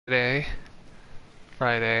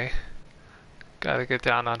Friday. Gotta get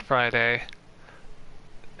down on Friday.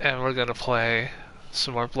 And we're gonna play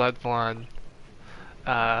some more Bloodborne.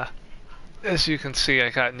 As you can see, I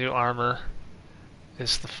got new armor.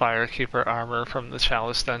 It's the Firekeeper armor from the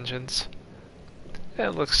Chalice dungeons. It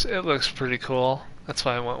looks pretty cool. That's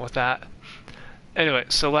why I went with that. Anyway,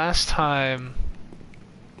 so last time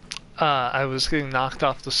I was getting knocked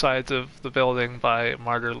off the sides of the building by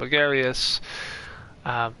Martyr Ligarius.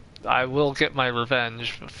 I will get my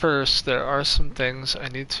revenge, but first there are some things I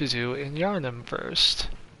need to do in Yharnam first.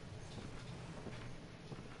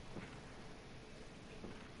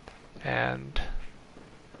 And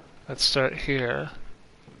let's start here.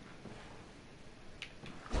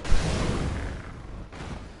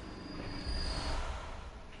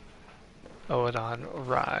 Oedon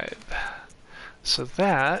arrive. So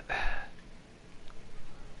that...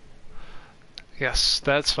 Yes,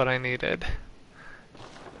 that's what I needed.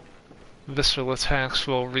 Visceral attacks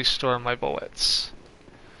will restore my bullets.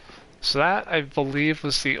 So that, I believe,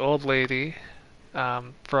 was the old lady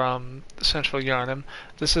from Central Yharnam.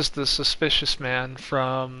 This is the suspicious man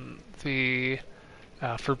from the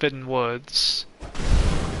Forbidden Woods.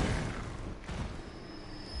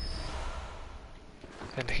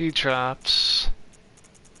 And he drops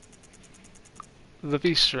the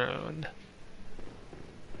Beast Rune.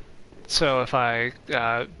 So if I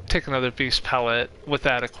take another Beast Pellet with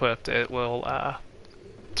that equipped, it will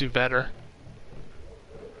do better.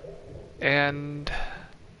 And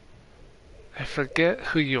I forget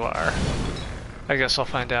who you are. I guess I'll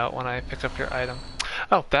find out when I pick up your item.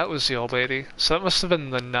 Oh, that was the old lady. So that must have been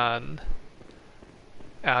the nun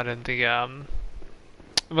out in the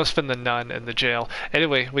it must have been the nun in the jail.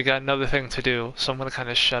 Anyway, we got another thing to do, so I'm gonna kind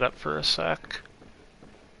of shut up for a sec.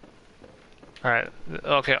 Alright,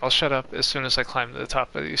 okay, I'll shut up as soon as I climb to the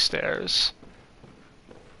top of these stairs.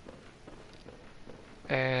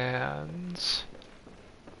 And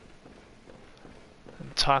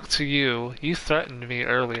talk to you. You threatened me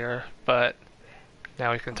earlier, but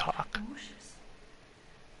now we can talk. Cautious.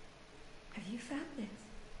 Have you found this?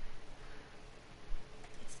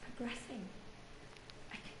 It's progressing.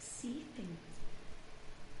 I can see things.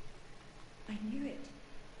 I knew it.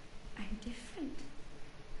 I'm different.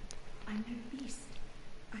 I'm no beast.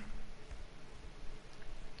 Oh,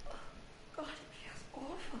 God, it feels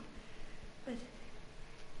awful. But it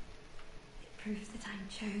proves that I'm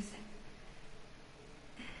chosen.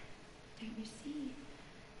 Don't you see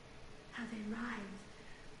how they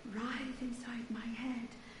rise inside my head?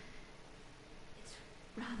 It's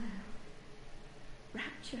rather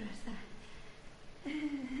rapturous.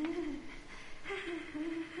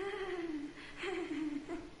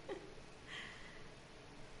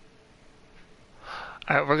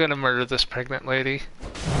 Alright, we're gonna murder this pregnant lady.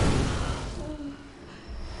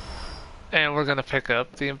 And we're gonna pick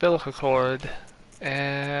up the umbilical cord.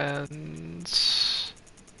 And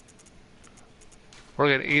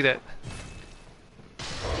we're gonna eat it.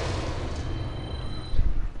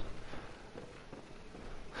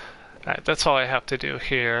 Alright, that's all I have to do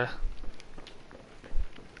here.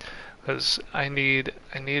 Because I need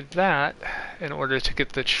that in order to get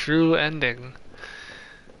the true ending.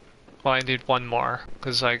 Well, I need one more,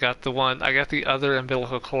 because I got the other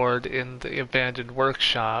umbilical cord in the abandoned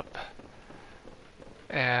workshop.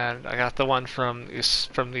 And I got the one from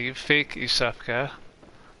the fake Isefka.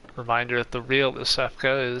 Reminder that the real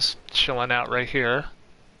Isefka is chilling out right here.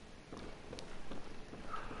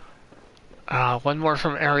 One more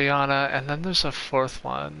from Ariana, and then there's a fourth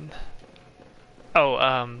one. Oh,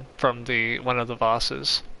 from one of the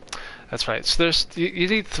bosses. That's right. So you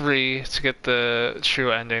need 3 to get the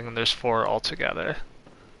true ending, and there's 4 altogether.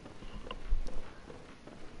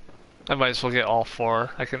 I might as well get all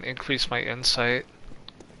 4. I can increase my insight.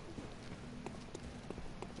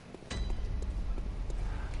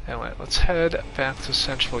 Anyway, let's head back to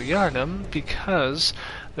Central Yharnam, because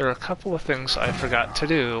there are a couple of things I forgot to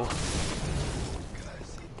do.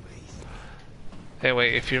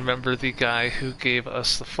 Anyway, if you remember the guy who gave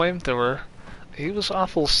us the flamethrower, he was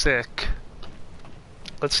awful sick.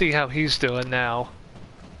 Let's see how he's doing now.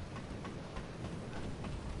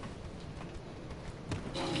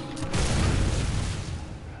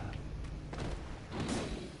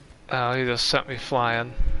 Oh, he just sent me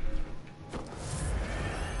flying.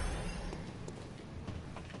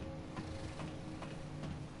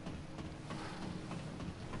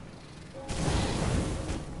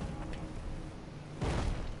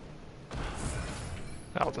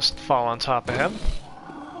 I'll just fall on top of him.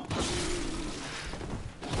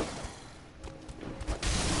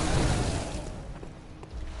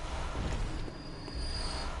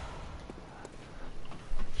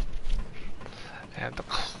 And the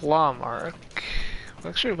claw mark.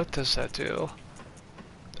 Actually, what does that do?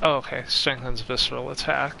 Oh, okay. Strengthens visceral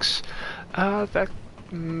attacks. That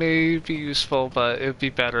may be useful, but it would be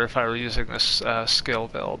better if I were using this skill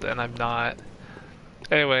build, and I'm not.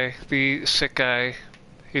 Anyway, the sick guy,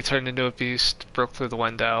 he turned into a beast, broke through the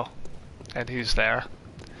window, and he's there.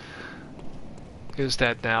 He's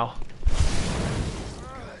dead now.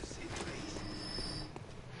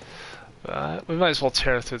 We might as well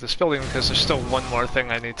tear through this building because there's still one more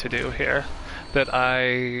thing I need to do here that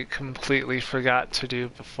I completely forgot to do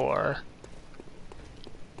before.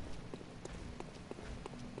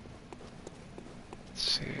 Let's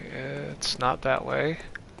see, it's not that way.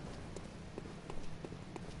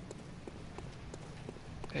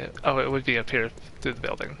 Oh, it would be up here through the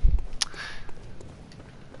building.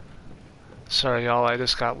 Sorry y'all, I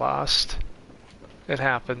just got lost. It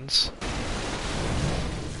happens.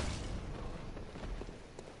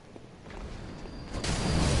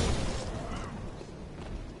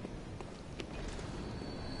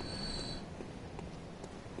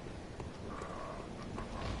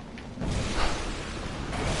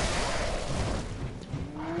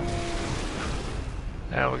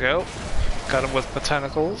 There we go. Got him with the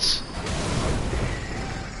tentacles.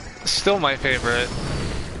 Still my favorite.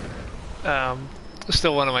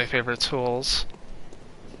 Still one of my favorite tools.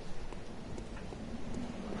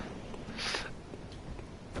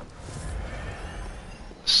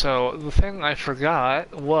 So, the thing I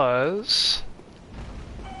forgot was...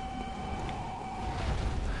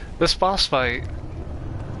 this boss fight.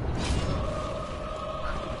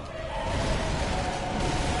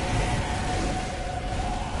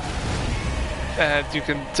 And you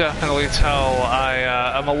can definitely tell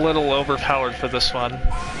I'm a little overpowered for this one.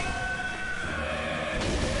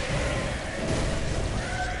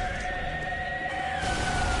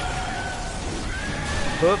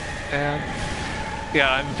 Whoop, and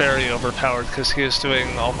yeah, I'm very overpowered because he is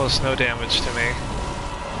doing almost no damage to me.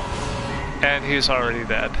 And he's already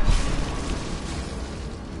dead.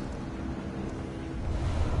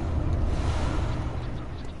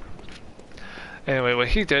 Anyway, what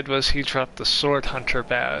he did was he dropped the Sword Hunter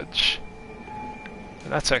badge.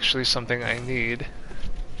 And that's actually something I need.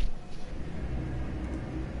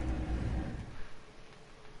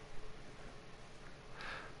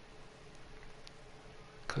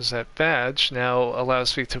 Because that badge now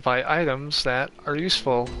allows me to buy items that are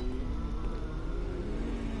useful.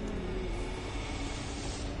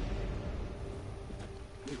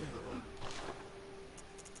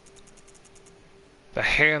 The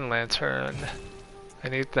hand lantern. I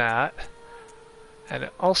need that. And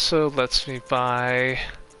it also lets me buy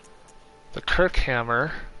the Kirk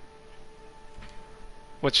hammer,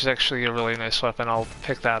 which is actually a really nice weapon. I'll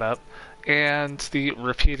pick that up. And the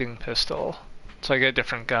repeating pistol. So I get a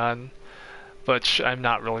different gun, which I'm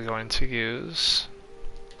not really going to use.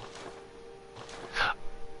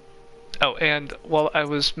 Oh, and while I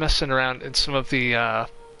was messing around in some of the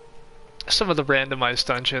randomized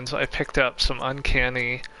dungeons, I picked up some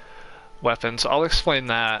uncanny weapons. I'll explain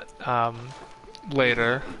that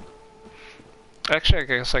later. Actually, I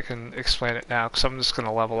guess I can explain it now because I'm just going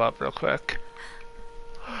to level up real quick.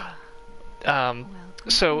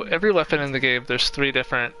 So every weapon in the game, there's 3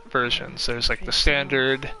 different versions. There's like the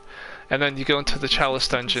standard, and then you go into the Chalice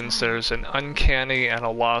dungeons, there's an uncanny and a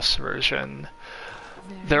lost version.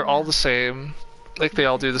 They're all the same. Like, they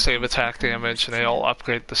all do the same attack damage, and they all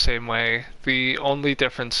upgrade the same way. The only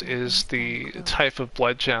difference is the type of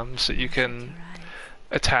blood gems that you can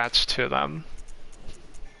attach to them.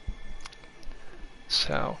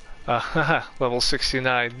 So, level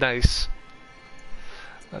 69, nice.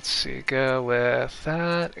 Let's see, go with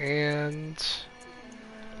that, and...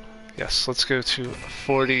 yes, let's go to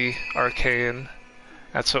 40 arcane.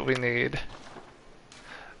 That's what we need.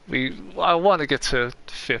 I want to get to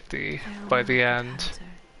 50 by the end,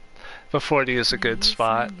 but 40 is a good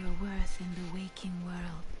spot.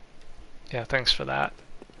 Yeah, thanks for that.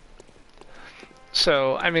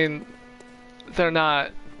 So, I mean, they're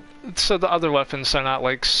not... so the other weapons are not,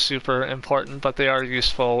 like, super important, but they are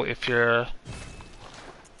useful if you're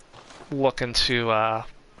looking to,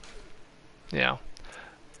 you know,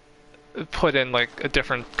 put in, like, a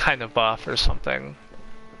different kind of buff or something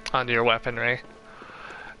onto your weaponry.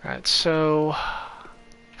 Alright, so...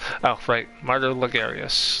 oh, right, Martyr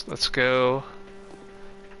Ligarius. Let's go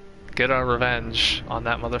get our revenge on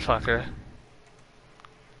that motherfucker.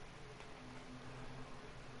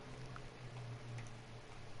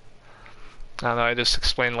 I don't know, I just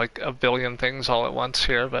explained like a billion things all at once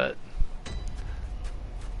here, but...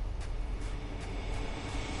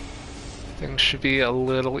 things should be a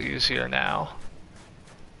little easier now.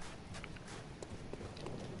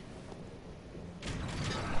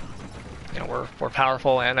 were more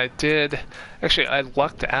powerful, and I did... Actually, I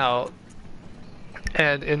lucked out,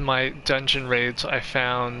 and in my dungeon raids I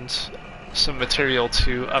found some material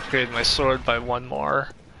to upgrade my sword by one more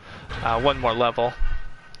level.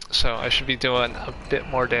 So I should be doing a bit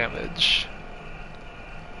more damage.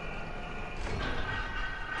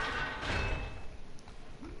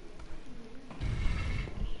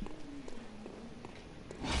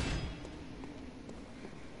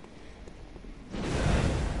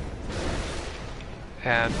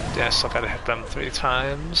 And yeah, I still gotta hit them 3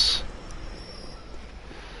 times.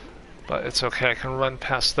 But it's okay, I can run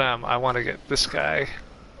past them. I want to get this guy.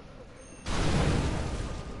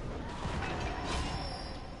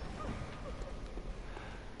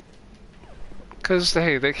 Because,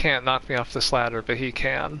 hey, they can't knock me off this ladder, but he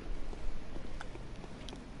can.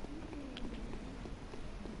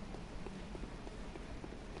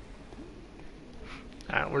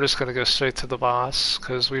 Alright, we're just gonna go straight to the boss,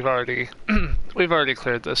 because we've already we've already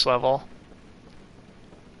cleared this level.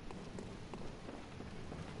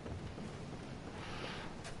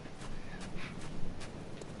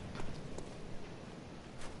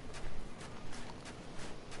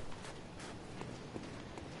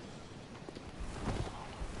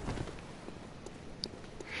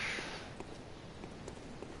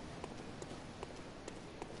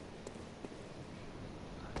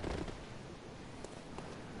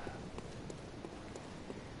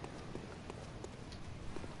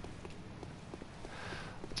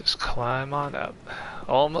 Just climb on up.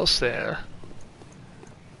 Almost there.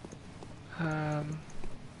 Yeah,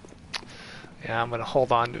 I'm gonna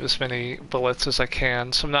hold on to as many bullets as I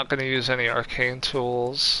can, so I'm not gonna use any arcane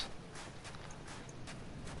tools.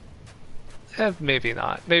 Maybe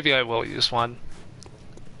not. Maybe I will use one.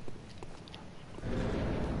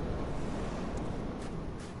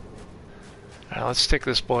 Alright, let's take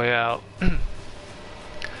this boy out.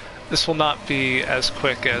 This will not be as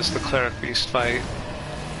quick as the Cleric Beast fight.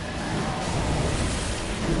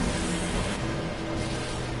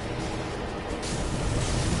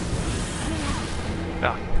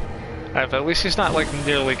 No. Alright, but at least he's not, like,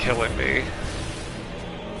 nearly killing me.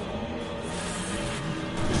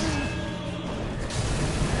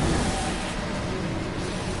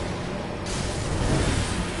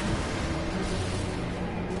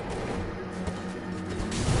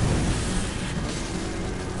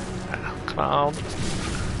 Come on.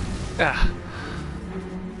 Yeah.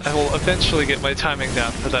 I will eventually get my timing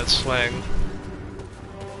down for that swing.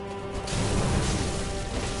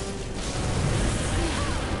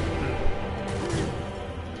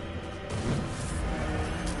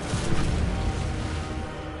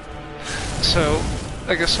 So,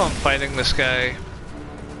 I guess while I'm fighting this guy,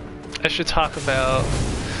 I should talk about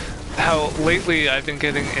how lately I've been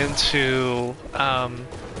getting into,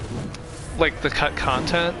 like, the cut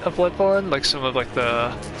content of Bloodborne, like some of, like,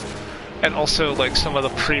 and also, like, some of the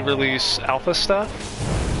pre-release alpha stuff.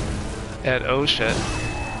 And, oh shit.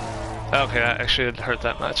 Okay, that actually didn't hurt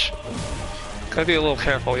that much. Gotta be a little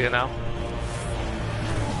careful, you know?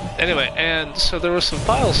 Anyway, and so there were some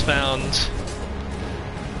files found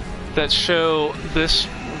that show this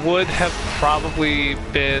would have probably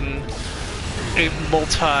been a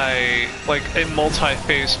multi-phase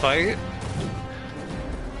fight,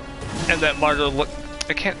 and that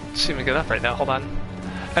I can't seem to get up right now, hold on.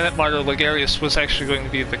 And that Martyr Ligarius was actually going to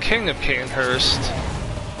be the king of Cainhurst,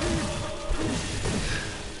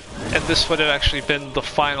 and this would have actually been the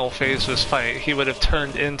final phase of this fight. He would have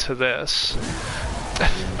turned into this.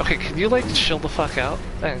 Okay, can you, like, chill the fuck out?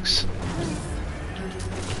 Thanks.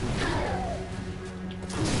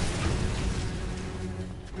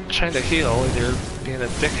 Trying to heal and you're being a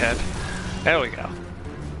dickhead. There we go.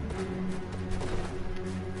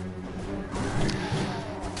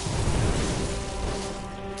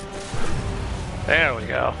 There we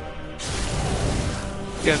go.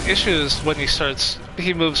 Yeah, the issue is when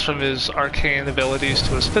he moves from his arcane abilities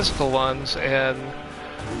to his physical ones and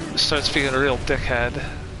starts being a real dickhead,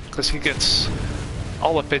 because he gets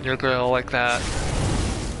all up in your grill like that.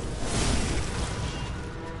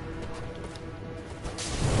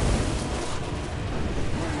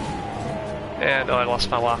 And, oh, I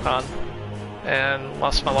lost my lock on. And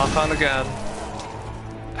lost my lock on again.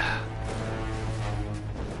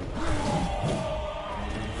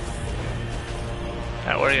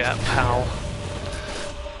 Alright, where you at, pal?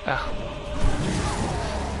 Ah.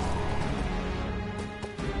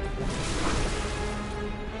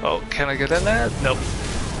 Oh, can I get in there? Nope.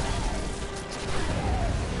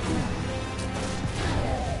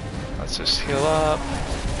 Let's just heal up.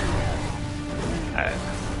 Alright.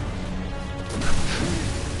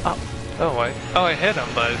 Oh wait. Oh, I hit him,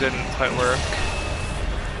 but it didn't quite work.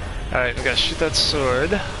 Alright, we gotta shoot that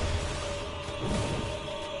sword.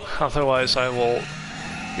 Otherwise I will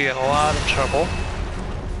be in a lot of trouble.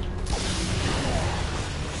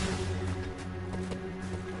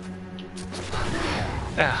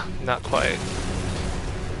 Ah, not quite.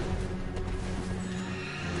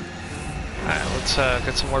 Alright, let's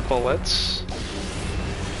get some more bullets.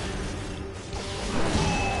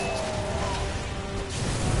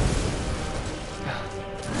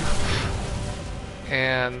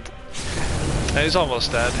 And he's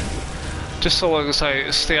almost dead. Just so long as I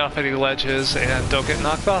stay off any ledges and don't get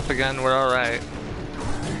knocked off again, we're alright.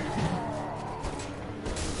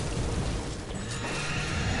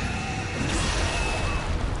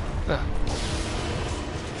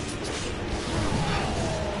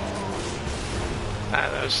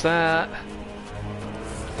 There's that.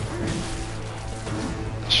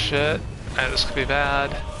 Shit. This could be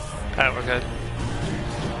bad. Alright, we're good.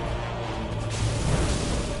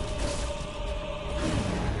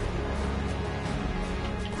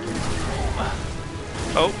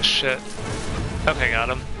 Oh, shit. Okay, got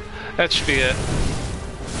him. That should be it.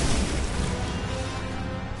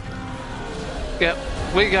 Yep,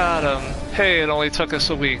 we got him. Hey, it only took us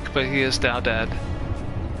a week, but he is now dead.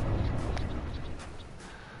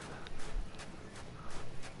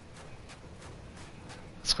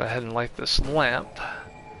 Let's go ahead and light this lamp.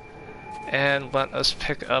 And let us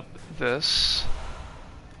pick up this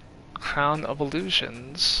Crown of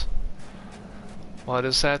Illusions. What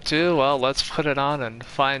does that do? Well, let's put it on and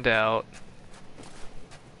find out.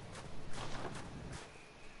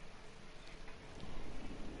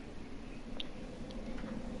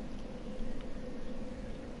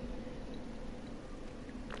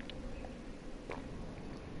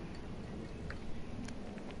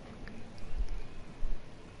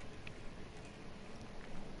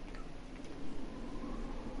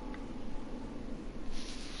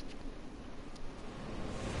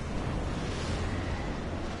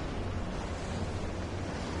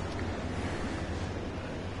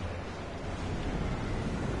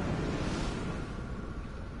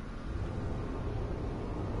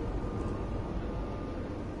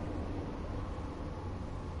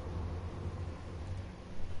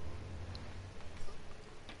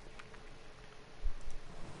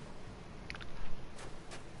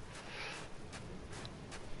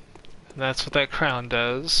 And that's what that crown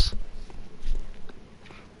does.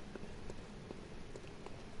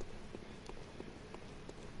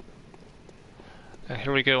 And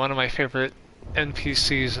here we go, one of my favorite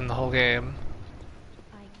NPCs in the whole game.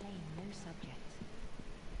 I claim no subjects,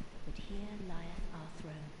 but here lieth our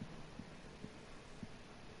throne.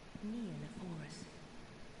 Kneel afore us,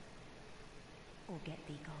 or get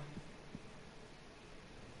thee gone.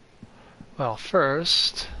 Well,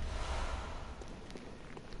 first,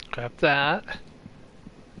 grab that,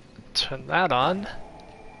 turn that on.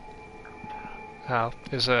 Oh,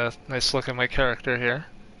 there's a nice look at my character here.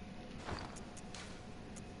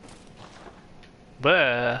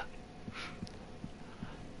 Bleh.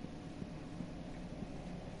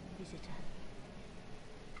 Visitor,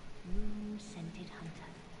 moon-scented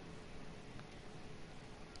hunter.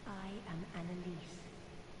 I am Annalise,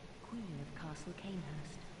 Queen of Castle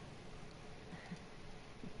Canehurst.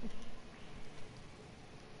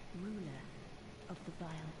 Ruler of the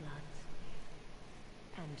Vile Bloods,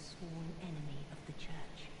 and sworn enemy of the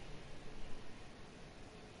Church.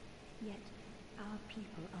 Yet our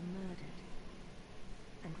people are murdered,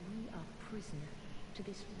 and we are prisoner to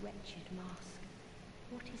this wretched mask.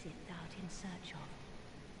 What is it thou art in search of?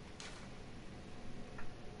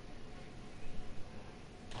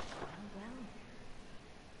 Well, well.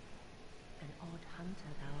 An odd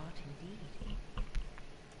hunter thou art indeed.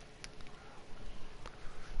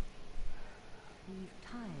 We've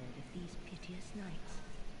tired of these piteous nights.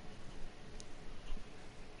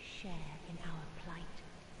 Share in our plight,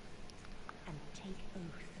 and take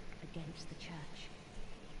oath against the Church.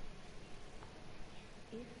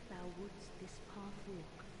 If thou wouldst this path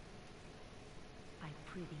walk, I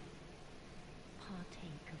prithee,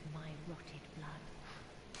 partake of my rotted blood.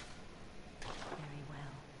 Very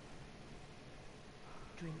well.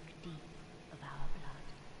 Drink deep of our blood.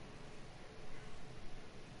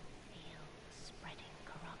 Feel the spreading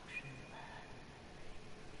corruption burn.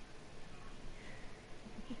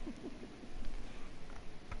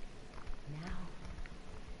 Now,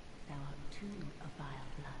 thou art too a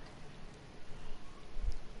vile blood.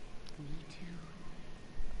 We two,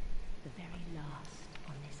 the very last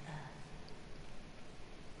on this earth.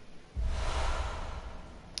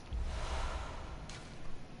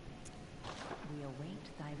 We await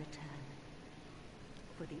thy return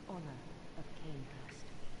for the honor of Canehurst.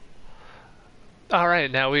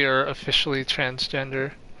 Alright, now we are officially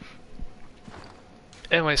transgender.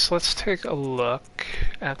 Anyway, so let's take a look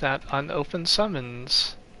at that unopened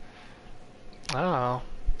summons. Oh,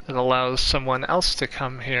 it allows someone else to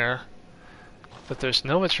come here. But there's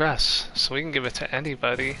no address, so we can give it to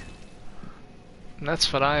anybody. And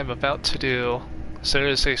that's what I am about to do. So there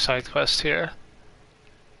is a side quest here.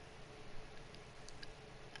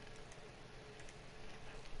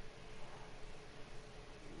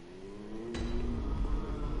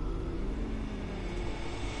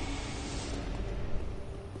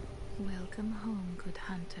 Welcome home, good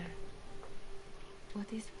hunter.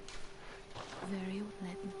 What is very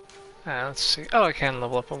Let's see. Oh, I can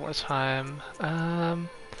level up one more time. Yeah,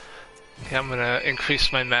 I'm gonna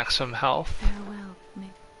increase my maximum health. farewell,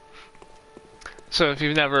 So if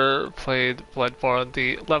you've never played Bloodborne,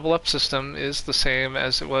 the level up system is the same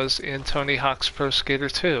as it was in Tony Hawk's Pro Skater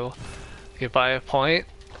 2. You buy a point,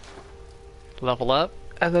 level up,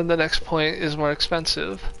 and then the next point is more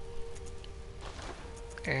expensive.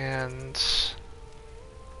 And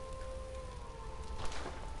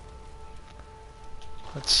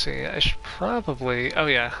let's see, I should probably, oh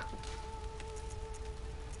yeah.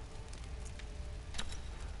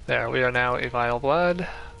 There, we are now a Vile Blood.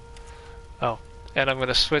 Oh, and I'm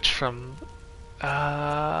gonna switch from,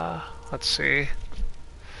 let's see.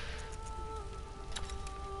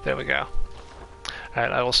 There we go.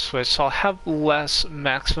 Alright, I will switch. So I'll have less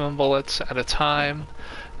maximum bullets at a time,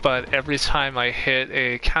 but every time I hit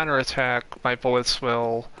a counterattack, my bullets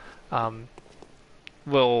will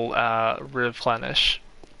replenish.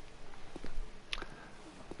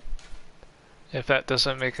 If that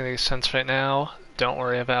doesn't make any sense right now, don't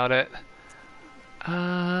worry about it.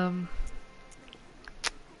 Alright,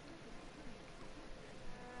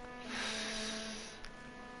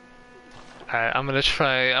 I'm gonna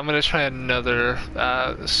try another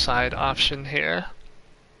side option here.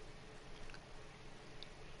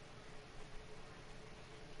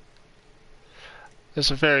 There's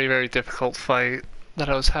a very, very difficult fight that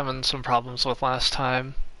I was having some problems with last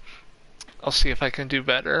time. I'll see if I can do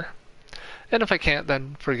better. And if I can't,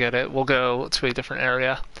 then forget it. We'll go to a different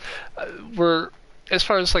area. As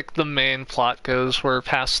far as like the main plot goes, we're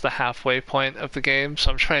past the halfway point of the game,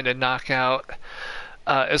 so I'm trying to knock out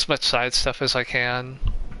as much side stuff as I can.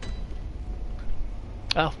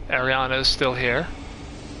 Oh, Ariana is still here.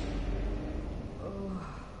 Oh,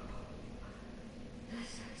 there's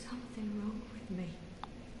something wrong with me.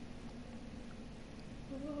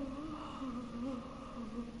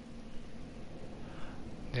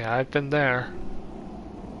 Yeah, I've been there.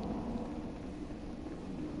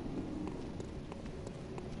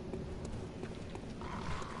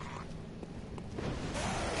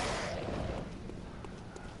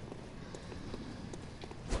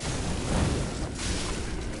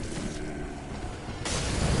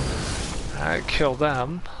 I kill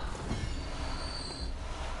them.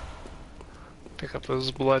 Pick up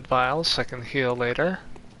those blood vials so I can heal later.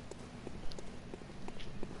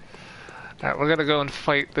 Alright, we're gonna go and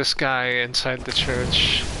fight this guy inside the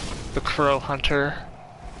church. The Crow Hunter.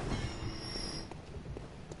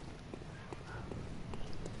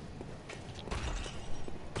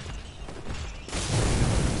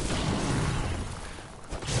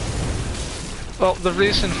 Well, the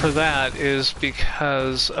reason for that is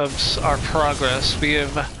because of our progress. We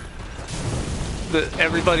have...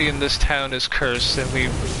 everybody in this town is cursed, and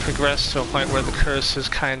we've progressed to a point where the curse has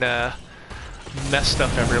kinda messed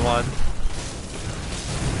up everyone.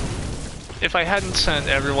 If I hadn't sent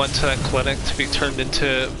everyone to that clinic to be turned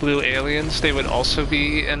into blue aliens, they would also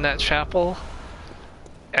be in that chapel.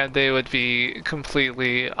 And they would be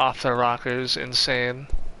completely off their rockers, insane.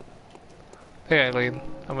 Hey Eileen,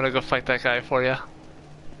 I'm gonna go fight that guy for you.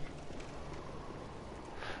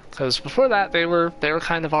 Because before that, they were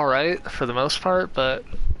kind of alright for the most part, but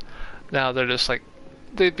now they're just like,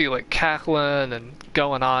 they'd be like cackling and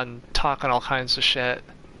going on, talking all kinds of shit.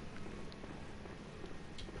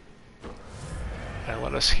 And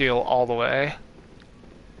let us heal all the way.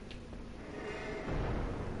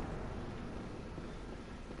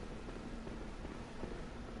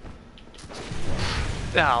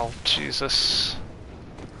 Oh, Jesus.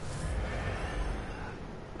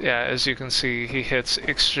 Yeah, as you can see, he hits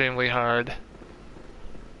extremely hard.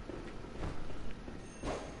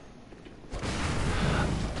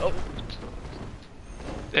 Oh.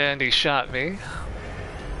 And he shot me.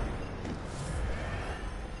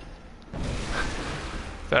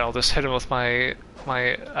 Then I'll just hit him with my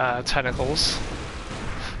tentacles.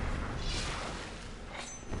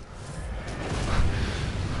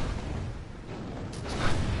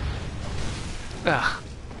 Ah.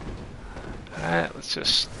 Alright, let's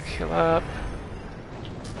just heal up.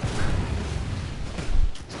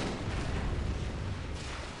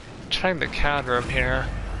 trying to counter him here.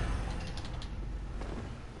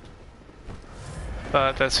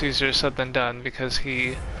 But that's easier said than done because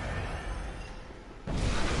he...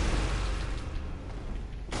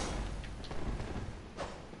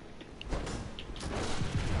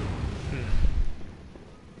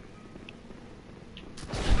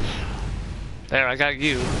 There, I got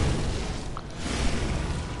you.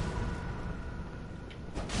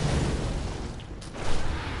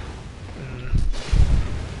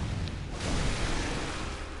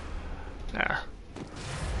 There.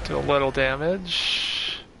 Do a little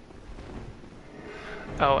damage.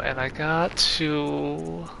 Oh, and I got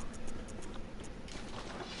to...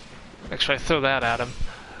 make sure I throw that at him.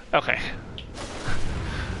 Okay.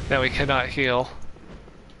 Now we cannot heal.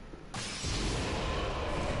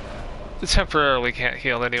 Temporarily can't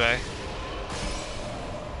heal anyway.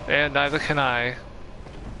 And neither can I.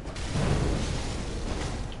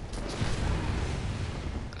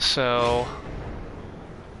 So...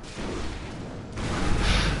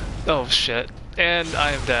 oh shit. And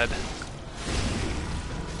I am dead.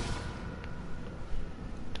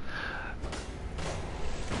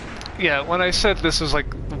 Yeah, when I said this is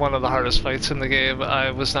like one of the hardest fights in the game,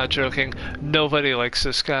 I was not joking. Nobody likes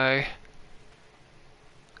this guy.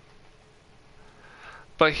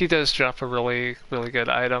 But he does drop a really, really good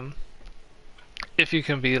item. If you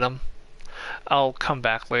can beat him. I'll come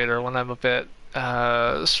back later when I'm a bit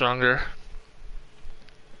stronger.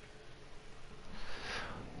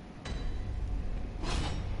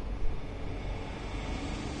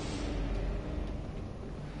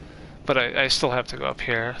 But I still have to go up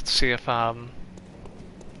here to see if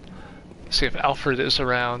Alfred is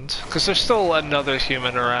around, because there's still another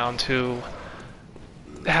human around who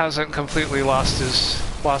hasn't completely lost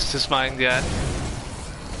his mind yet.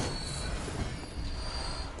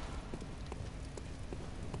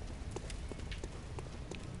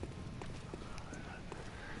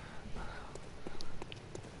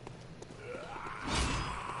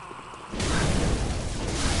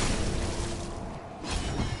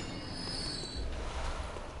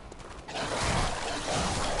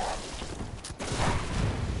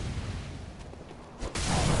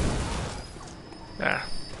 There.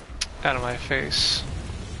 Out of my face.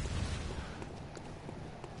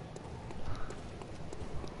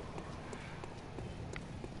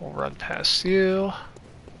 We'll run past you.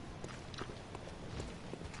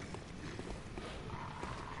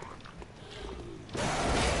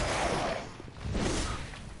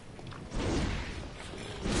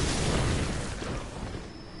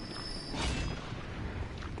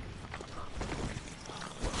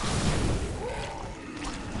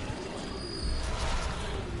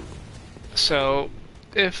 So,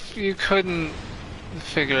 if you couldn't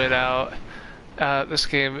figure it out, this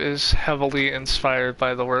game is heavily inspired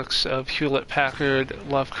by the works of Hewlett-Packard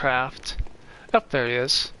Lovecraft. Oh, there he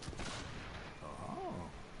is. Oh,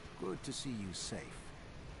 good to see you safe.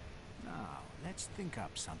 Now, let's think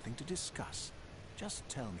up something to discuss. Just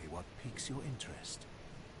tell me what piques your interest.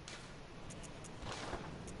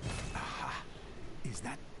 Aha! Is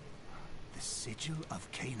that the sigil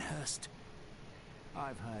of Canehurst?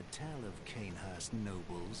 I've heard tell of Canehurst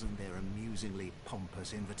nobles and their amusingly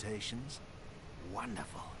pompous invitations.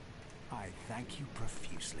 Wonderful. I thank you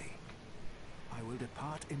profusely. I will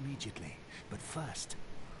depart immediately, but first,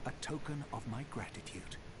 a token of my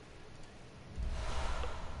gratitude.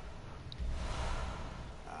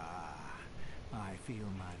 Ah, I feel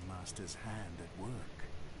my master's hand at work.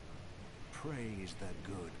 Praise the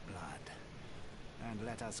good blood, and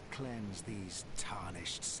let us cleanse these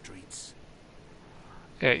tarnished streets.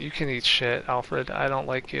 Yeah, you can eat shit, Alfred. I don't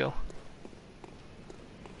like you.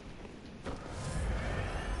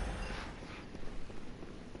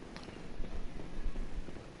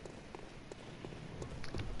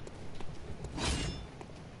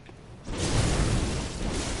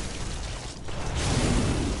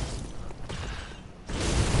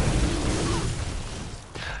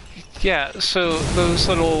 Yeah, so those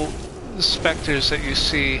little specters that you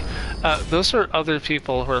see, those are other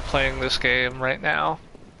people who are playing this game right now.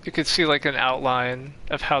 You could see like an outline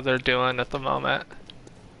of how they're doing at the moment.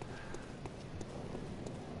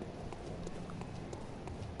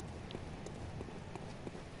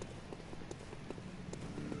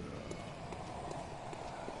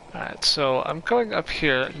 Alright, so I'm going up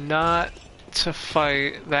here not to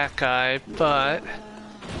fight that guy, but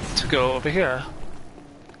to go over here.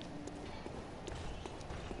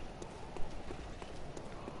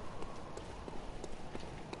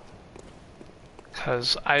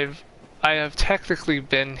 Because I have technically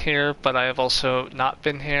been here, but I have also not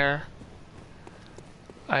been here.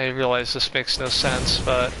 I realize this makes no sense,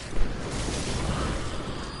 but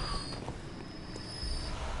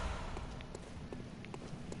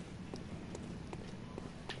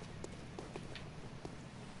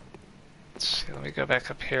See, let me go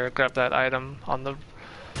back up here, grab that item on the...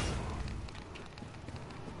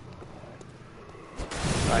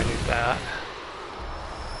 I need that.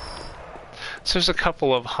 So there's a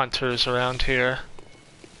couple of hunters around here.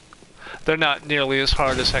 They're not nearly as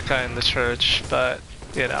hard as that guy in the church, but,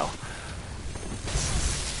 you know.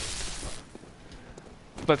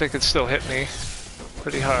 But they could still hit me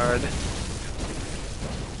pretty hard.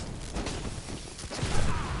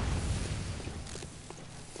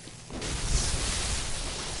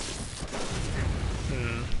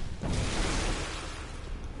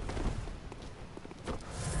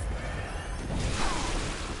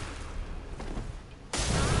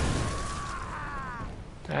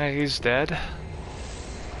 He's dead.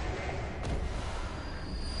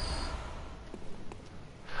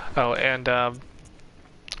 Oh, and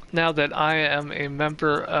now that I am a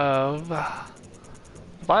member of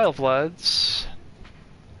Vile Bloods,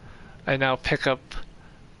 I now pick up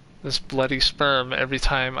this bloody sperm every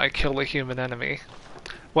time I kill a human enemy.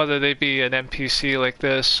 Whether they be an NPC like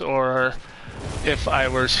this, or if I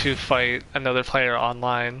were to fight another player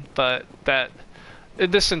online, but that... in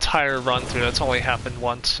this entire run-through, it's only happened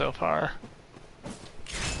once so far.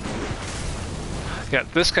 Yeah,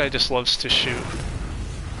 this guy just loves to shoot.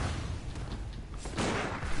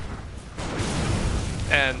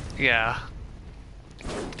 And, yeah.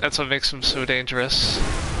 That's what makes him so dangerous.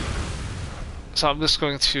 So I'm just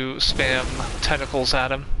going to spam tentacles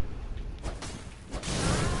at him.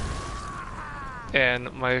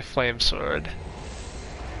 And my flame sword.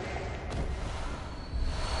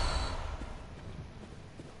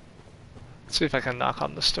 Let's see if I can knock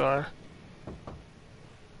on this door.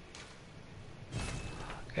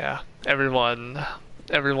 Yeah, everyone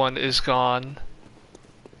is gone.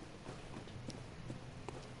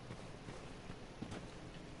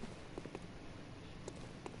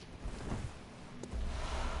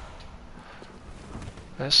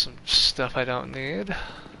 There's some stuff I don't need.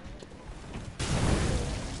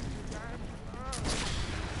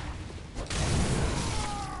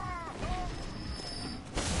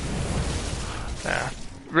 Yeah.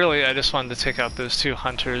 Really, I just wanted to take out those two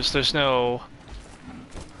hunters. There's no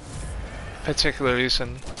particular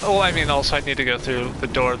reason. Oh, I mean, also I need to go through the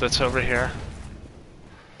door that's over here.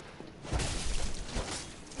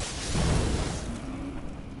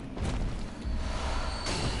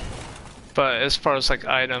 But as far as like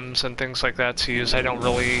items and things like that to use, I don't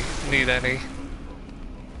really need any.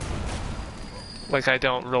 Like, I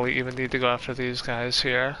don't really even need to go after these guys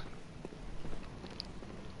here.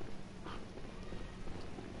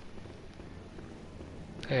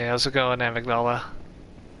 Hey, how's it going, Amygdala?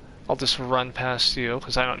 I'll just run past you,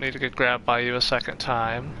 because I don't need to get grabbed by you a second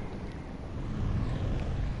time.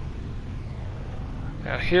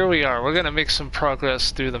 Now here we are. We're gonna make some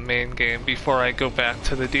progress through the main game before I go back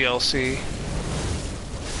to the DLC.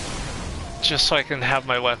 Just so I can have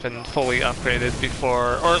my weapon fully upgraded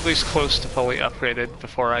before, or at least close to fully upgraded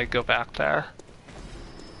before I go back there.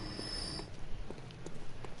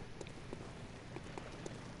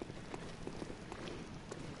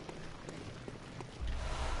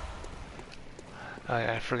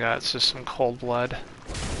 I forgot, it's just some cold blood.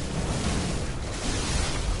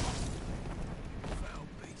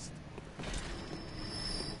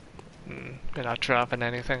 You're not dropping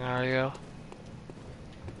anything, are you?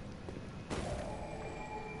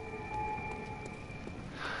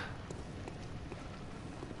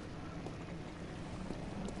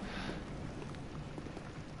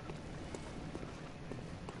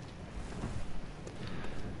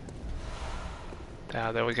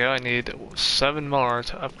 Ah, there we go. I need 7 more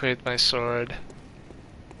to upgrade my sword.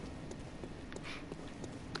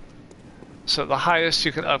 So the highest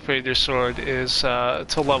you can upgrade your sword is to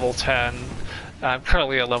level 10. I'm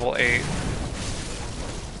currently at level 8.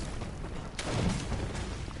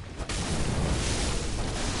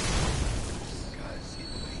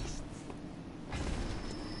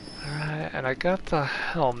 Alright, and I got the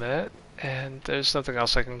helmet, and there's nothing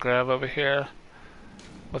else I can grab over here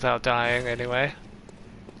without dying anyway.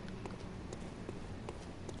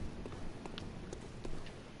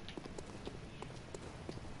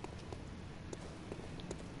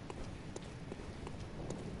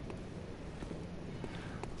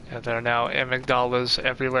 Yeah, there are now amygdalas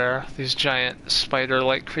everywhere, these giant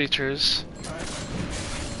spider-like creatures.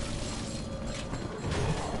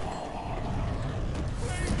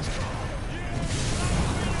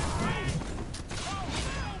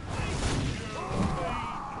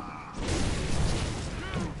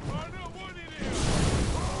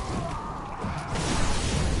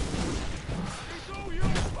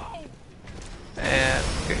 And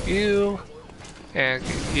get you, and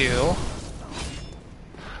get you.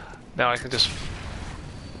 Now I can just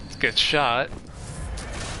get shot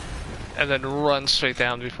and then run straight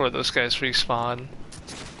down before those guys respawn.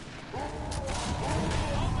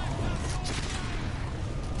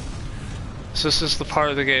 So this is the part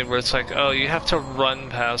of the game where it's like, oh, you have to run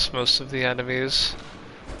past most of the enemies.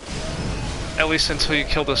 At least until you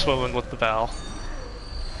kill this woman with the bell.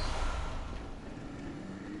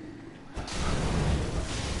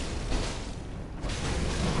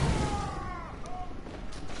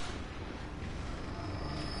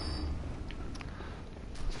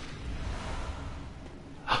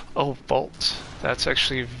 Oh, bolt. That's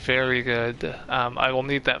actually very good. I will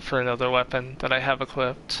need that for another weapon that I have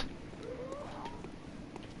equipped.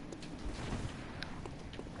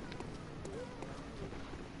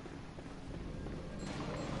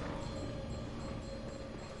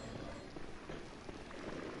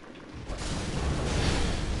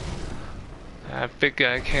 That big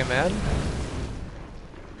guy came in.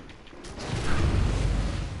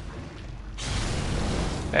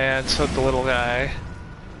 And so did the little guy.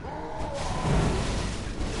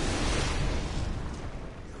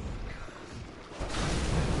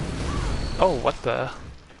 Oh, what the?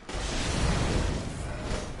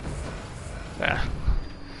 There.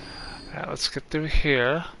 Alright, let's get through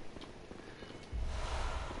here.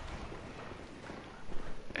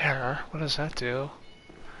 Error? What does that do?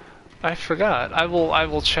 I forgot. I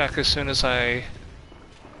will check as soon as I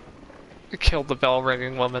kill the bell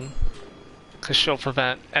ringing woman. Because she'll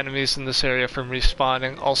prevent enemies in this area from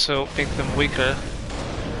respawning, also make them weaker.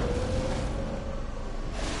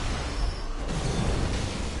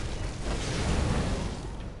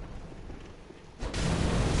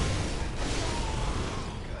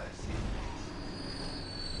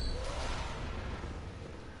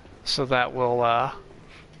 So that will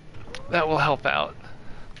help out.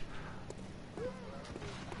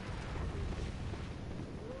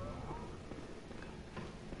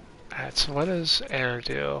 Alright, so what does air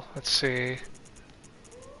do? Let's see.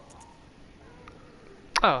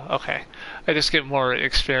 Oh, okay. I just get more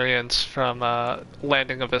experience from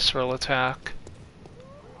landing a visceral attack.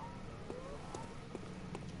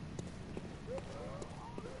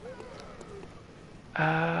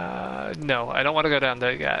 No, I don't want to go down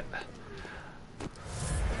there yet.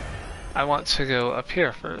 I want to go up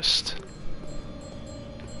here first.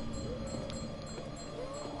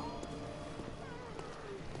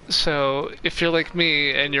 So, if you're like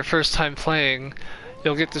me and your first time playing,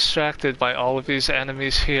 you'll get distracted by all of these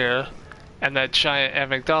enemies here, and that giant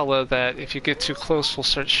amygdala that if you get too close will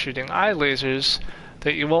start shooting eye lasers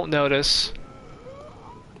that you won't notice,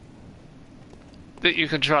 that you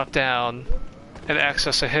can drop down and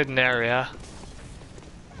access a hidden area.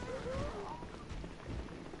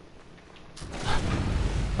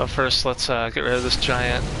 But first, let's get rid of this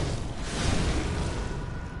giant.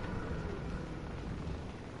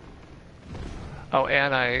 Oh,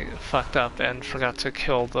 and I fucked up and forgot to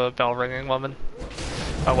kill the bell ringing woman.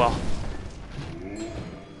 Oh well.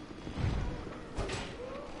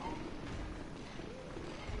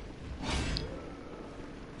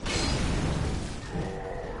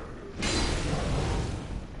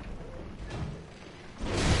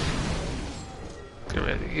 Get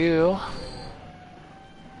rid of you.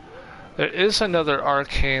 There is another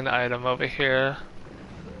arcane item over here.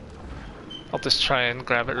 I'll just try and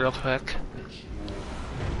grab it real quick.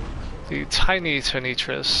 The tiny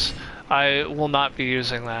Tonitrus. I will not be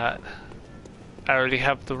using that. I already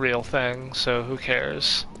have the real thing, so who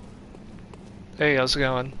cares? Hey, how's it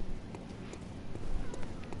going?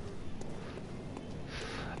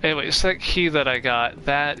 Anyways, that key that I got,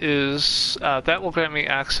 that is that will grant me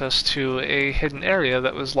access to a hidden area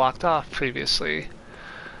that was locked off previously.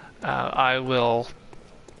 I will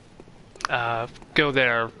go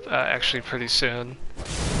there actually pretty soon.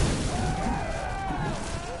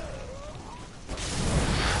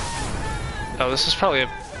 Oh, this is probably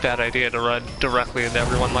a bad idea to run directly into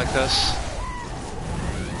everyone like this.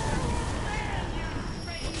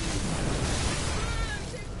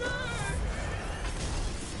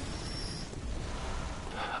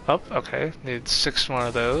 Oh, okay. Need 6 more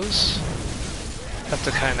of those. Have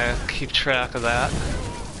to kind of keep track of that.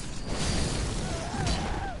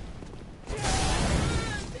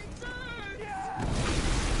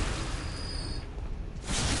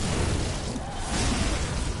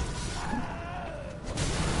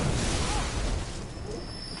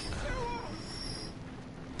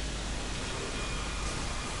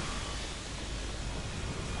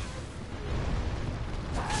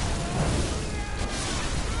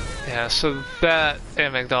 Yeah, so that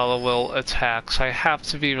amygdala will attack, so I have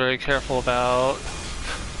to be very careful about...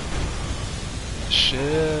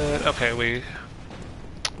 Shit. Okay,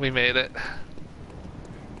 We made it.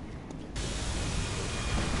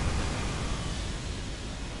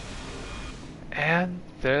 And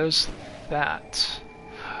there's that.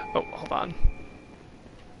 Oh, hold on.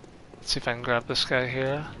 Let's see if I can grab this guy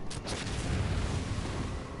here.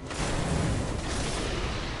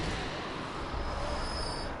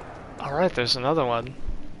 Alright, there's another one.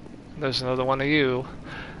 There's another one of you.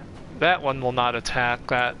 That one will not attack.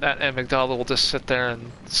 That amygdala will just sit there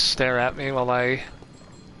and stare at me while I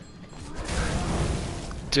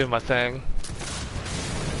do my thing.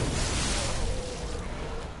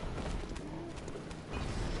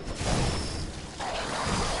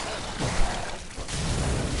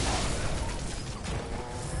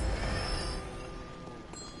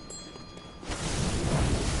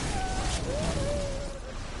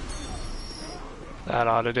 That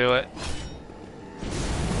ought to do it.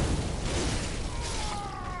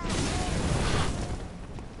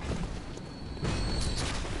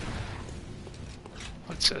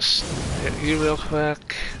 Let's just hit you real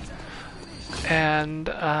quick. And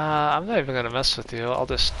I'm not even gonna mess with you. I'll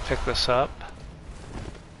just pick this up.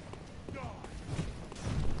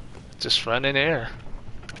 Just run in air.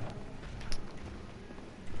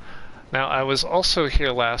 Now, I was also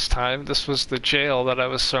here last time. This was the jail that I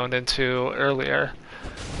was thrown into earlier.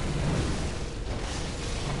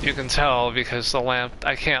 You can tell because the lamp,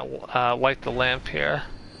 I can't light the lamp here.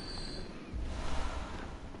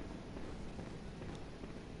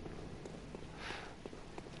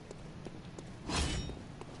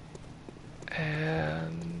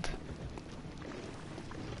 And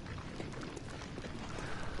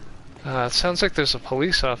it sounds like there's a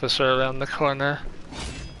police officer around the corner.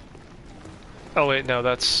 Oh wait, no,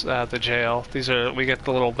 that's the jail. We get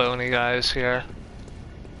the little bony guys here.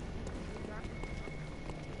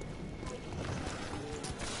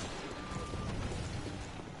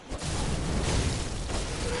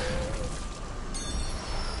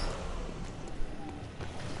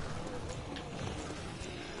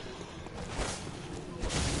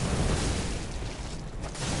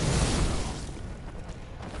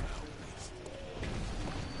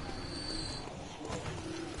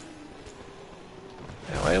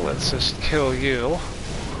 Anyway, let's just kill you.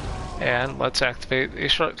 And let's activate a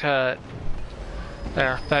shortcut.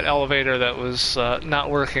 There, that elevator that was not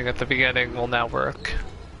working at the beginning will now work.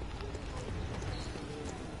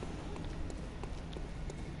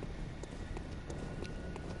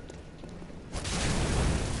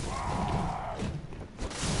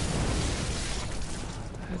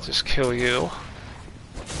 I'll just kill you.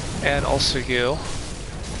 And also you.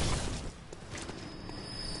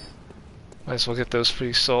 Might as well get those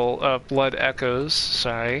free blood echoes.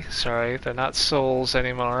 Sorry, they're not souls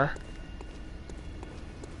anymore.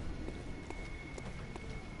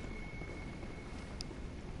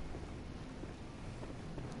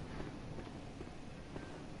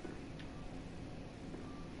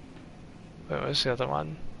 Wait, where's the other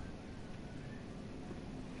one?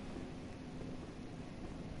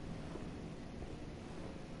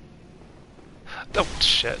 Oh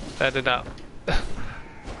shit, that did not.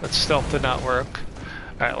 That stealth did not work.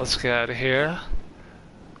 Alright, let's get out of here.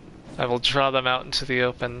 I will draw them out into the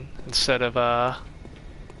open instead of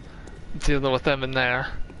dealing with them in there.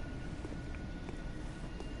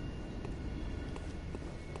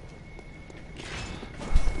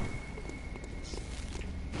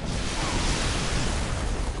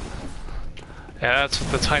 Yeah, that's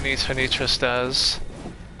what the tiny Tonitrus does.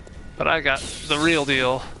 But I got the real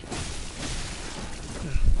deal.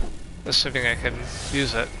 Assuming I can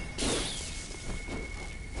use it.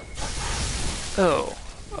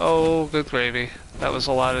 Oh, good gravy. That was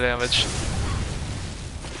a lot of damage.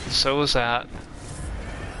 So was that.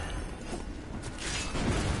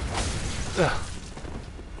 Ugh.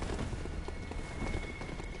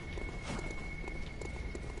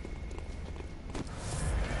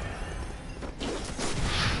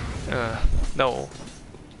 No.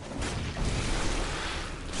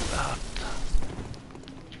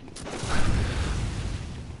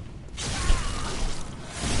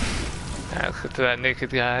 Let's get to that naked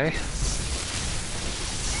guy.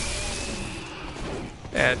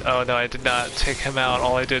 And, oh no, I did not take him out.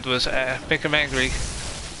 All I did was make him angry.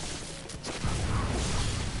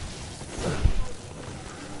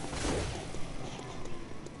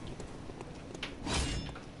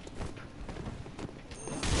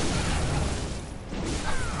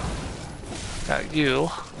 Got you.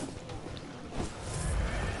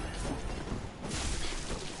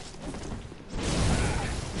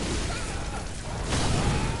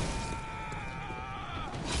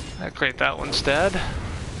 Great, that one's dead.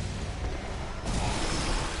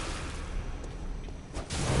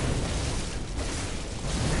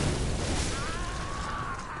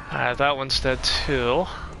 Alright, that one's dead too.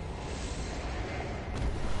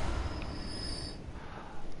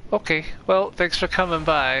 Okay, well, thanks for coming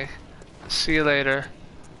by. See you later.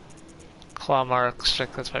 Claw mark,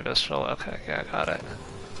 strike, that's my best roll. Okay, yeah, I got it.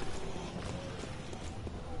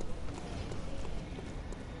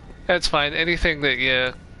 It's fine. Anything that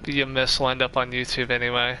you miss will end up on YouTube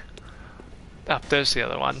anyway. Oh, there's the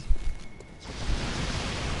other one.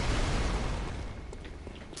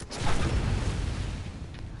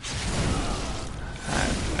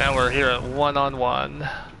 Alright, now we're here at one-on-one.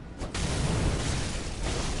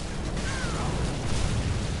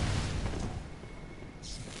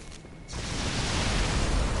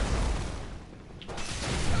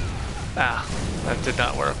 Ah, that did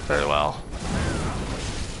not work very well.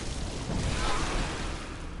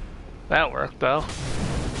 That worked though.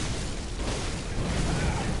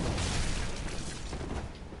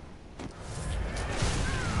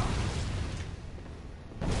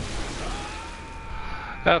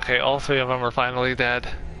 Okay, all three of them are finally dead.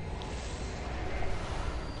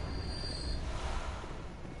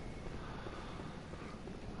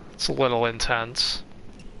 It's a little intense.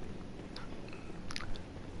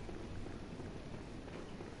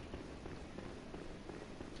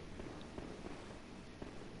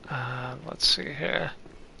 Let's see here.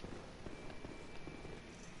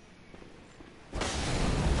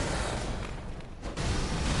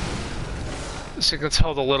 So you can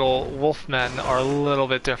tell the little wolfmen are a little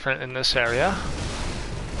bit different in this area.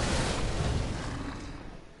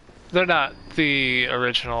 They're not the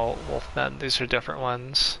original wolfmen, these are different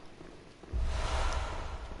ones.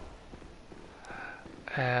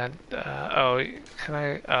 And, oh, can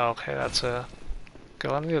I, oh, okay, that's a, go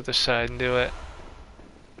on the other side and do it.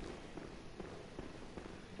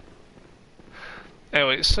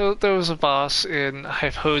 Anyway, so there was a boss in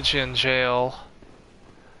Hypogean Jail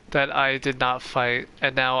that I did not fight,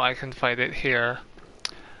 and now I can fight it here.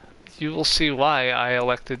 You will see why I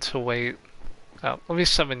elected to wait. Oh, let me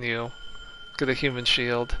summon you. Get a human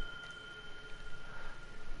shield.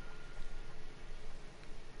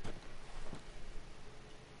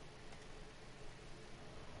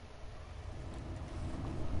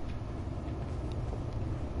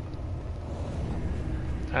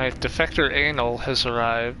 Alright, Defector Anal has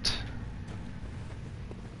arrived.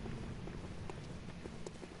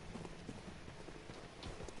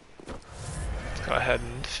 Let's go ahead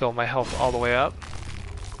and fill my health all the way up.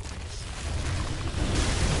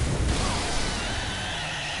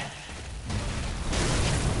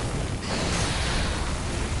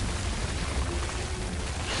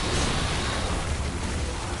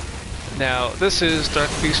 Now, this is Dark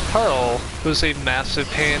Beast Pearl, who's a massive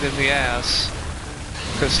pain in the ass,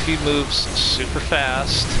 because he moves super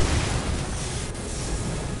fast.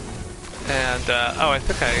 And, oh, I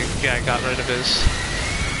think I got rid of his.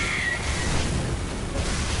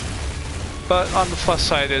 But on the plus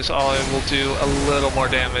side is all it will do a little more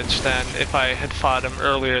damage than if I had fought him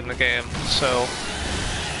earlier in the game, so...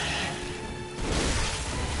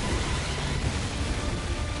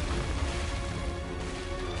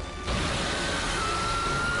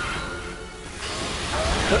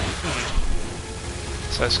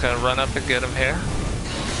 So I just gotta run up and get him here.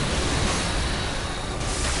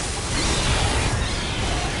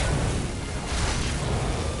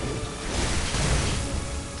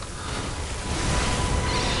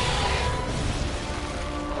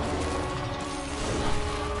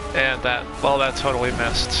 And that, well, that totally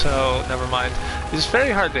missed, so never mind. It's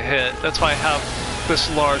very hard to hit, that's why I have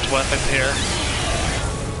this large weapon here.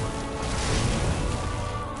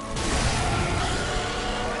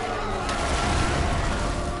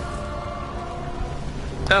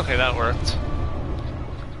 Okay, that worked.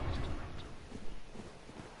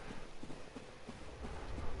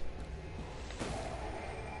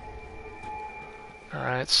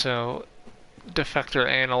 Alright, so Defector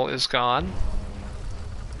Anal is gone.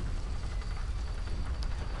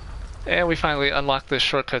 And we finally unlocked this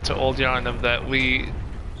shortcut to Old Yarnum that we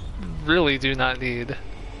really do not need.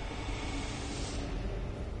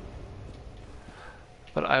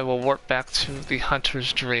 But I will warp back to the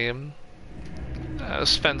Hunter's Dream.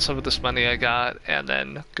 Spend some of this money I got, and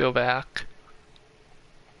then go back.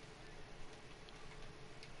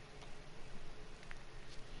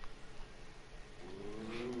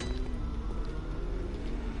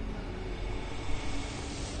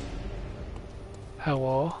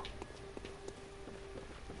 Hello?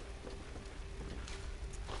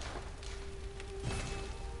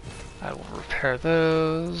 I will repair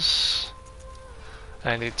those.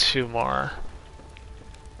 I need 2 more.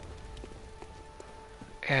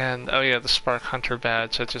 And oh yeah, the Spark Hunter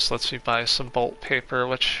badge that just lets me buy some bolt paper,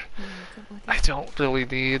 which I don't really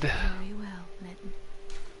need. Very well.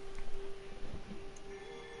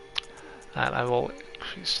 And I will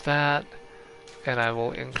increase that, and I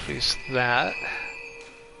will increase that.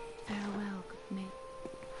 Farewell, good mate.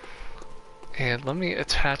 And let me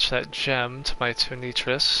attach that gem to my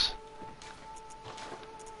Tunitris.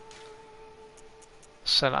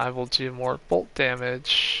 So then I will do more bolt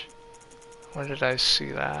damage. Where did I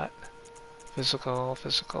see that? Physical,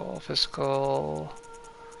 physical, physical.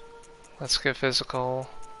 Let's get physical.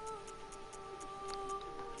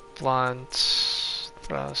 Blunt,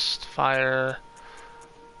 thrust, fire.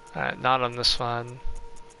 Alright, not on this one.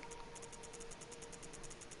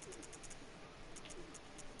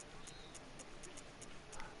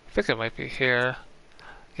 I think it might be here.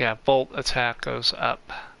 Yeah, bolt attack goes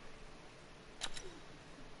up.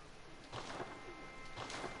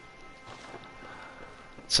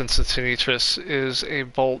 Since the Tunitris is a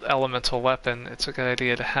bolt elemental weapon, it's a good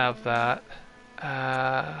idea to have that.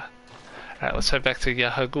 Alright, let's head back to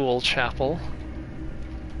Yahagul Chapel.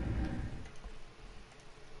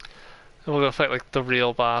 And we'll go fight like the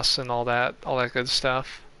real boss and all that good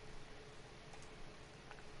stuff.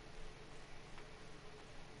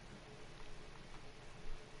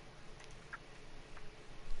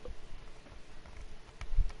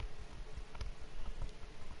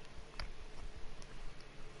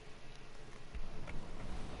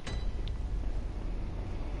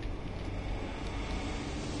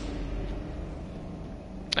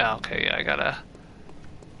 Okay, yeah, I gotta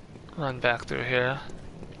run back through here.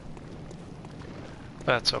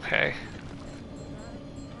 That's okay.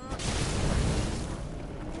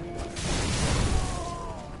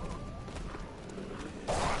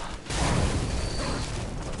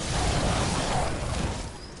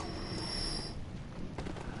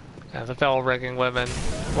 Yeah, the bell-ringing women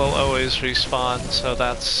will always respawn, so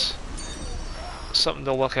that's something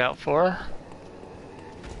to look out for.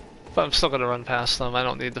 But I'm still gonna run past them, I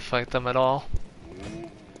don't need to fight them at all.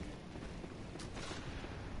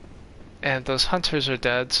 And those hunters are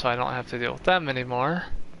dead, so I don't have to deal with them anymore.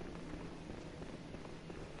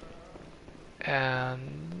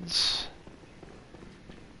 And...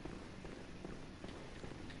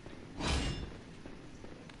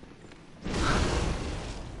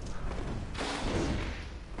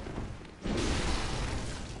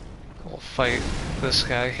 we'll fight this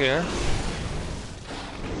guy here.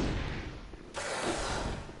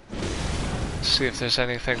 See if there's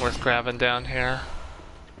anything worth grabbing down here.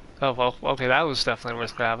 Oh, well, okay, that was definitely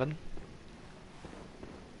worth grabbing.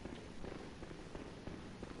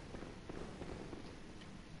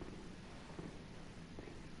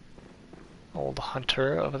 Old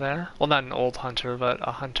hunter over there. Well, not an old hunter, but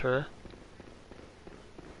a hunter.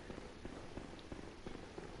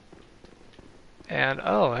 And,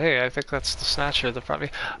 oh, hey, I think that's the snatcher that brought me.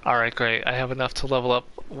 Alright, great. I have enough to level up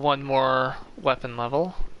one more weapon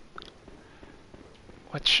level.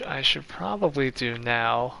 Which I should probably do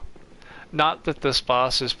now. Not that this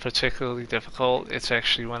boss is particularly difficult, it's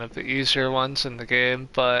actually one of the easier ones in the game,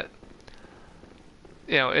 but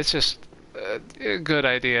you know, it's just a good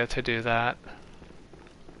idea to do that.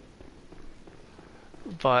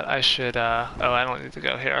 But I should, oh, I don't need to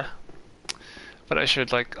go here. But I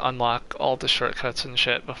should, like, unlock all the shortcuts and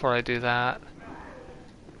shit before I do that.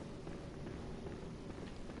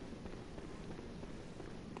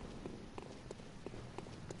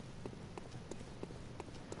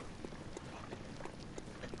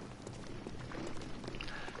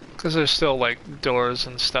 Because there's still, like, doors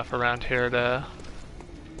and stuff around here to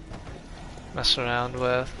mess around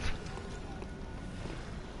with.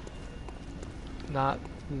 Not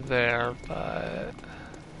there, but...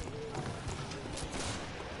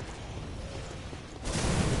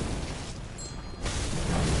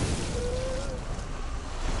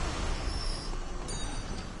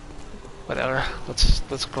 whatever,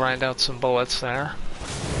 let's grind out some bullets there.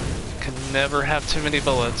 Can never have too many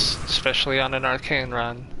bullets, especially on an arcane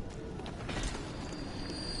run.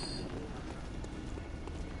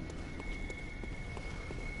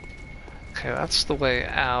 Okay, that's the way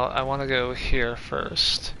out. I want to go here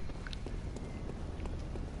first.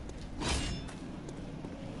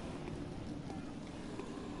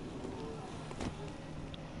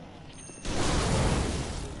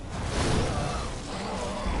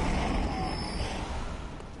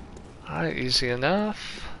 Alright, easy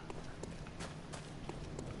enough.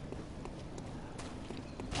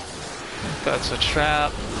 That's a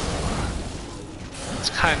trap. It's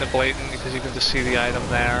kind of blatant because you can just see the item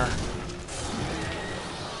there.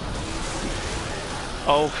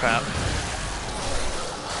 Oh crap.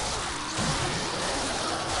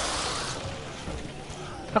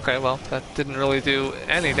 Okay, well, that didn't really do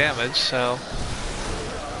any damage, so...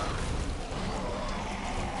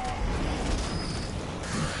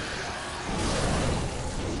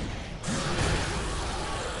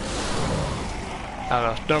 I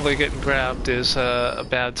don't know, normally getting grabbed is a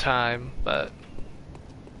bad time, but...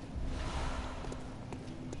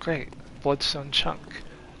 Great, bloodstone chunk.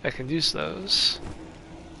 I can use those.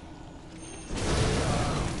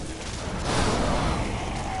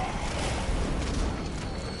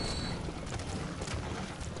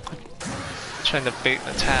 Trying to bait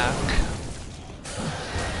an attack.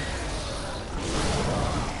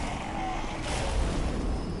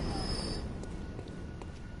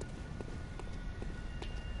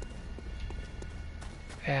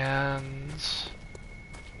 And...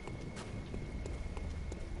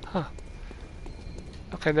 Huh.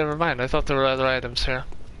 Okay, never mind. I thought there were other items here.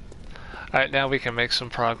 Alright, now we can make some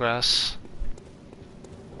progress.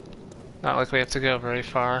 Not like we have to go very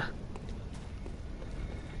far.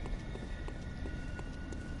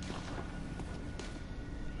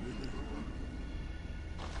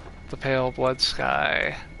 The pale blood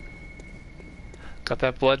sky. Got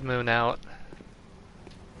that blood moon out.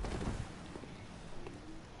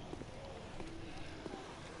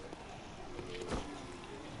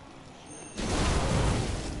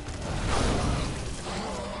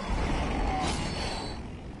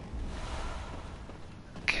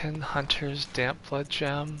 Kin Hunter's damp blood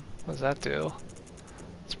gem. What does that do?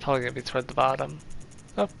 It's probably gonna be toward the bottom.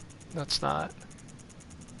 Oh, that's not.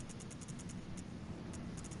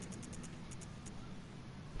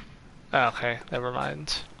 Okay, never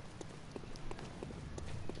mind.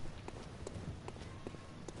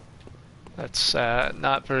 That's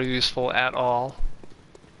not very useful at all.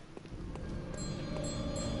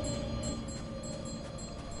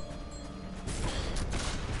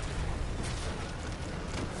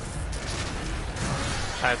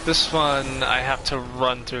 Alright, this one I have to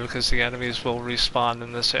run through because the enemies will respawn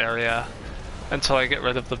in this area until I get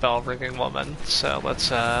rid of the bell ringing woman. So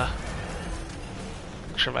let's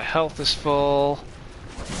make sure my health is full.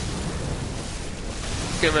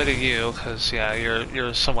 Get rid of you, because yeah,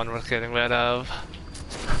 you're someone worth getting rid of.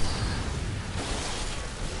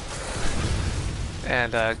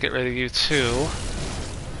 And get rid of you too.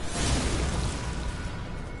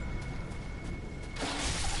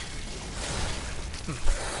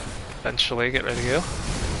 Eventually get rid of you.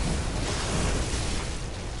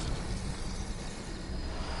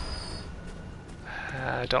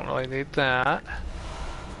 I don't really need that.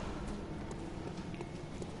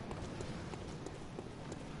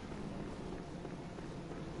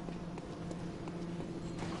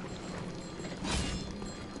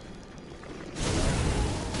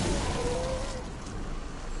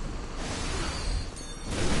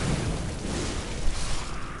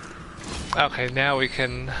 Okay, now we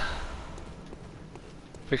could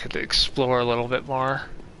explore a little bit more.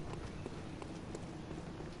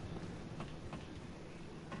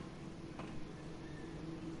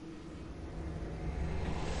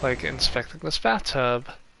 Like inspecting this bathtub.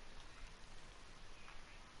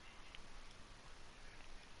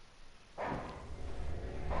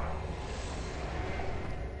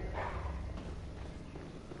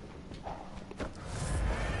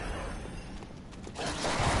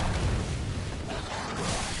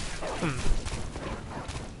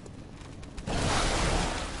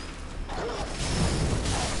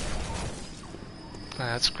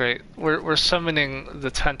 That's great. We're summoning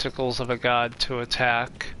the tentacles of a god to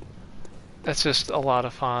attack. That's just a lot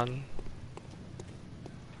of fun.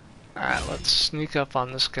 Alright, let's sneak up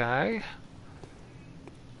on this guy.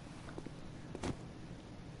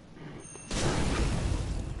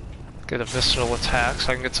 Get a visceral attack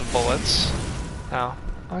so I can get some bullets. Oh,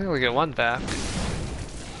 I only get one back.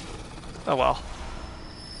 Oh well.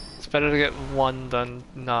 It's better to get one than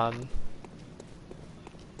none.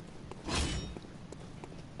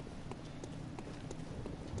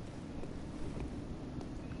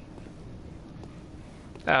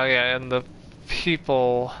 Oh yeah, and the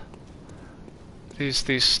people,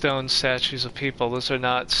 these stone statues of people, those are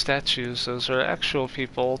not statues, those are actual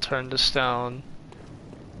people turned to stone.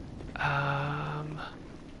 I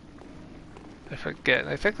forget,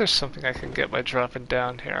 I think there's something I can get by dropping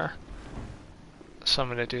down here. So I'm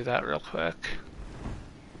gonna do that real quick.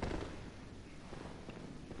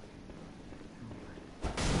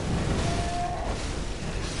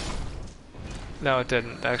 No, it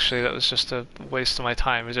didn't. Actually, that was just a waste of my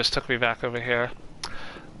time. It just took me back over here.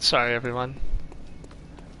 Sorry, everyone.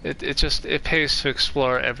 It pays to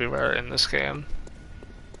explore everywhere in this game.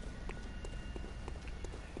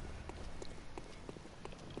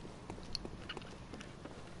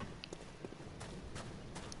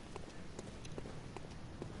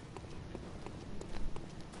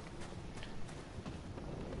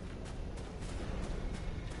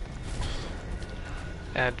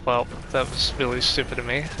 And, well, that was really stupid of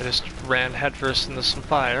me. I just ran headfirst into some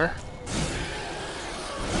fire.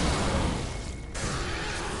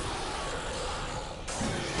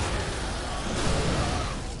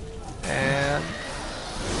 And...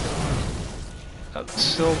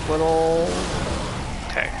 still little...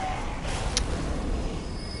 Okay.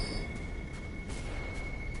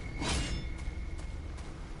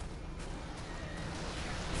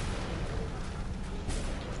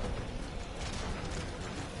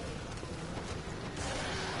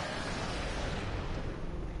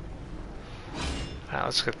 Now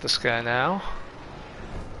let's get this guy now.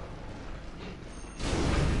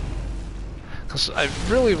 Because I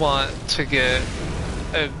really want to get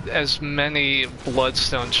as many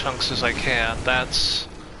bloodstone chunks as I can. That's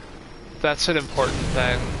an important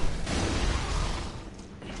thing.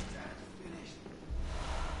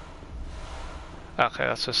 Okay,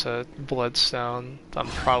 that's just a bloodstone I'm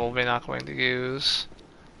probably not going to use.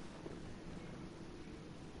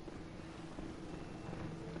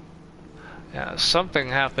 Yeah, something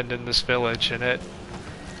happened in this village and it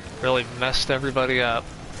really messed everybody up.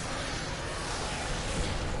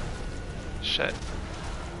 Shit.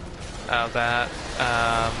 Oh, that,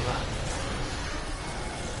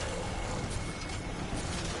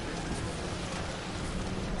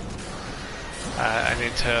 I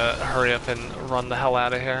need to hurry up and run the hell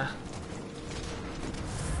out of here.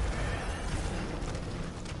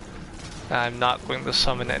 I'm not going to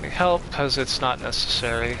summon any help because it's not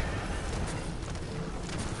necessary.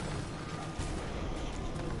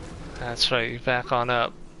 That's right, you back on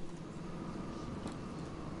up.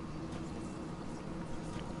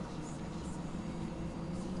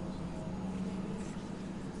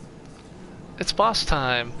 It's boss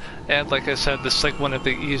time! And like I said, this is like one of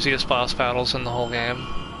the easiest boss battles in the whole game.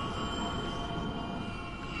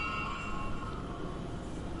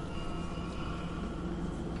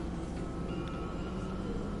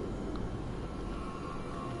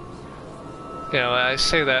 You know, I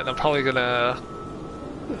say that and I'm probably gonna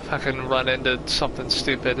fucking run into something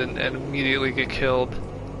stupid and immediately get killed.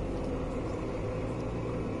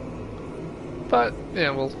 But,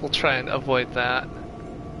 yeah, we'll try and avoid that.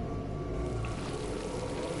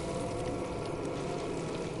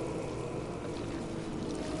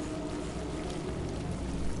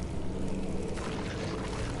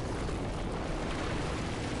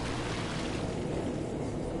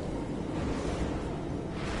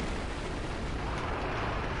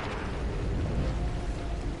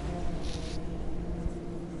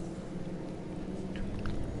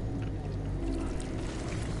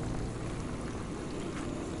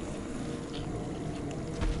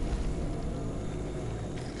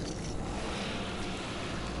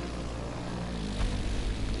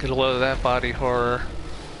 Get a load of that body horror.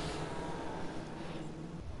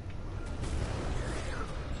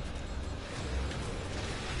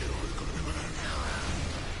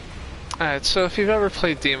 Alright, so if you've ever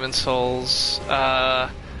played Demon Souls,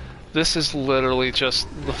 this is literally just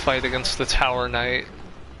the fight against the Tower Knight.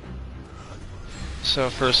 So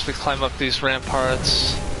first we climb up these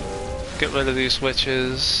ramparts, get rid of these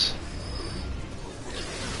witches,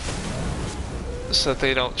 so that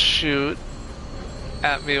they don't shoot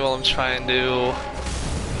at me while I'm trying to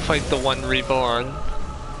fight the one reborn.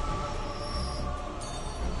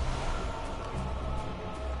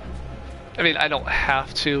 I mean, I don't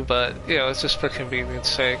have to, but, you know, it's just for convenience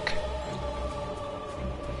sake.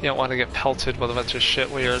 You don't want to get pelted with a bunch of shit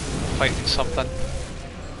while you're fighting something.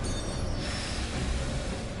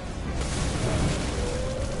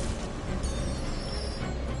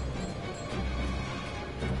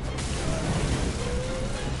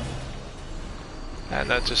 And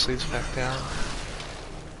that just leads back down.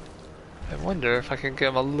 I wonder if I can get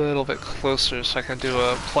him a little bit closer so I can do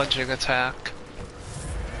a plunging attack.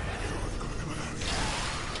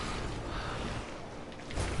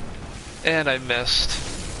 And I missed.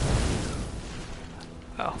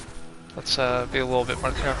 Oh, let's be a little bit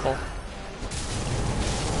more careful.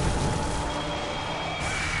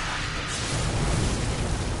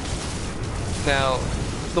 Now,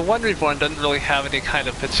 the one reborn doesn't really have any kind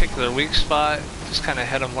of particular weak spot, just kind of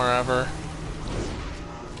hit him wherever.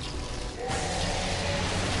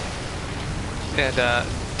 And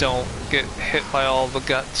don't get hit by all the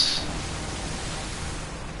guts.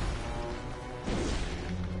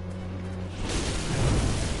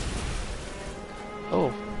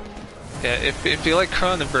 Oh, yeah. If you like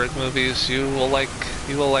Cronenberg movies, you will like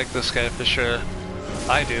this guy for sure.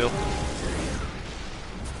 I do.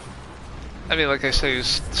 I mean, like I say,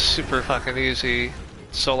 he's super fucking easy,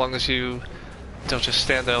 so long as you don't just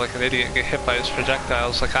stand there like an idiot and get hit by his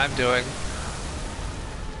projectiles like I'm doing.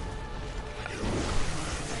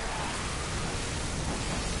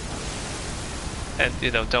 and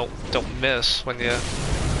you know, don't miss when you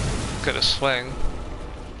go to swing.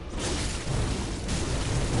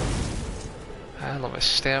 And let my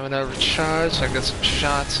stamina recharge so I get some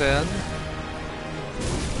shots in.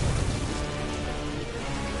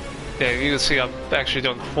 Yeah, you can see I'm actually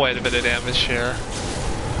doing quite a bit of damage here.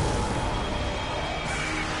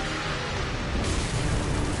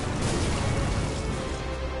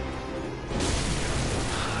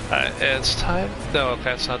 Alright, it's time. No,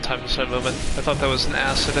 okay, it's not time to start moving. I thought that was an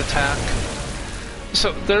acid attack.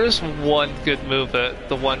 So there is one good move that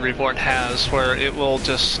the one Reborn has where it will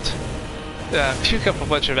just puke up a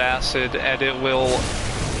bunch of acid and it will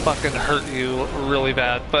fucking hurt you really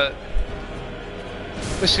bad, but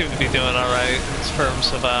we seem to be doing alright in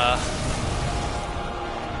terms of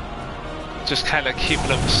just kind of keeping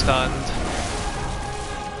them stunned.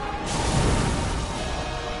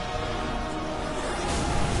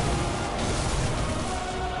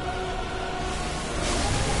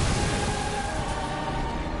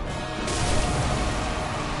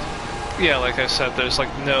 Yeah, like I said, there's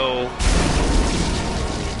like no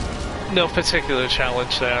particular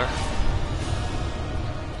challenge there.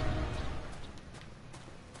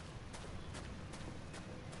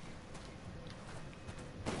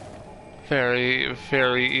 Very,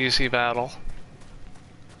 very easy battle.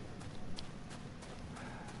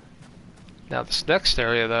 Now this next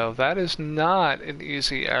area though, that is not an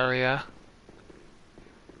easy area.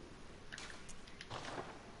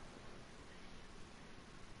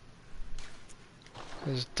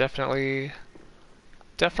 There's definitely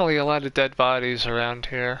a lot of dead bodies around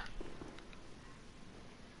here.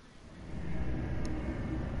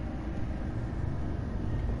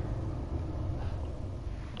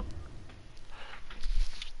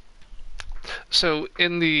 So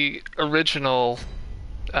in the original,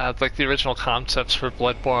 like the original concepts for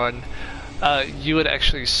Bloodborne, you would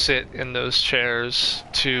actually sit in those chairs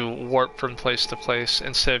to warp from place to place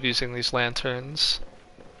instead of using these lanterns.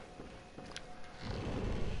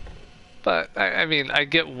 But, I mean, I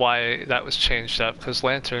get why that was changed up, because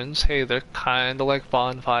lanterns, hey, they're kind of like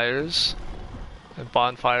bonfires. And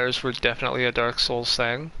bonfires were definitely a Dark Souls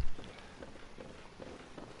thing.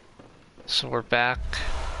 So we're back.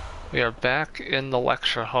 We are back in the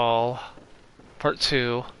lecture hall. Part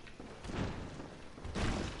 2.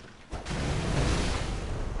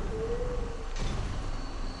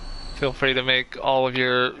 Feel free to make all of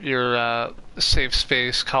your safe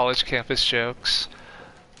space college campus jokes.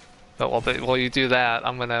 But while you do that,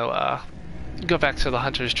 I'm gonna go back to the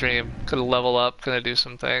Hunter's Dream. Gonna level up, gonna do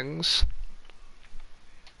some things.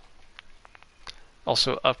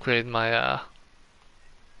 Also upgrade my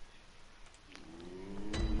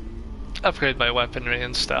weaponry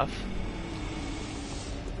and stuff.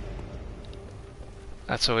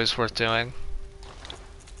 That's always worth doing.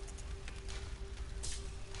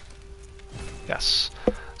 Yes.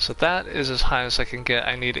 So that is as high as I can get.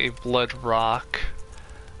 I need a blood rock.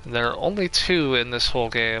 And there are only 2 in this whole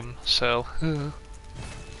game, so...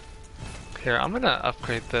 Here, I'm gonna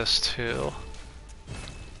upgrade this too.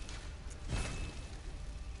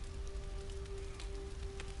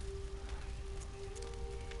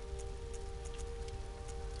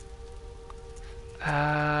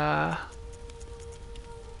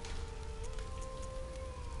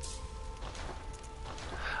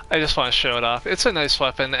 I just want to show it off. It's a nice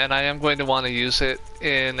weapon, and I am going to want to use it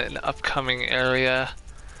in an upcoming area.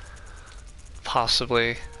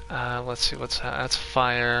 Possibly. Let's see what's that. That's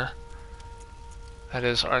fire. That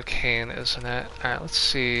is arcane, isn't it? Alright, let's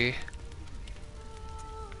see.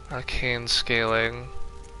 Arcane scaling.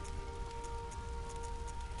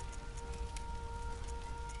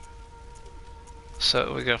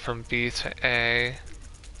 So we go from B to A.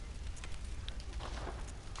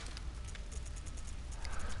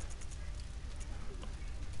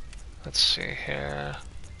 Let's see here.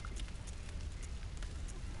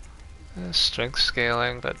 Strength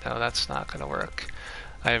scaling, but no, that's not going to work.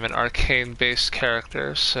 I am an arcane-based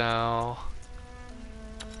character, so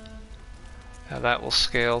now that will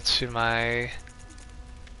scale to my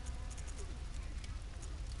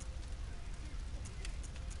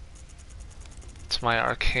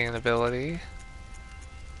arcane ability.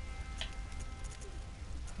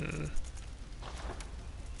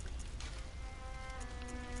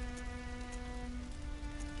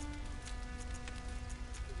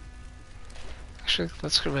 Actually,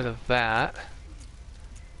 let's get rid of that.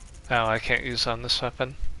 Oh, I can't use on this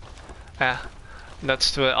weapon.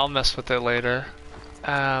 Let's do it. I'll mess with it later.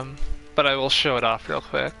 But I will show it off real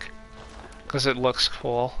quick, because it looks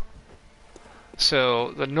cool.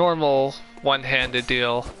 So, the normal one-handed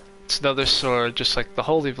deal, it's another sword, just like the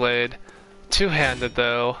Holy Blade. Two-handed,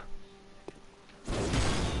 though,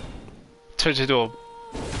 turns into a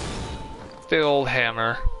big old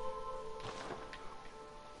hammer.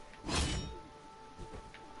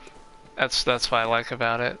 That's what I like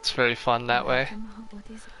about it. It's very fun that way. What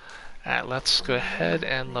is it? Alright, let's go ahead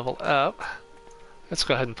and level up. Let's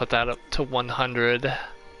go ahead and put that up to 100.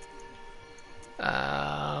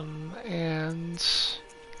 And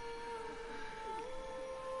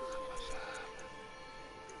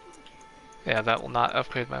yeah, that will not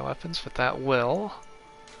upgrade my weapons, but that will.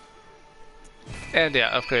 And yeah,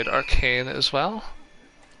 upgrade Arcane as well.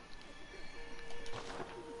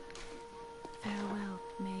 Farewell,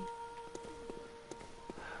 maid.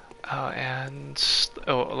 Oh, and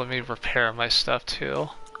oh, let me repair my stuff too.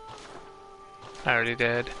 I already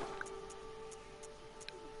did.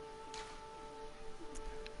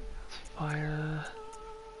 Fire.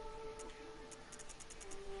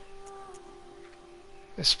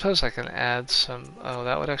 I suppose I can add some. Oh,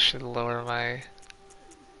 that would actually lower my.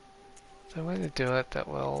 Is there a way to do it that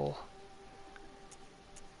will?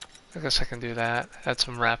 I guess I can do that. Add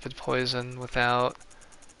some rapid poison without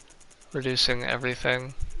reducing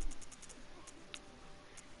everything.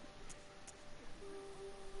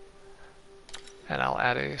 And I'll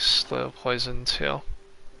add a slow poison too.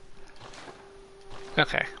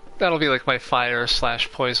 Okay, that'll be like my fire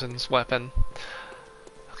 / poisons weapon.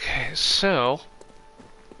 Okay, so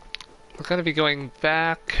we're going to be going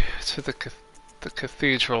back to the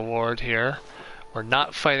cathedral ward here. We're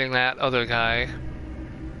not fighting that other guy.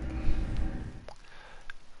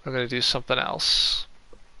 We're going to do something else.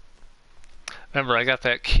 Remember, I got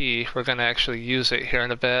that key. We're going to actually use it here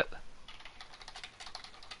in a bit.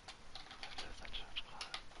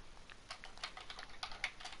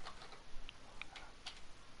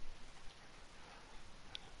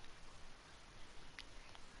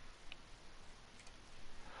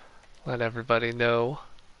 Let everybody know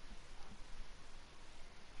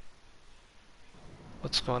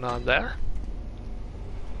what's going on there.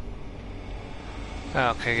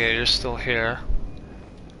 Okay, yeah, you're still here.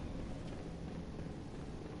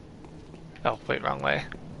 Oh, wait, wrong way.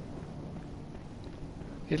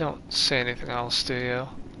 You don't say anything else, do you?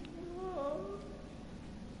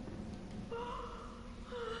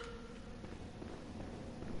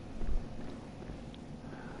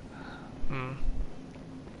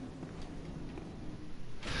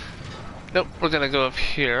 Nope, we're gonna go up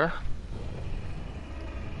here.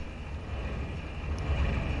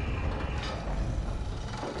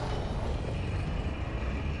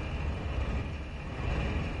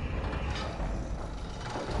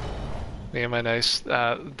 Me and my nice,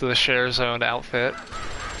 the share zone outfit.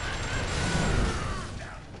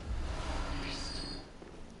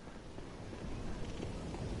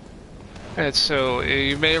 And so,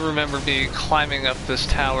 you may remember me climbing up this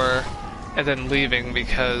tower and then leaving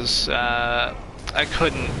because I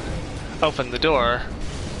couldn't open the door.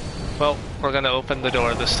 Well, we're gonna open the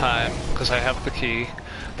door this time because I have the key.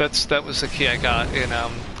 That was the key I got in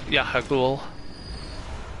Yahagul.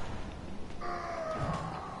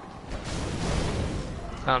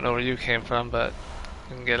 I don't know where you came from, but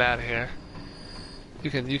you can get out of here.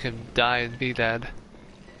 You can die and be dead.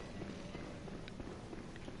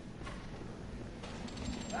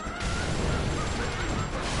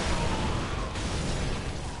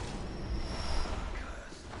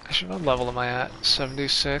 Actually, what level am I at?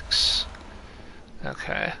 76.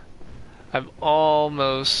 Okay. I'm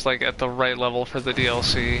almost like at the right level for the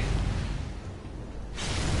DLC.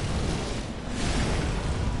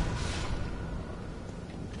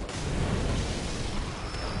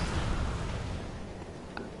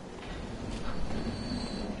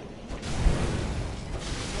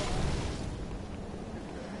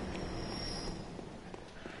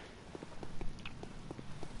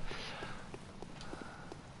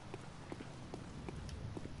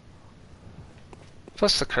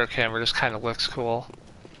 Plus the Kirk hammer just kind of looks cool.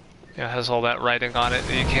 You know, it has all that writing on it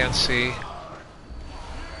that you can't see.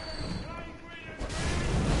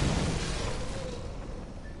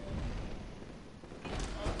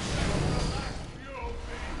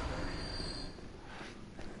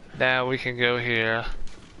 Now we can go here.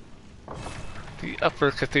 The upper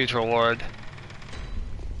cathedral ward.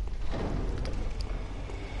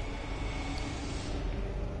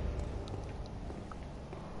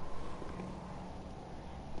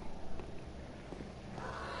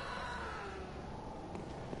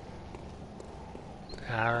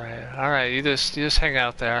 Alright, you just hang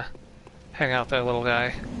out there. Hang out there, little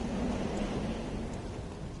guy.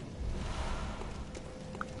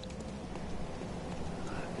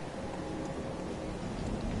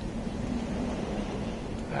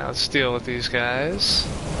 Now let's deal with these guys.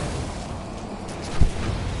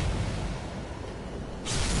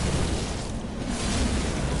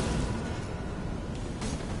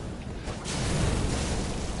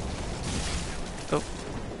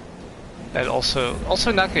 And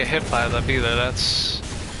also not get hit by them either.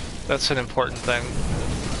 That's an important thing.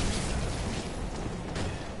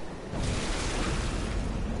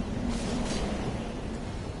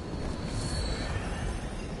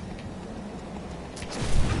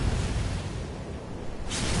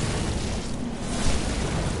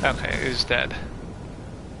 Okay, he's dead.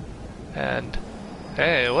 And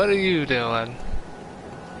hey, what are you doing?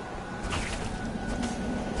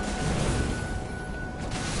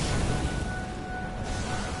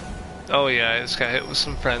 Oh yeah, I just got hit with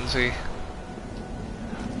some frenzy.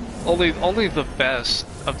 Only the best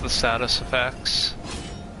of the status effects.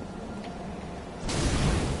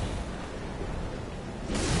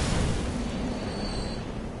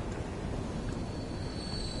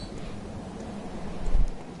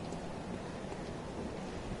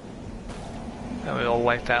 And we'll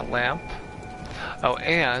light that lamp. Oh,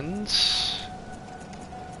 and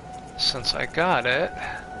since I got it,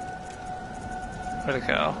 where'd it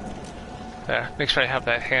go? There, make sure I have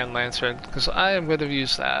that hand lantern, because I am going to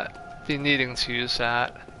use that. Be needing to use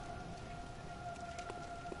that.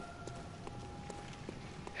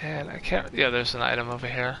 And I can't, yeah, there's an item over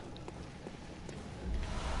here.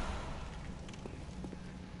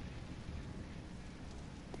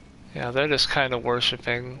 Yeah, they're just kind of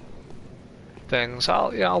worshipping things.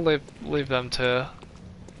 I'll leave them to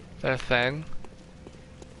their thing.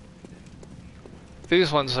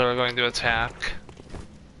 These ones are going to attack.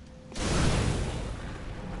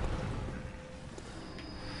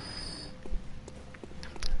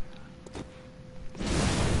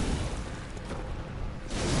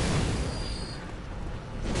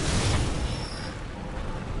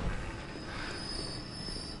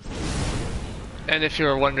 And if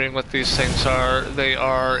you're wondering what these things are, they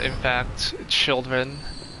are in fact children.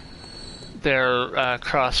 They're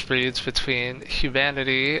crossbreeds between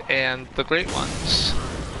humanity and the Great Ones.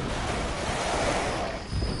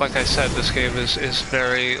 Like I said, this game is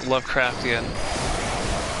very Lovecraftian.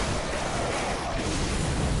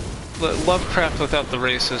 Lovecraft without the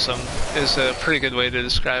racism is a pretty good way to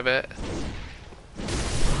describe it.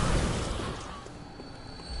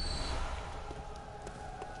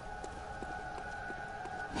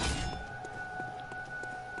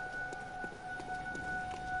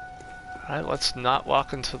 Alright, let's not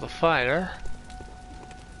walk into the fire.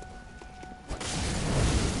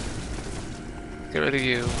 Get rid of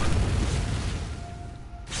you.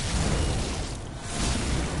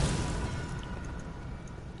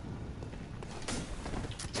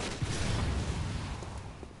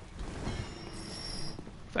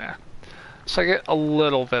 There. So I get a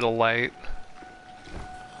little bit of light.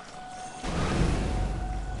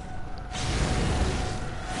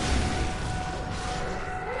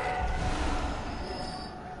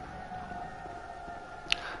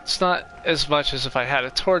 It's not as much as if I had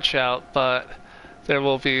a torch out, but there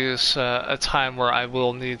will be a time where I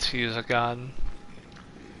will need to use a gun.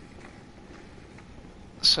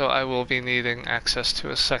 So I will be needing access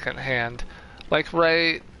to a second hand. Like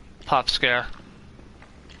right... Pop scare.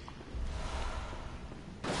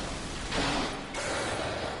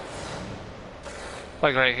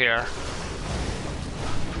 Like right here.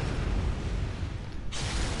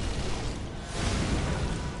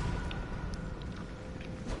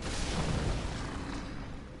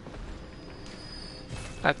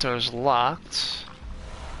 That door's locked.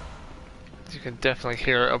 You can definitely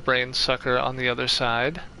hear a brain sucker on the other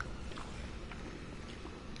side.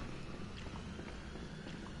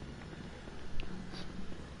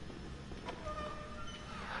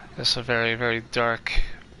 It's a very dark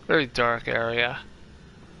area.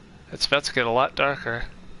 It's about to get a lot darker.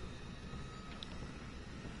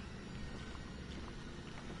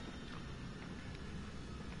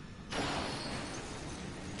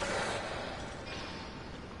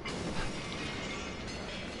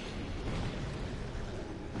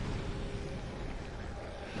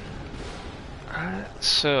 Alright,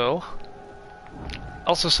 so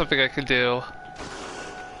also something I could do.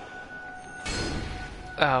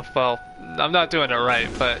 Well, I'm not doing it right,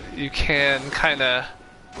 but you can kind of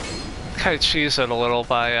cheese it a little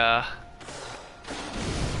by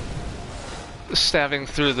stabbing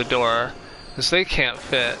through the door, because they can't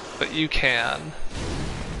fit, but you can.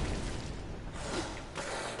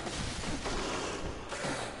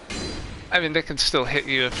 I mean, they can still hit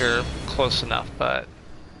you if you're close enough, but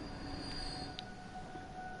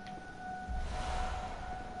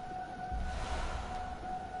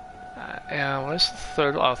yeah, where's the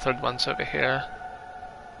third? Oh, third one's over here.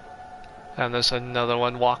 And there's another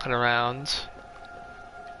one walking around.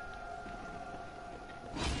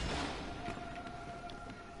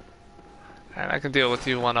 And I can deal with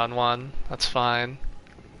you one-on-one. That's fine.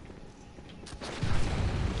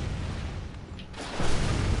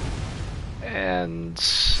 And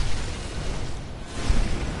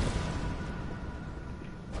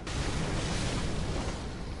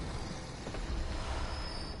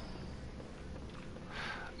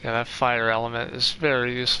yeah, that fire element is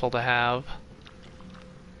very useful to have.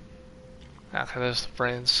 Okay, there's the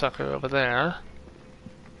brain sucker over there.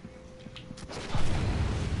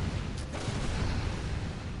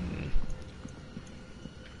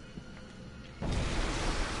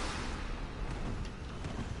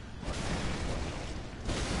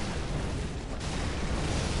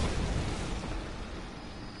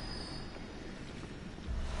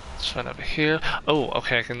 Let's run over here. Oh,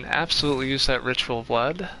 okay, I can absolutely use that ritual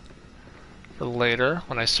blood for later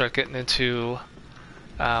when I start getting into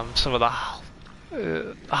some of the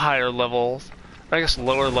higher level, I guess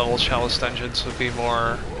lower level chalice dungeons would be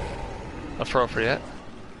more appropriate.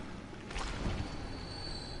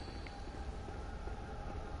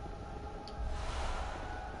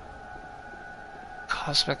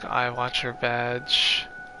 Cosmic Eye Watcher badge.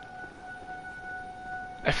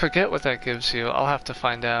 I forget what that gives you. I'll have to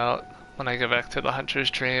find out when I go back to the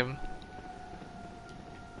Hunter's Dream.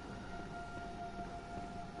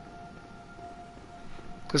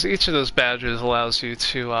 Because each of those badges allows you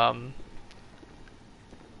to,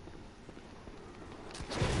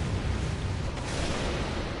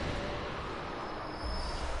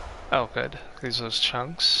 oh good, use those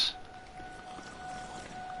chunks.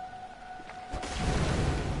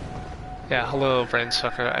 Yeah, hello brain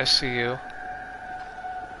sucker, I see you.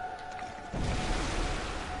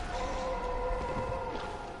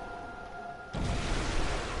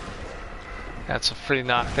 That's a free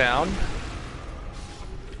knockdown.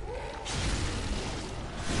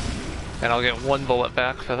 And I'll get 1 bullet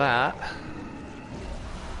back for that.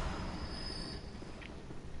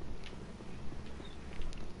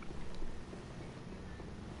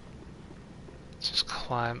 Let's just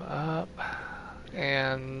climb up.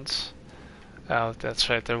 And oh, that's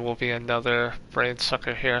right, there will be another brain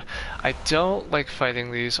sucker here. I don't like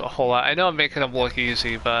fighting these a whole lot. I know I'm making them look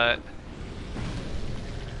easy, but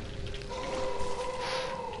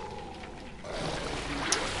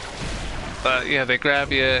yeah, they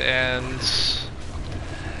grab you, and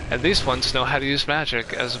these ones know how to use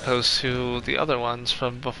magic as opposed to the other ones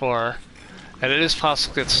from before. And it is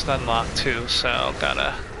possible to get stun locked too, so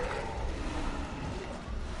gotta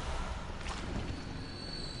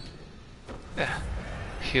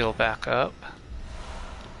heal back up.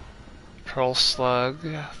 Pearl Slug,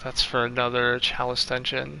 that's for another chalice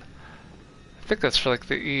dungeon. I think that's for like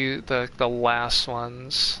the last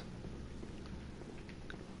ones.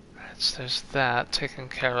 So there's that taken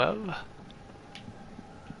care of.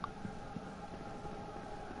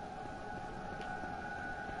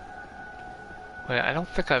 Wait, I don't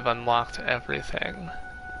think I've unlocked everything.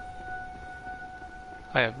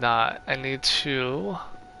 I have not. I need to...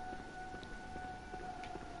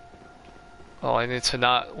 Well, I need to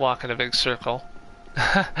not walk in a big circle.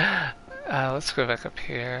 Let's go back up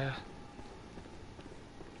here.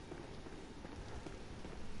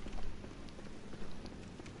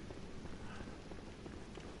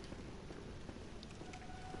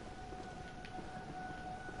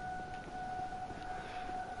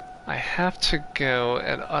 I have to go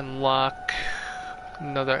and unlock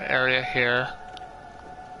another area here.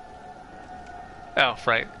 Oh,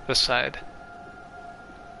 right, this side.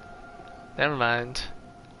 Never mind.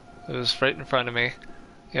 It was right in front of me.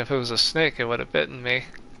 Yeah, if it was a snake, it would have bitten me.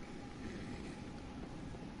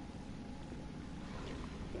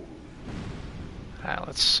 Alright,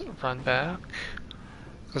 let's run back.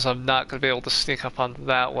 Because I'm not going to be able to sneak up on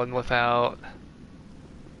that one without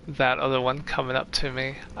that other one coming up to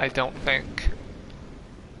me, I don't think.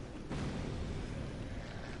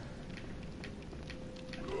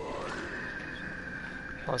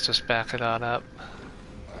 Let's just back it on up.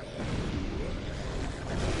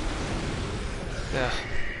 Yeah.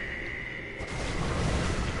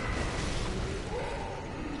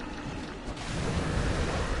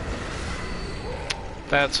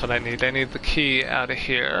 That's what I need. I need the key out of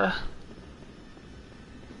here.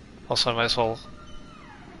 Also, I might as well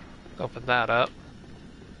open that up.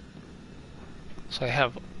 So I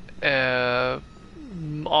have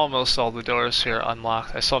almost all the doors here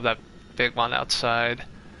unlocked. I still have that big one outside.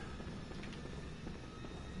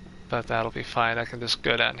 But that'll be fine. I can just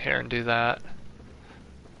go down here and do that.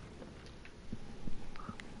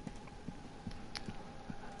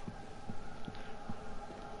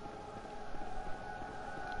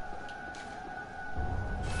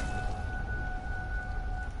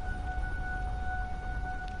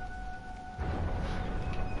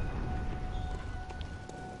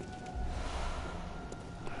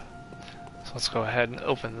 So let's go ahead and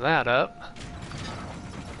open that up.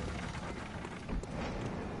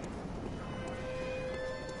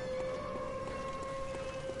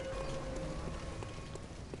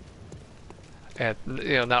 And,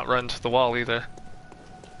 you know, not run to the wall either.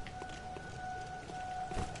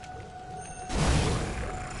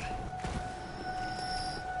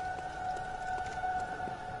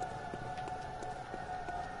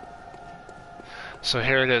 So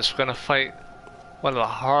here it is. We're gonna fight one of the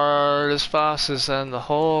hardest bosses in the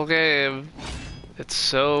whole game. It's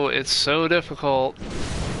so difficult.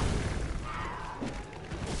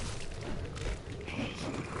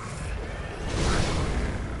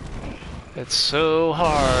 It's so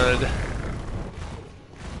hard.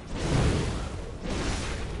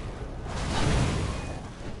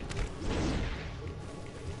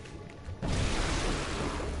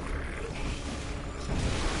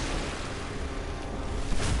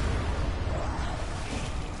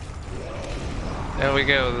 There we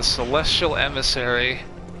go, the Celestial Emissary.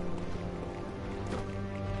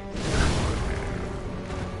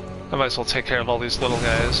 I might as well take care of all these little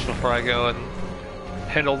guys before I go and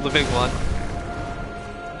handle the big one.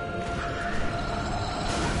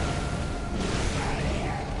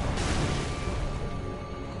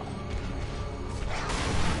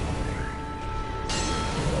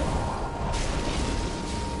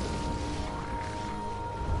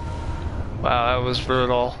 Wow, that was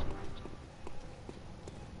brutal.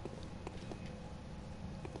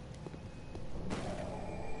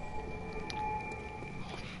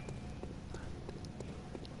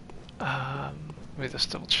 Let me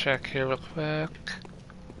just double check here real quick.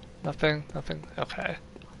 Nothing? Nothing? Okay.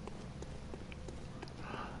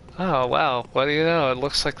 Oh wow, what do you know? It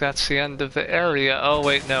looks like that's the end of the area. Oh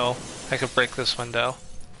wait, no. I could break this window.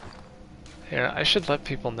 Here, I should let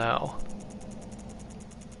people know.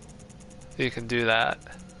 You can do that.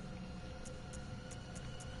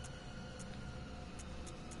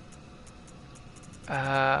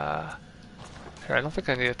 Here, I don't think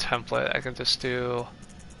I need a template. I can just do...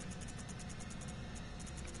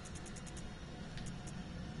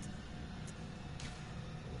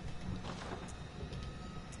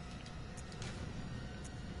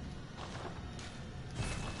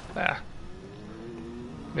 There.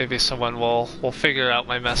 Maybe someone will figure out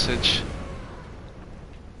my message.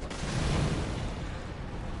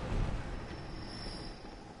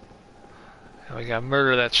 And we gotta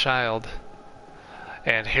murder that child.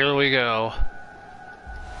 And here we go.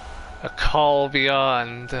 A call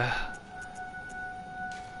beyond.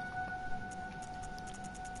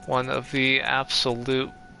 One of the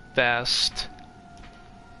absolute best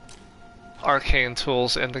arcane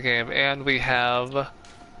tools in the game. And we have...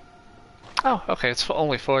 Oh, okay, it's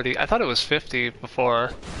only 40. I thought it was 50 before.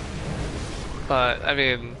 But, I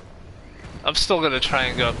mean, I'm still gonna try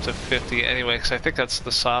and go up to 50 anyway, because I think that's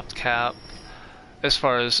the soft cap as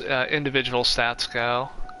far as individual stats go.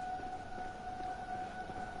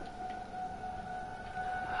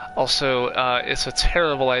 Also, it's a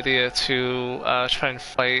terrible idea to try and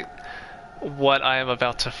fight what I am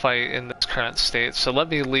about to fight in this current state. So let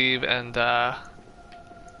me leave and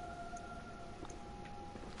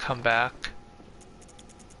come back.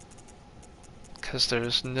 Because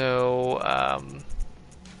there's no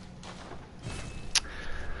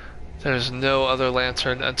other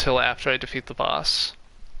lantern until after I defeat the boss.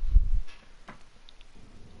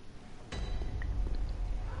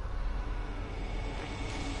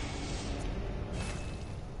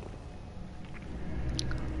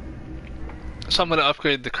 So I'm going to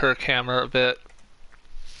upgrade the Kirk hammer a bit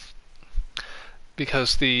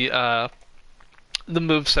because the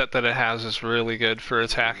moveset that it has is really good for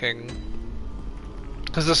attacking.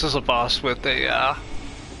 Because this is a boss with a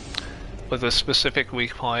specific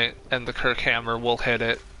weak point, and the Kirk hammer will hit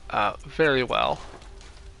it very well.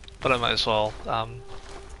 But I might as well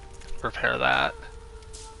repair that.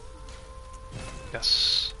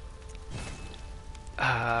 Yes.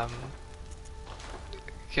 Yeah,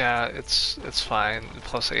 it's fine.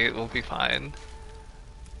 +8 will be fine.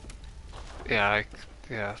 Yeah,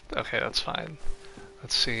 yeah. Okay, that's fine.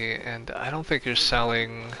 Let's see. And I don't think you're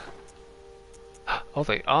selling. Oh,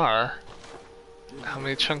 they are. How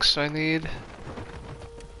many chunks do I need?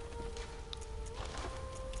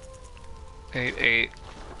 I need 8.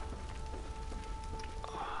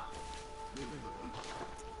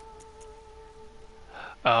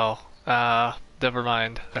 Oh, never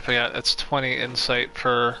mind. I forgot. It's 20 insight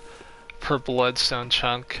per bloodstone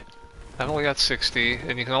chunk. I've only got 60,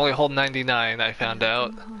 and you can only hold 99. I found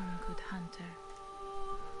out.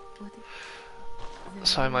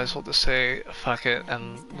 So I might as well just say fuck it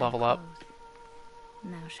and level up.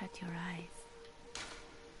 Now shut your eyes.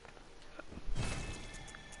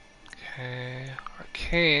 Okay,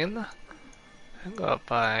 arcane. And go up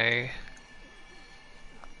by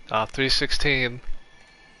 316.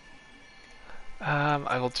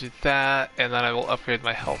 I will do that, and then I will upgrade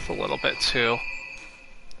my health a little bit too.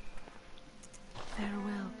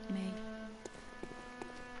 Farewell, maid.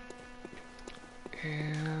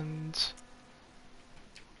 And...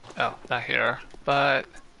 oh, not here, but...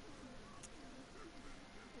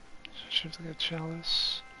 should I get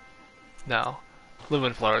chalice? No.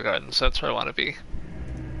 Lumen Flower Gardens, that's where I want to be.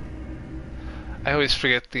 I always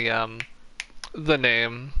forget the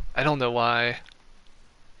name. I don't know why.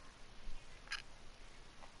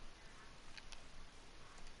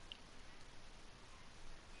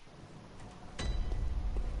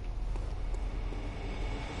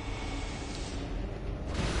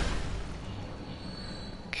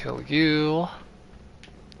 Kill you.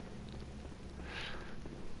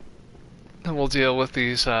 And we'll deal with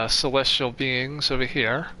these celestial beings over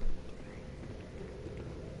here.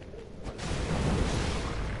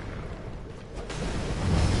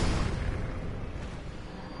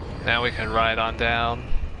 Now we can ride on down.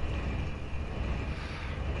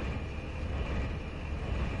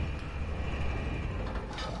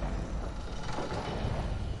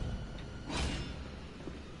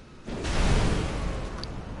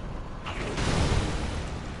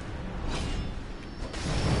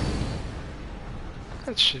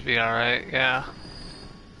 That should be alright, yeah.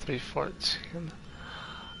 314.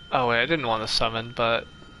 Oh wait, I didn't want to summon, but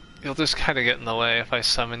you'll just kind of get in the way if I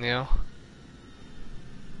summon you.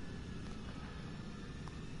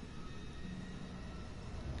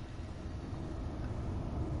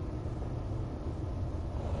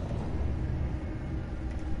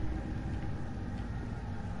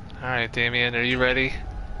 Alright, Damien, are you ready?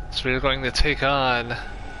 So we're going to take on...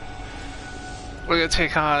 we're going to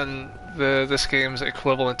take on this game's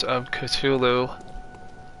equivalent of Cthulhu.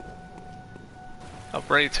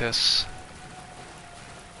 Abratus.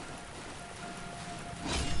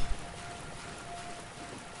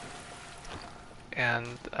 And,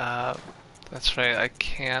 that's right, I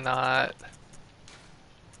cannot...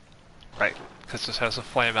 right, because this has a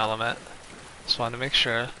flame element. Just wanted to make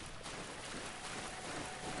sure.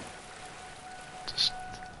 Just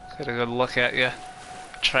get a good look at you.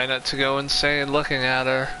 Try not to go insane looking at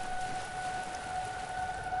her.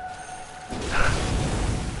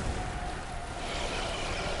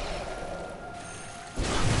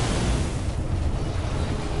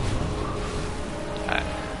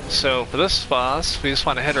 So for this boss, we just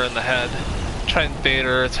want to hit her in the head. Try and bait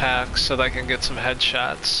her attacks so that I can get some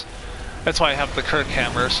headshots. That's why I have the Kirk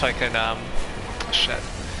hammer, so I can,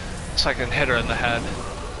 so I can hit her in the head.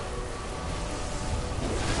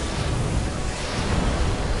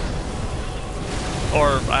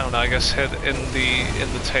 Or, I don't know, I guess hit in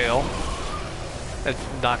the tail. And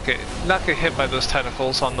not get hit by those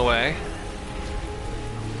tentacles on the way.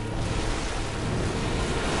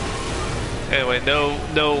 Anyway, no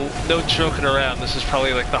joking around. This is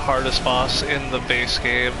probably like the hardest boss in the base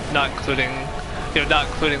game, not including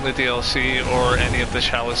the DLC or any of the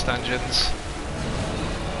Chalice dungeons.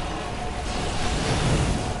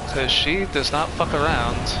 Because she does not fuck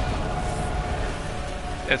around.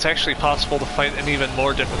 It's actually possible to fight an even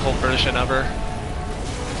more difficult version of her.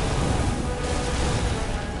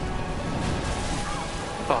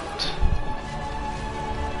 But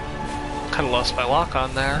kind of lost my lock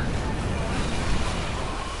on there.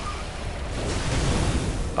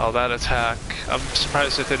 Oh, that attack. I'm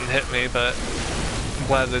surprised it didn't hit me, but I'm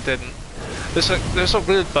glad it didn't. There's a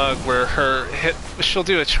weird bug where she'll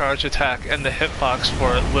do a charge attack and the hitbox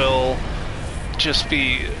for it will just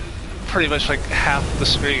be pretty much like half the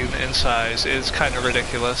screen in size. It's kind of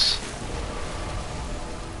ridiculous.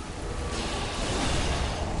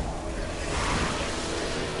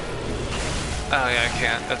 Oh yeah, I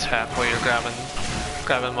can't attack while you're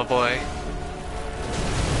grabbing my boy.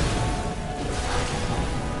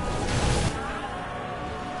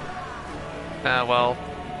 Ah, well,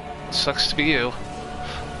 sucks to be you.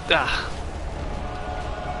 Ah.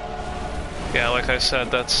 Yeah, like I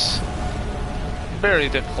said, that's a very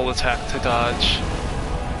difficult attack to dodge.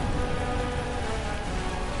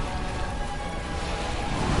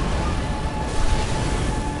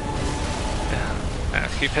 Yeah,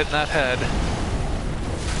 keep hitting that head.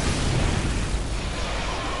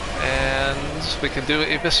 And we can do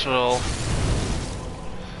a visceral.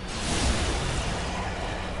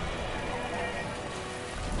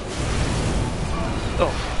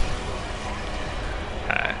 Oh.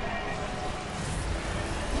 Alright.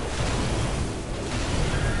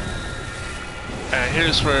 Alright,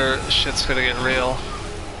 here's where shit's gonna get real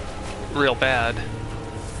bad.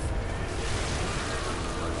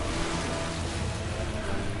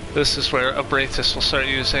 This is where Abratus will start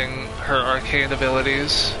using her arcane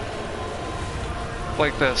abilities.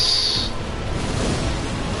 Like this.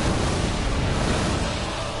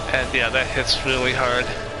 And yeah, that hits really hard.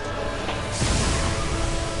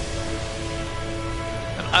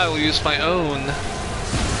 And I will use my own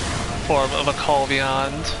form of a Call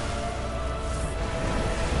Beyond.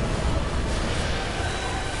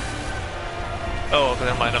 Oh,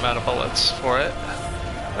 never mind, I'm out of bullets for it.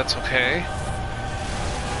 That's okay.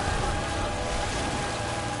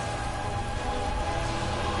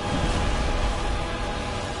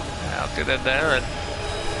 I'll get in there and...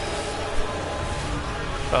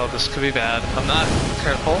 Oh, this could be bad. I'm not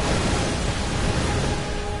careful.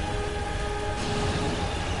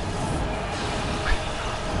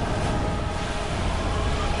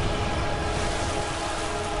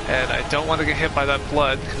 And I don't want to get hit by that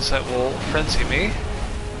blood, because that will frenzy me.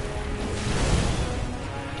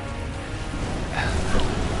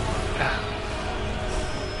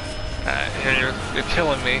 Here, you're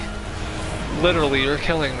killing me. Literally, you're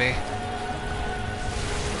killing me.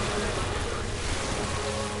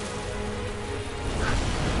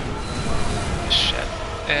 Shit.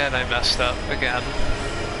 And I messed up again.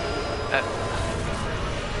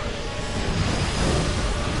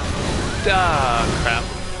 Ah, crap.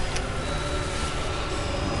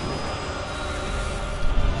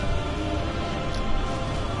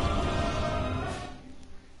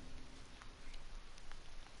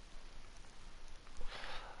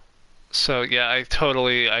 So yeah, I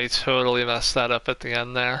totally messed that up at the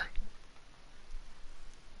end there.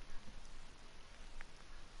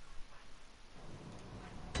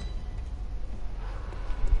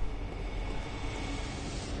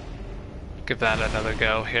 Give that another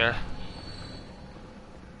go here.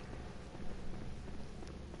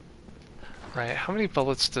 Right, how many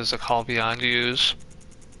bullets does a Call Beyond use?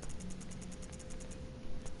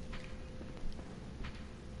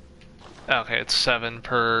 Okay, it's 7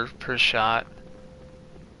 per shot.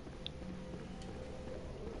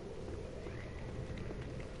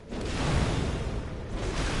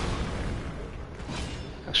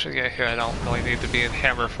 Actually, yeah, here I don't really need to be in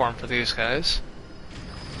hammer form for these guys.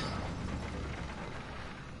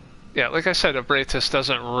 Yeah, like I said, Abratus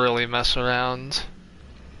doesn't really mess around.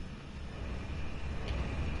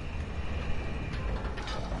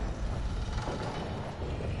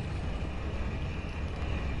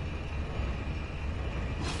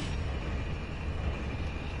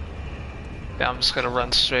 Yeah, I'm just gonna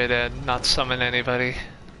run straight in, not summon anybody.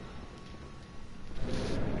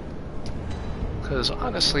 Because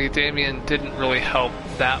honestly, Damien didn't really help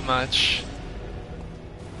that much.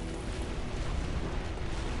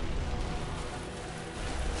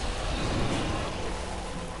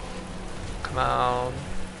 Come on.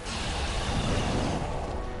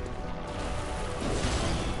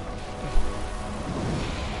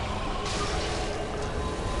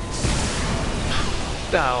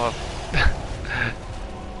 Oh.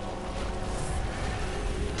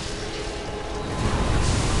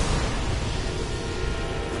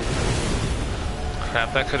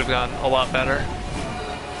 Crap, that could have gone a lot better.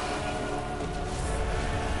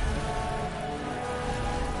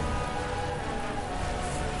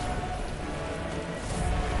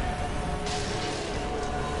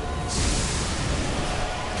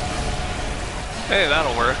 Hey,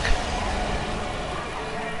 that'll work.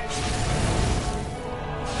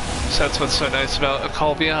 So that's what's so nice about a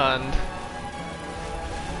Call Beyond.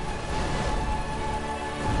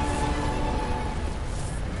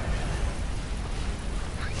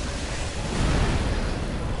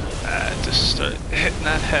 Just start hitting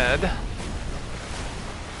that head.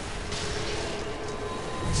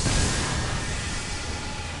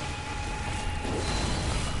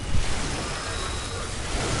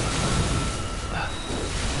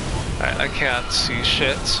 Alright, I can't see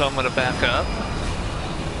shit, so I'm gonna back up.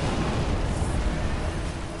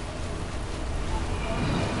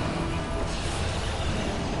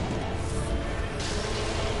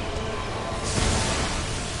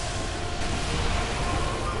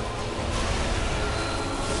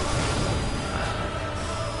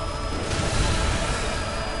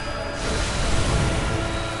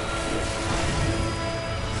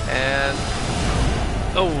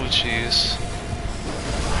 Oh, jeez.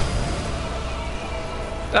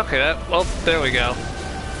 Okay, well, there we go.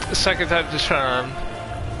 The second time to charm.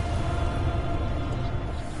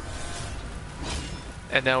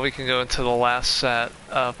 And now we can go into the last set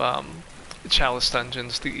of Chalice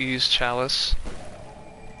dungeons, the Ease Chalice.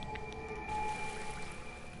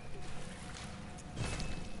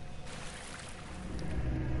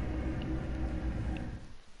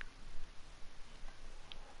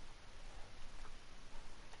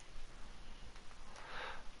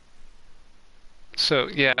 So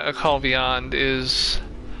yeah, A Call Beyond is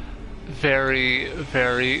very,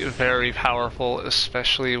 very, very powerful,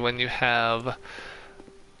 especially when you have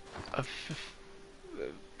a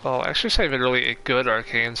well, actually, it's not even really a good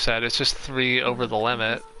arcane set. It's just 3 over the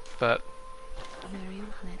limit. But Here you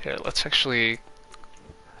want it. here, let's actually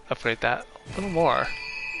upgrade that a little more.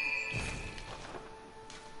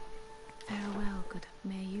 Farewell, good.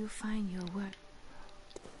 May you find your work.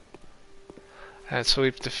 And so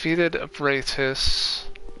we've defeated Abratus.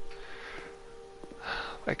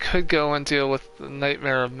 I could go and deal with the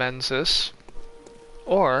Nightmare of Mensis,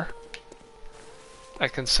 or I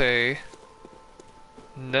can say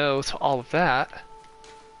no to all of that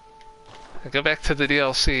and go back to the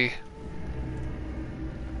DLC.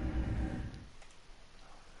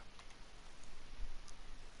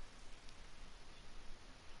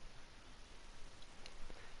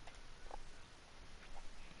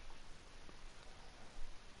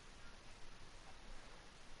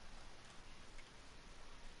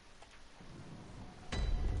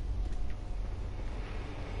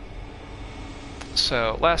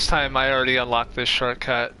 So last time I already unlocked this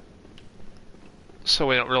shortcut, so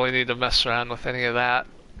we don't really need to mess around with any of that.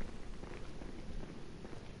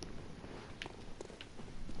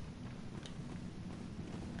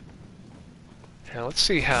 Here, let's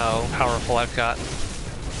see how powerful I've gotten.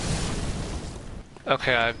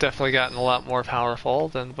 Okay, I've definitely gotten a lot more powerful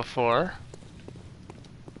than before.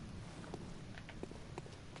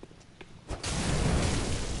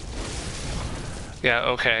 Yeah,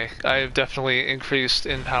 okay. I've definitely increased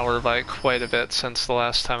in power by quite a bit since the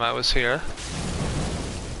last time I was here.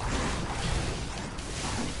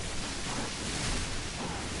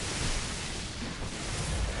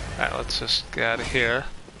 Alright, let's just get out of here.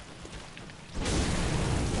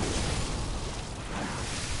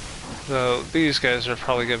 Though these guys are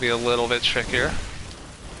probably gonna be a little bit trickier.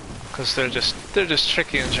 Because they're just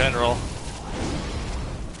tricky in general.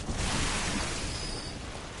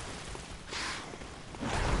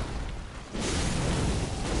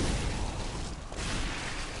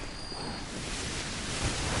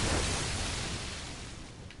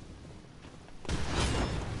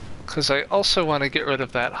 Because I also want to get rid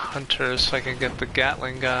of that hunter so I can get the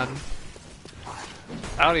Gatling gun.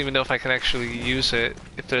 I don't even know if I can actually use it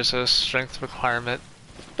if there's a strength requirement,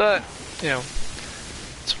 but, you know,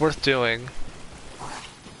 it's worth doing.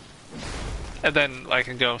 And then I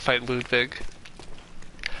can go and fight Ludwig,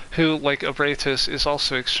 who, like Abratus, is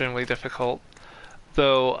also extremely difficult,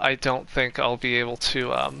 though I don't think I'll be able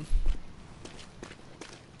to,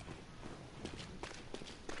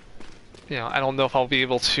 you know, I don't know if I'll be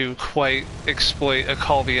able to quite exploit a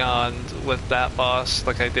Call Beyond with that boss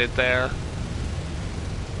like I did there.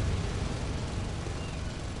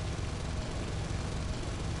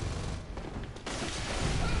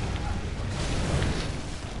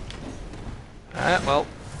 Alright, well,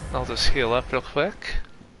 I'll just heal up real quick.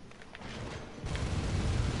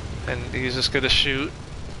 And he's just gonna shoot.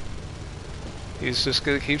 He's just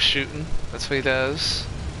gonna keep shooting. That's what he does.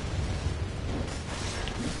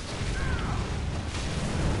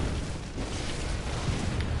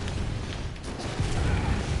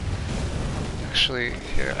 Actually,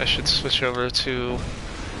 here, I should switch over to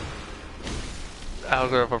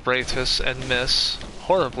Algar of Abratus and miss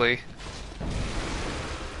horribly.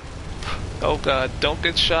 Oh god, don't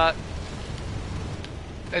get shot.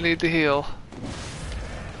 I need to heal.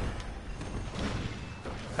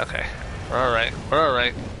 Okay, we're alright, we're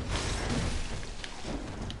alright.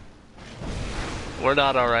 We're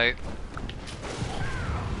not alright.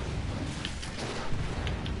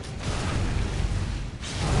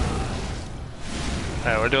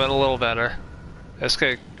 Alright, we're doing a little better. This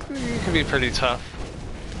guy can be pretty tough.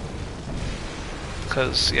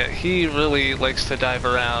 Because, yeah, he really likes to dive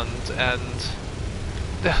around and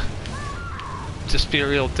just be a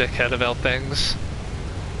real dickhead about things.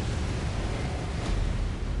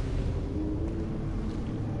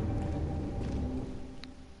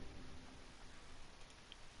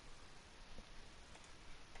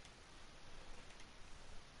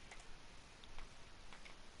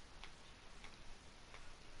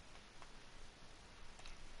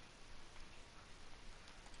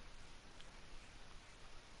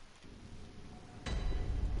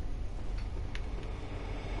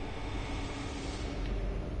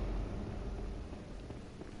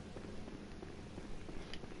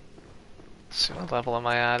 Let's see, what level am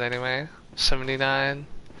I at anyway? 79.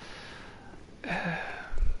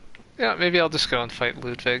 Yeah, maybe I'll just go and fight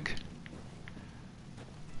Ludwig.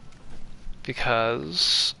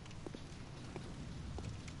 Because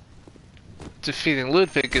defeating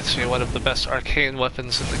Ludwig gets me one of the best arcane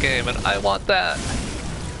weapons in the game, and I want that.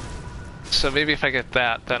 So maybe if I get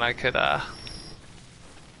that, then I could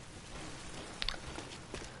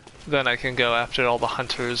then I can go after all the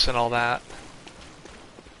hunters and all that.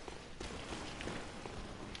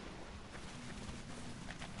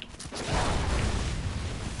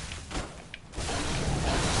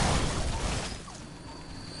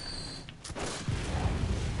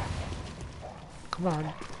 Come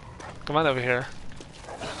on. Come on over here.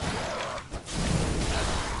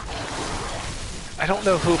 I don't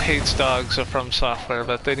know who hates dogs or From Software,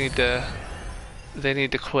 but they need to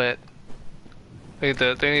quit. They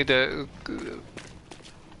need to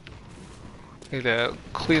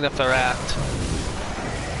clean up their act.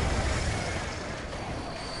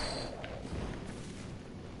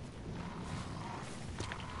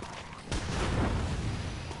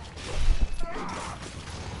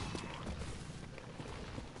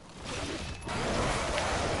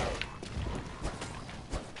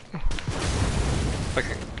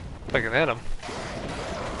 If I can hit him.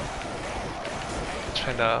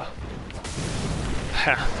 Trying to...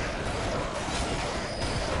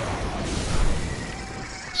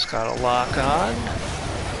 Just got a lock on.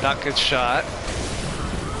 Not good shot.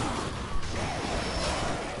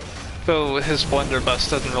 Though his blunderbuss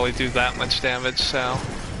doesn't really do that much damage, so...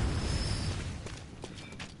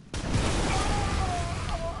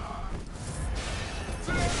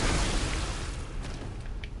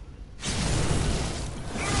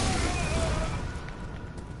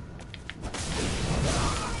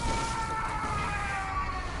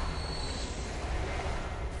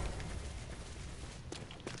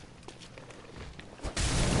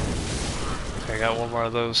 I got one more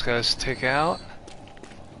of those guys to take out.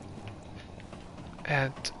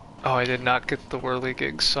 And... oh, I did not get the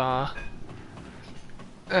whirligig saw.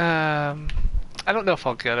 I don't know if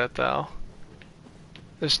I'll get it, though.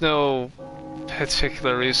 There's no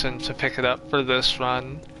particular reason to pick it up for this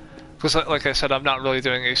run. Because, like I said, I'm not really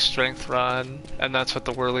doing a strength run, and that's what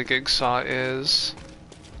the whirligig saw is.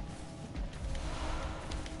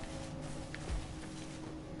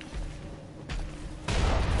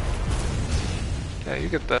 Yeah, you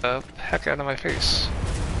get the heck out of my face.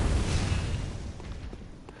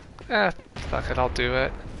 Fuck it, I'll do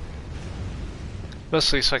it.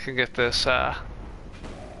 Mostly so I can get this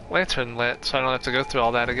lantern lit, so I don't have to go through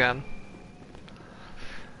all that again.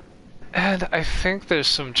 And I think there's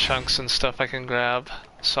some chunks and stuff I can grab,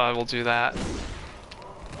 so I will do that.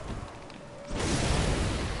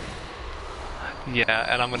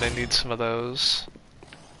 Yeah, and I'm gonna need some of those.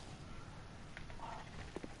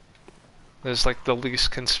 There's like the least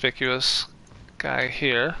conspicuous guy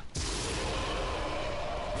here.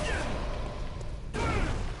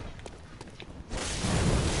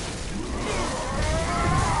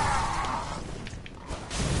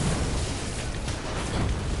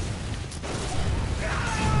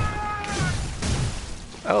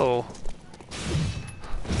 Oh.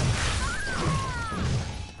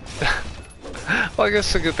 Well, I guess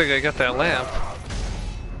it's a good thing I got that lamp.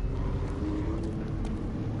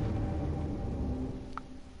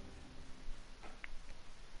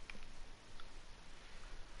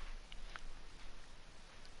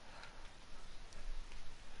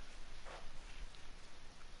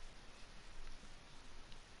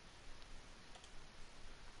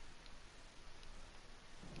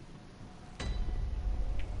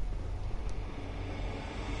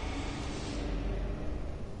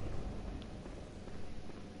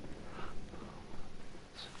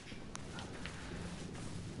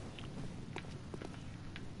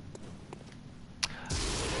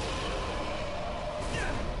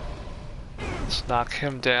 Let's knock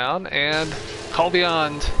him down and call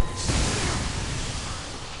beyond.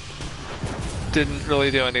 Didn't really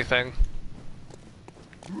do anything.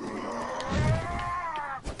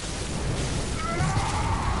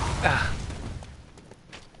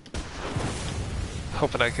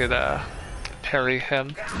 Hoping I could parry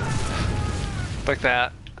him like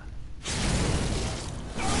that.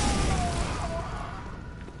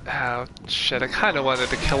 Oh shit, I kinda wanted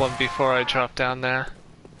to kill him before I dropped down there.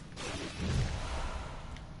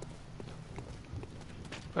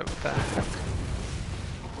 Wait, what the heck?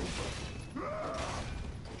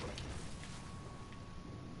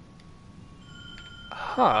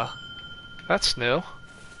 Huh. That's new.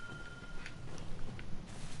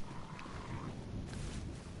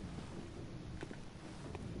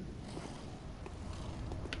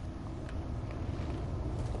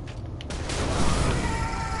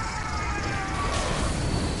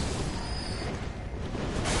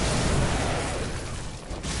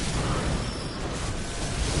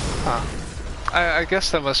 Huh. I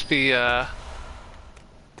guess that must be, that's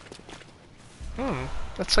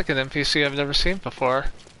like an NPC I've never seen before.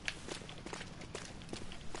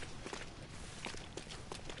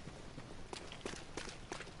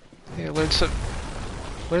 You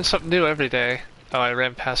learn something new every day. Oh, I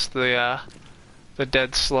ran past the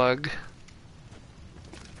dead slug.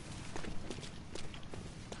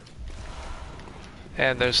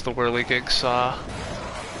 And there's the whirligig saw.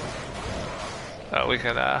 Oh, we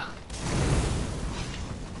can,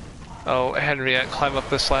 Oh, Henriette, climb up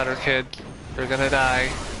this ladder, kid. You're gonna die.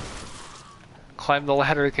 Climb the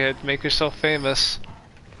ladder, kid. Make yourself famous.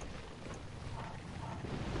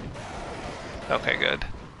 Okay, good.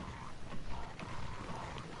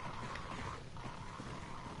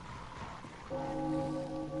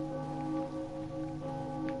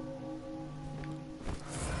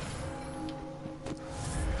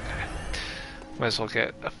 Might as well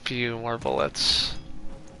get a few more bullets.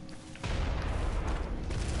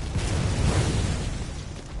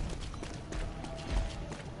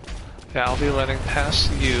 Yeah, I'll be running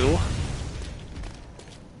past you.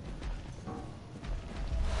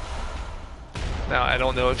 Now, I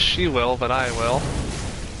don't know if she will, but I will.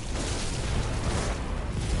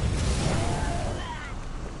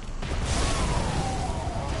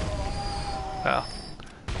 Well,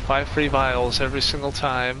 5 free vials every single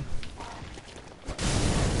time.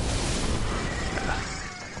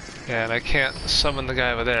 Yeah, and I can't summon the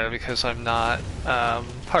guy over there because I'm not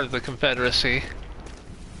part of the Confederacy.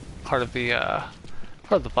 Part of the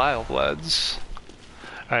Vile Bloods.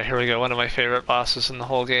 Alright, here we go. One of my favorite bosses in the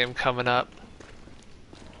whole game coming up.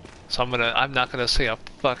 So I'm not gonna say a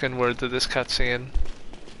fucking word to this cutscene.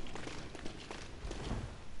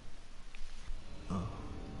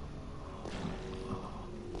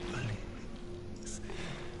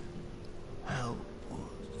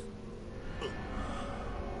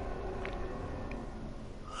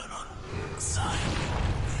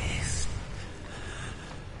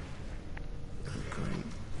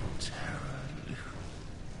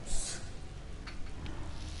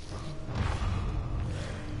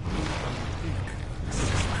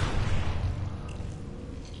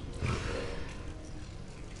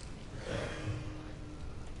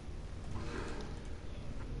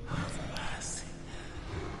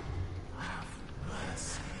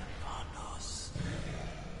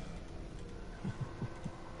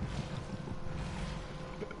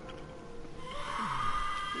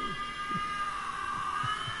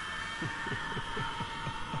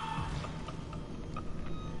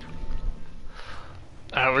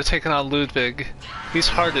 Alright, we're taking on Ludwig. He's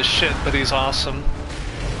hard as shit, but he's awesome.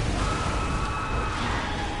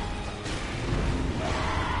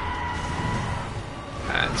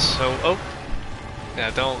 And so, oh,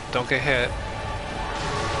 yeah, don't get hit.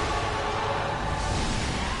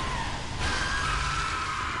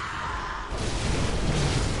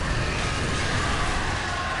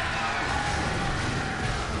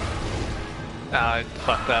 Ah, I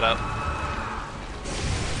fucked that up.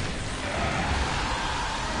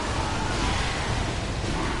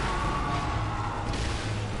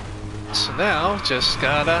 So now, just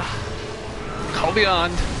gotta call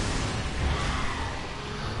beyond.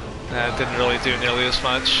 That didn't really do nearly as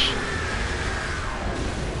much.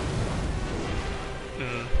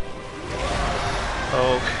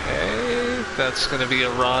 Okay, that's gonna be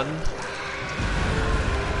a run.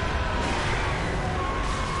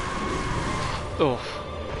 Oof.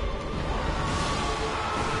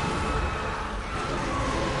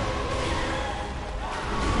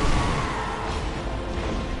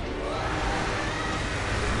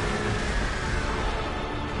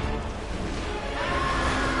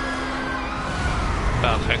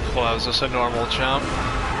 Okay, cool. That was just a normal jump.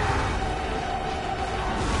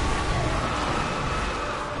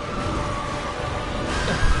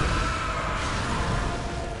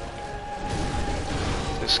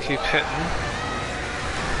 Just keep hitting.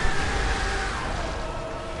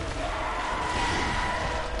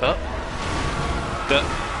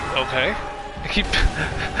 Okay.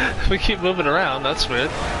 We keep moving around. That's weird.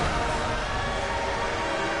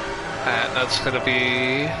 And that's gonna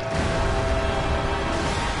be.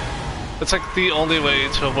 It's like the only way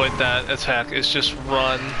to avoid that attack is just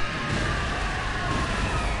run.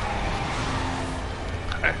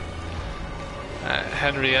 Okay.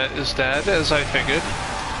 Henriette is dead, as I figured.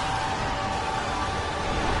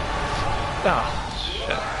 Oh,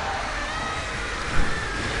 shit.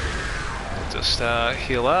 Just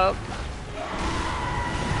heal up.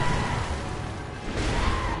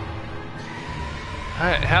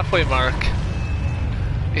 Alright, halfway mark.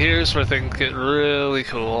 Here's where things get really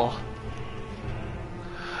cool.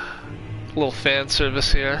 A little fan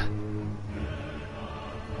service here.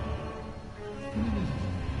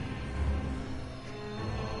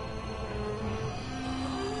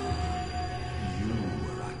 You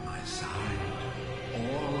were at my side all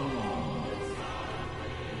along.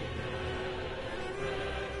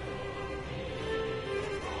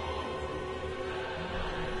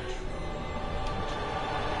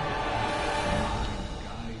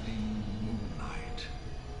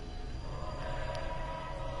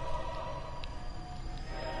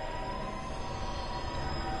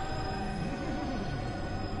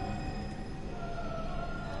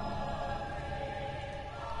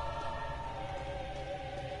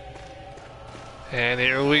 And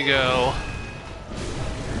here we go.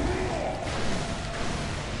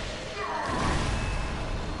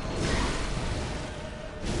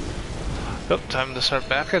 Oh, time to start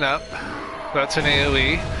backing up. That's an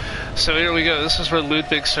AoE. So here we go. This is where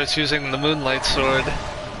Ludwig starts using the Moonlight Sword.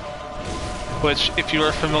 Which, if you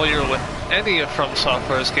are familiar with any of From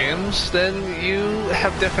Software's games, then you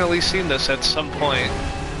have definitely seen this at some point.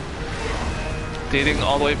 Dating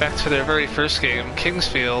all the way back to their very first game,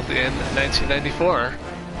 Kingsfield, in 1994.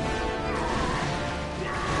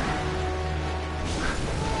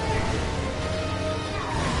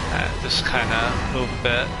 Just kind of move a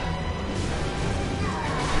bit.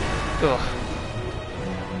 Ugh.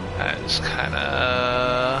 Just kind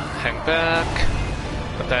of hang back.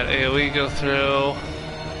 Let that AoE go through.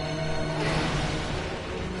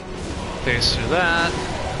 Phase through that.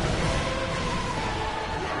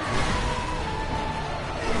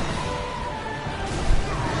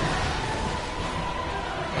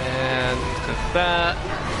 And go for that.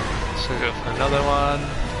 So go for another one.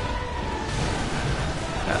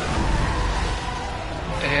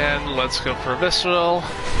 And let's go for a visceral.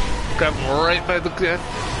 Grab him right by the dick.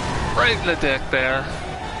 Right in the dick there.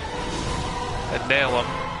 And nail him.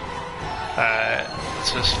 Alright,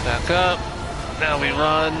 let's just back up. Now we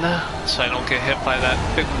run, so I don't get hit by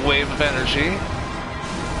that big wave of energy.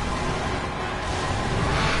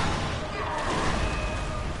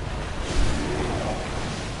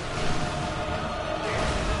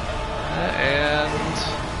 And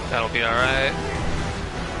that'll be alright.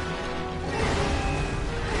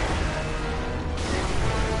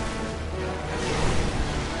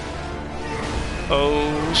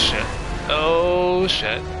 Oh shit. Oh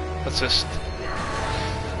shit. Let's just...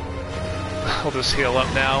 I'll just heal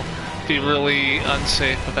up now. Be really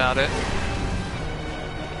unsafe about it.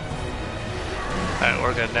 Alright,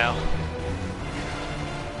 we're good now.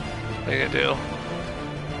 What are you gonna do?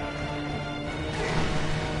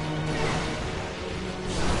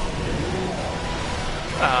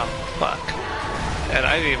 Oh, fuck. And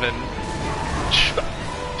I didn't even...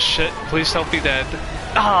 Shit, please don't be dead.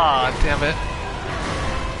 Ah, damn it.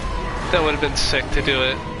 That would have been sick to do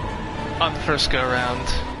it on the first go round.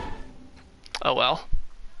 Oh well.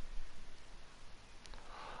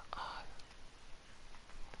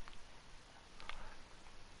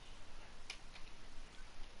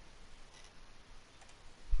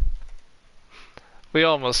 We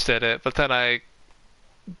almost did it, but then I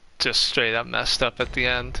just straight up messed up at the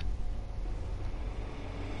end.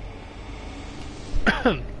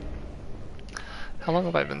 How long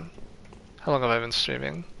have I been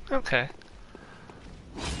streaming? Okay.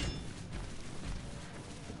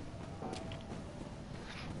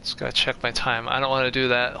 Just gotta check my time. I don't want to do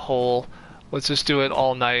that whole, let's just do it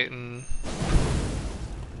all night and,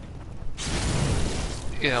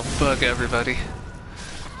 you know, bug everybody.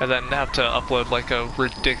 And then have to upload like a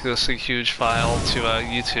ridiculously huge file to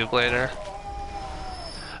YouTube later.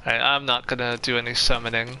 I'm not gonna do any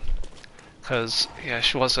summoning, because, yeah,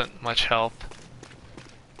 she wasn't much help.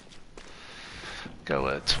 Go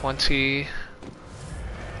with 20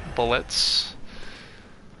 bullets.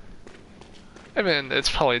 I mean, it's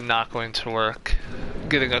probably not going to work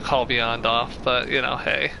getting a Call Beyond off, but, you know,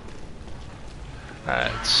 hey.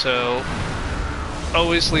 Alright, so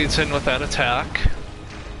always leads in with that attack.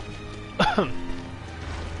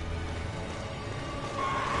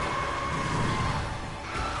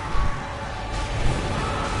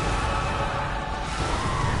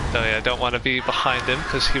 Oh yeah, I don't want to be behind him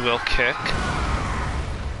because he will kick.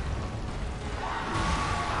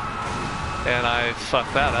 And I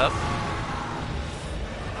fucked that up.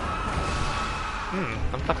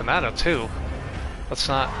 I'm fucking that up too. Let's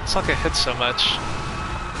not get hit so much.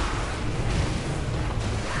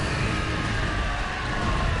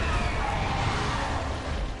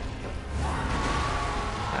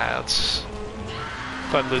 Let's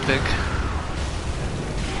find Ludwig.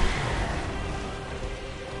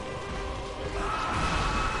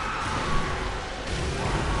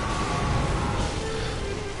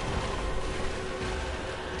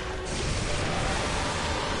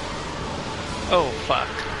 Oh fuck.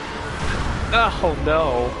 Oh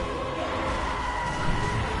no.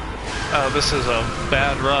 Oh, this is a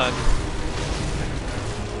bad run.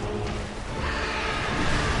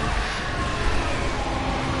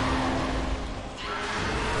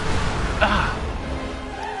 Ah!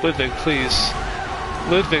 Ludwig, please.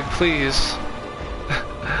 Ludwig, please.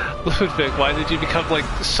 Ludwig, why did you become like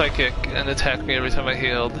psychic and attack me every time I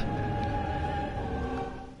healed?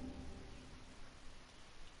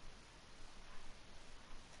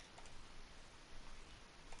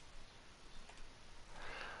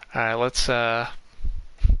 Alright, let's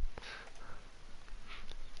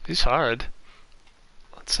He's hard.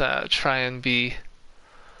 Let's try and be.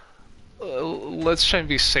 Let's try and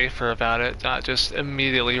be safer about it, not just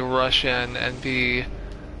immediately rush in and be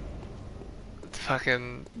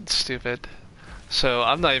fucking stupid. So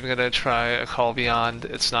I'm not even gonna try a call beyond.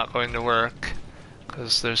 It's not going to work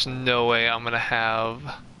because there's no way I'm gonna have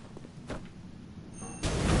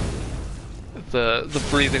the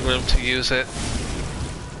breathing room to use it.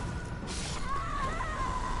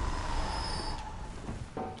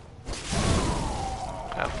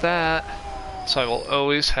 Have that. So I will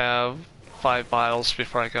always have 5 vials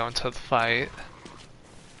before I go into the fight.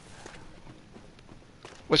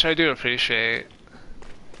 Which I do appreciate.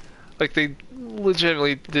 Like, they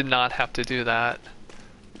legitimately did not have to do that.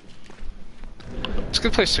 It's a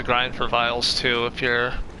good place to grind for vials, too, if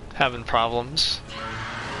you're having problems.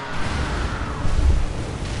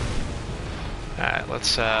 Alright,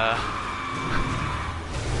 let's,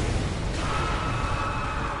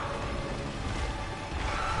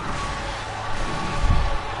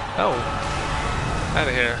 Oh! Out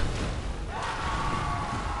of here.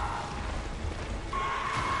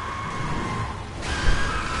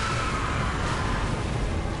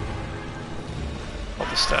 I'll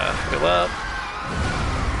just, go up.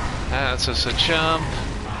 That's just a jump.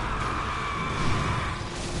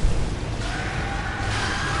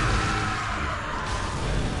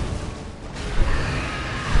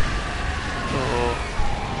 Oh.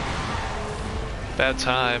 Bad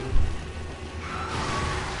time.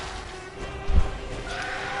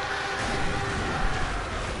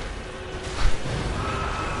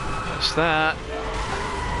 There's that.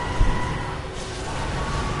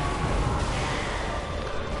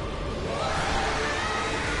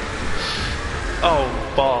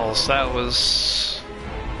 Oh, balls. That was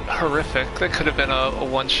horrific. That could have been a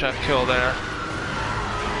one-shot kill there.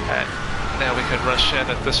 Alright, now we could rush in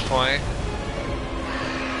at this point.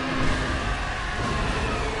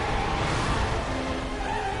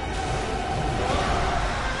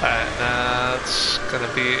 Alright, that's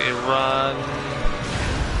gonna be a run.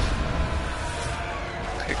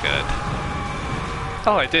 Okay, good.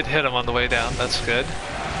 Oh, I did hit him on the way down. That's good.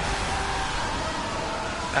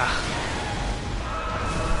 Ah.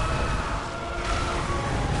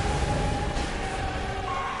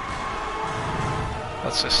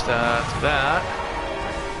 Let's just do that.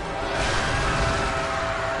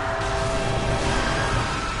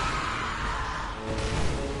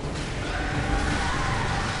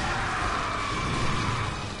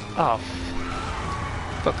 Oh,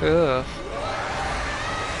 fuck off.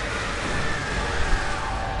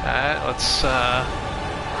 Alright, let's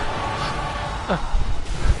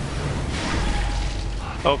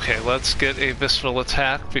okay, let's get a visceral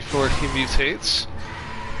attack before he mutates.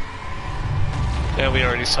 Yeah, we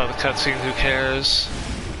already saw the cutscene, who cares?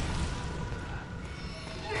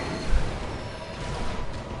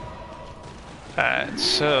 Alright,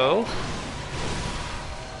 so...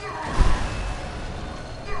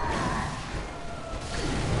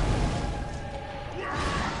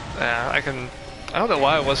 yeah, I don't know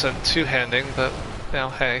why I wasn't two-handing, but, you know,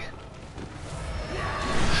 hey.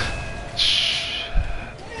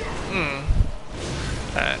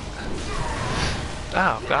 Alright.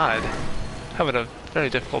 Oh, God. Having a very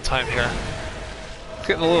difficult time here.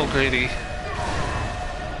 Getting a little greedy.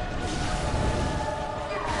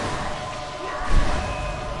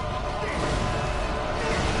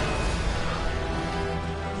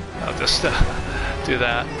 I'll just do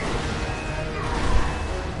that.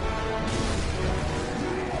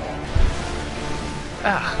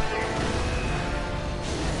 Ah.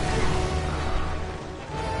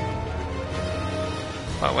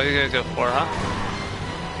 Well, what are you gonna go for, huh?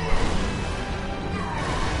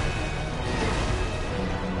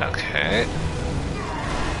 Okay.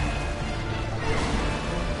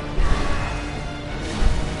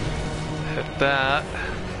 Hit that.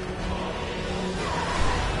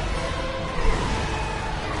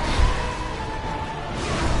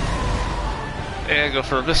 And go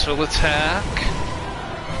for a visceral attack.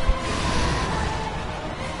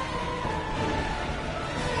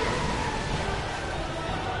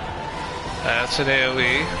 That's an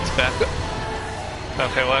AoE. It's back up.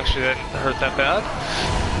 Okay, well actually that didn't hurt that bad.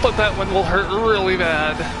 But that one will hurt really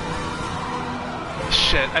bad.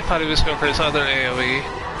 Shit, I thought he was going for his other AoE.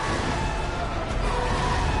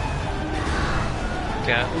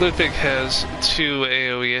 Yeah, Ludwig has 2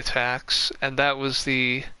 AoE attacks, and that was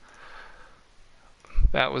the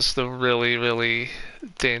really, really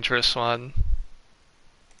dangerous one.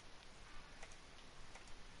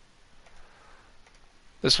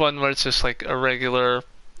 This one where it's just like a regular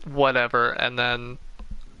whatever, and then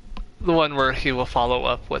the one where he will follow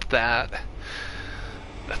up with that.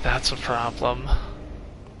 That's a problem.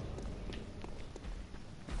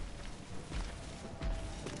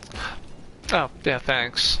 Oh, yeah,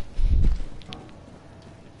 thanks.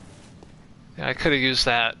 Yeah, I could have used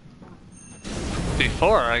that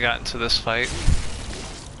before I got into this fight.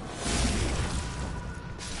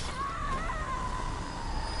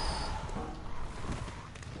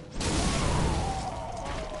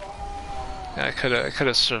 Yeah, I could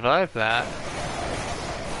have survived that.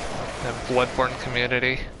 That bloodborne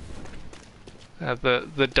community.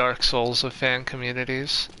 The Dark Souls of fan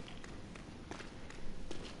communities.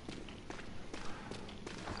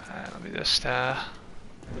 Let me just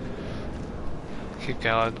keep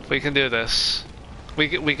going. We can do this. We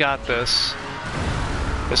got this.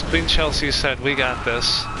 As Queen Chelsea said, we got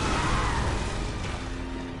this.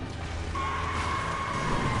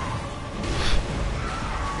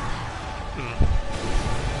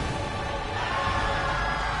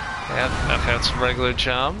 Yeah, okay, it's a regular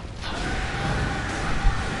jump.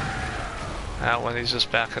 That one, he's just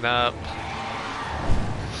backing up.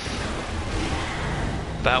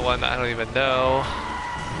 That one, I don't even know.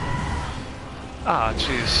 Ah,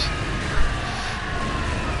 jeez.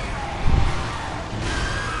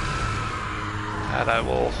 And I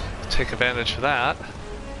will take advantage of that.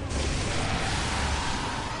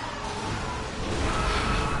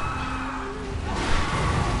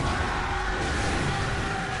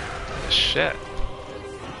 Shit.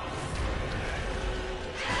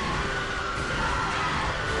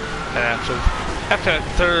 And after that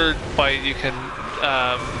third bite, you can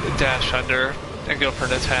dash under and go for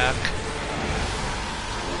an attack.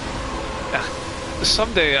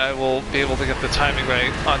 Someday I will be able to get the timing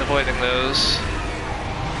right on avoiding those.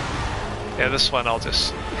 Yeah, this one I'll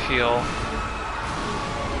just heal.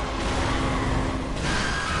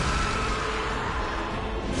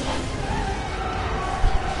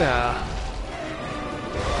 Yeah.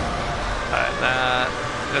 Alright,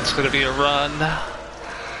 that's gonna be a run.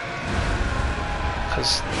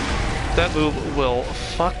 Because that move will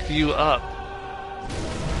fuck you up.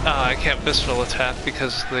 I can't visceral attack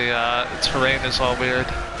because the terrain is all weird.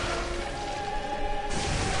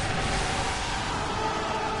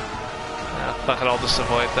 Fuck it, I'll just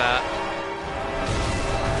avoid that.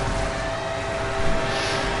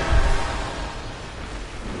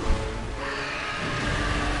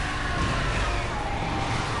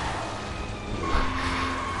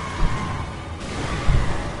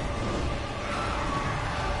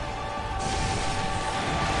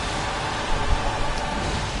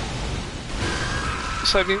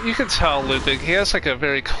 So I mean, you can tell Ludwig, he has like a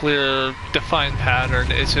very clear, defined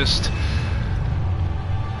pattern. It's just,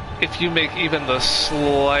 if you make even the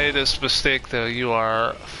slightest mistake though, you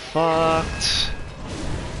are fucked.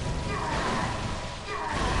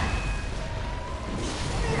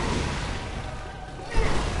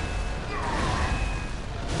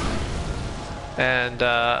 And,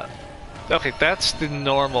 okay, that's the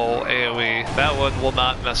normal AoE. That one will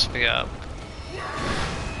not mess me up.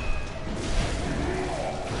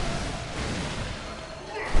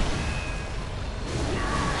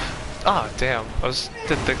 Ah, oh, damn.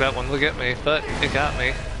 Didn't think that one would get me, but it got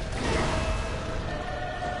me.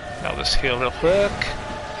 I'll just heal real quick.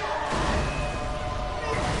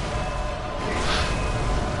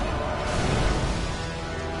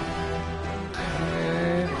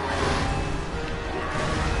 Okay.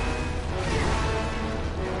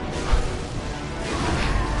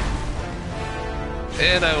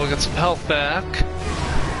 And I will get some health back.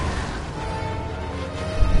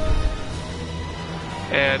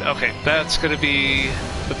 And okay, that's gonna be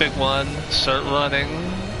the big one. Start running.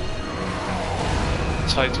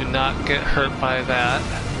 So I do not get hurt by that.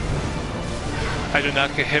 I do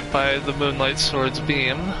not get hit by the Moonlight Sword's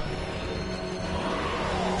beam.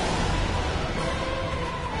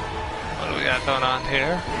 What do we got going on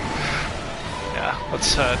here? Yeah,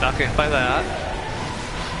 let's not get hit by that.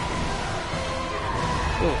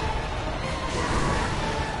 Ooh.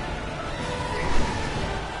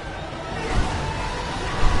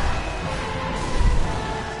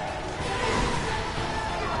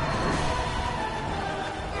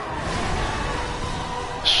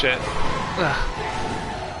 Shit.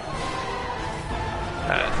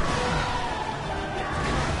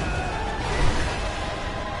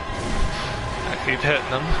 I keep hitting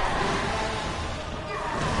them.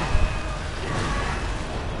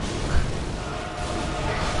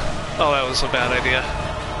 Oh, that was a bad idea.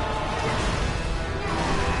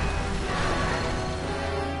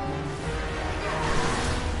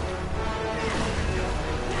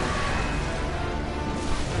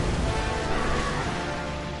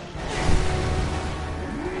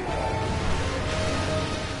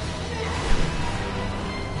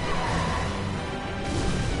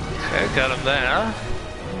 got him there.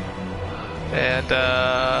 And,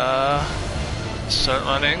 start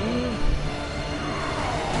running.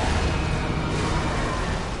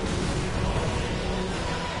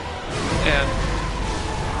 And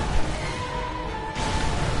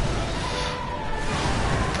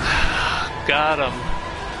got him.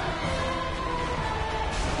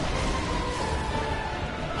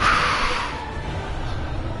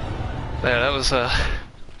 There, that was a...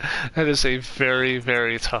 That is a very,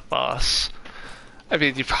 very tough boss. I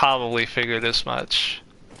mean, you probably figured as much.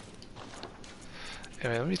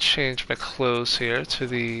 Anyway, let me change my clothes here to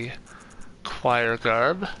the choir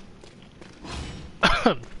garb.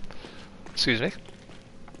 Excuse me.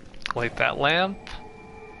 Light that lamp.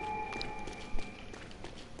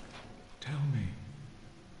 Tell me,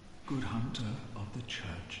 good hunter of the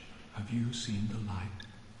church, have you seen the light?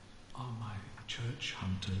 Are my church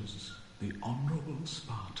hunters the honorable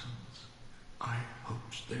Spartans? I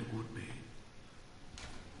hoped they would be.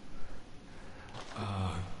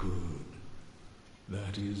 Ah, good.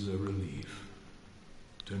 That is a relief.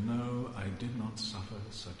 To know I did not suffer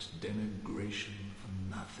such denigration for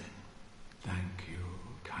nothing. Thank you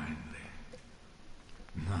kindly.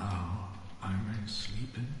 Now I may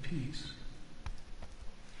sleep in peace.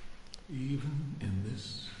 Even in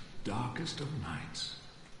this darkest of nights,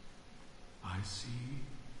 I see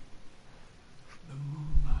the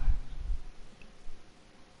moonlight.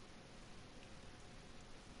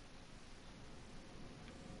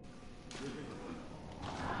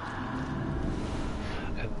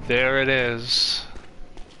 And there it is.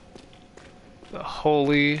 The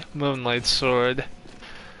Holy Moonlight Sword.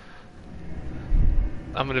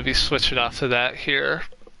 I'm going to be switching off to that here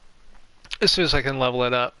as soon as I can level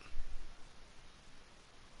it up.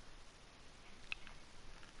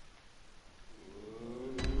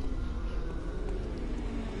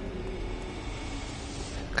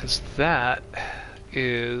 Because that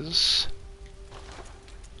is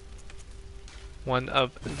one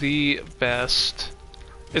of the best.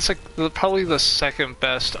 It's like probably the second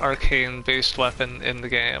best arcane-based weapon in the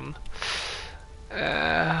game.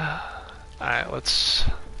 Alright, let's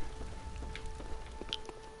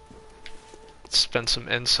spend some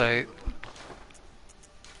insight.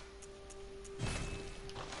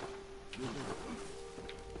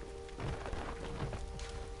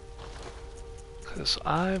 Because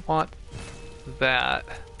I want that.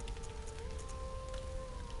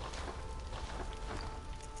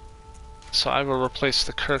 So I will replace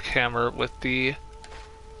the Kirk Hammer with the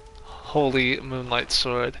Holy Moonlight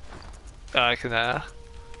Sword. I can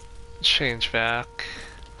change back.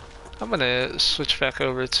 I'm gonna switch back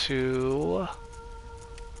over to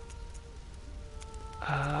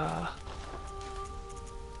yeah,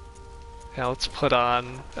 let's put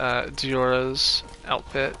on Diora's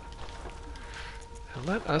outfit. And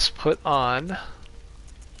let us put on,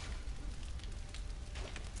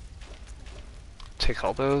 take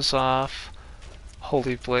all those off.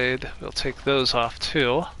 Holy Blade, we'll take those off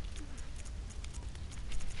too.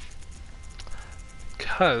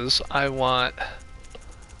 Because I want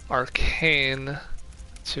Arcane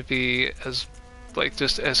to be as, like,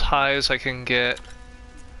 just as high as I can get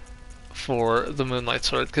for the Moonlight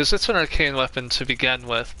Sword. Because it's an arcane weapon to begin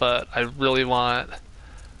with, but I really want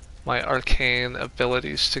my arcane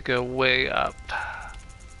abilities to go way up.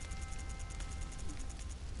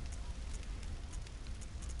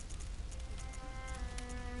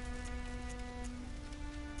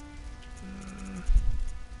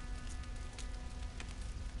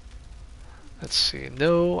 Let's see.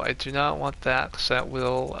 No, I do not want that because that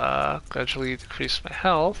will gradually decrease my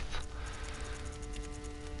health.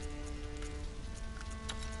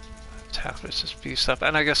 Attack versus beast up,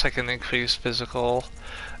 and I guess I can increase physical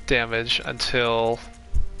damage until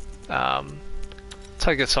I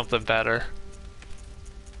get something better.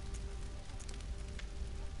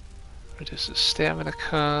 Reduces stamina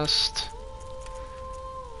cost.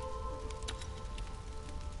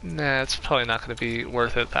 Nah, it's probably not going to be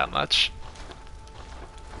worth it that much.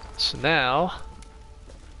 So now,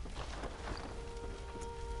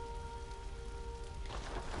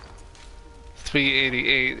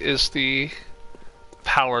 $388 is the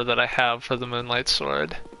power that I have for the Moonlight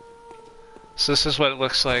Sword. So this is what it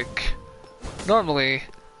looks like. Normally,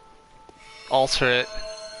 alter it,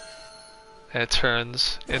 and it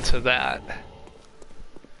turns into that.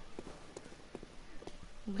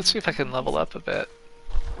 Let's see if I can level up a bit.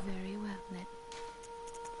 Very well, then.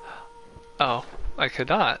 Oh, I could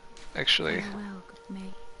not, actually. Very well, good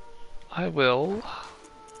May. I will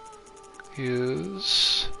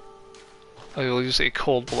use a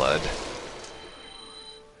cold blood.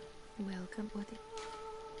 Welcome, Woody.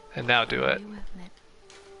 And now do it. Very well, then.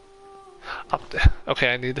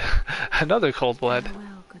 Okay, I need another cold blood.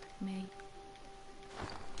 Farewell, good may.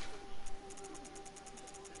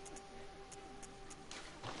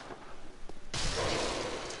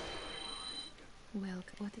 Well,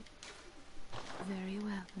 what it... Very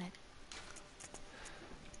well, Ned.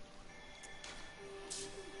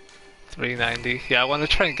 390. Yeah, I want to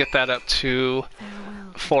try and get that up to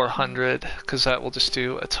Farewell, good 400, because that will just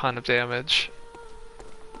do a ton of damage.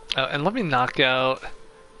 Oh, and let me knock out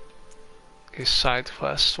a side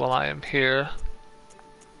quest while I am here.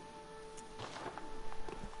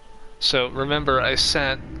 So remember, I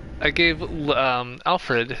gave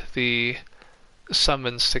Alfred the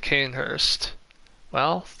summons to Canehurst.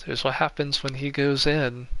 Well, here's what happens when he goes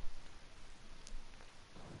in.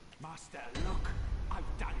 Master, look! I've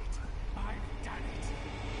done it! I've done it!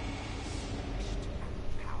 Smashed,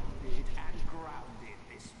 pounded and grounded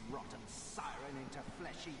this rotten siren into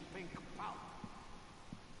fleshy pink pulp.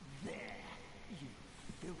 There, you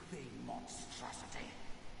filthy monstrosity!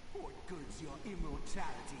 What good's your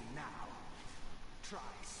immortality now? Try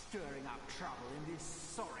stirring up trouble in this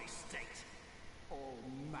sorry state. All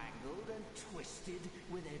mangled and twisted,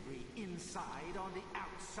 with every inside on the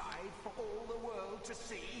outside for all the world to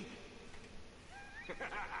see.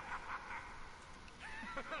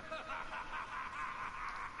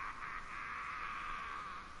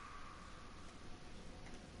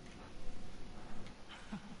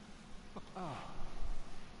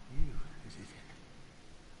 You, is it?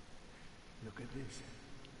 Look at this.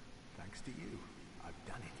 Thanks to you, I've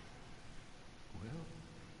done it. Well,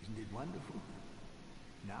 isn't it wonderful?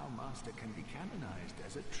 Now Master can be canonized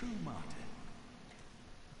as a true martyr.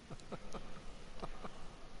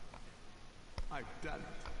 I've done it.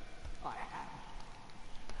 I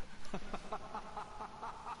have.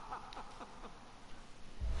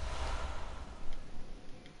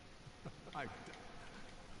 I've done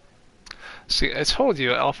it. See, I told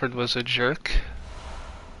you Alfred was a jerk.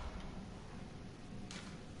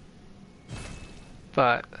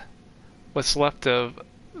 But what's left of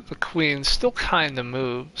the queen still kind of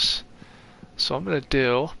moves. So I'm going to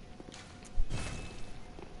do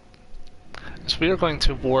is we are going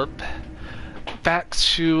to warp back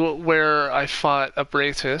to where I fought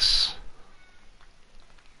Abratus.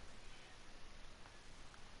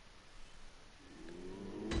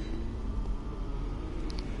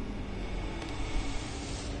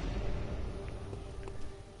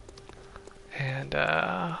 And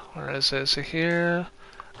where is it? Is it here?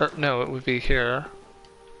 Or no, it would be here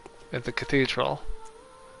at the cathedral.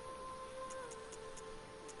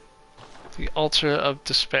 The altar of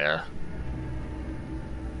despair.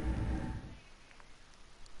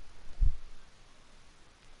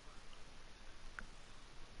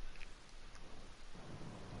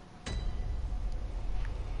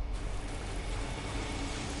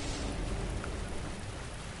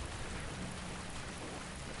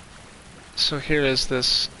 So here is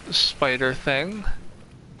this spider thing.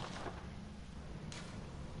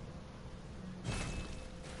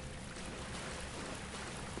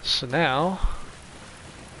 So now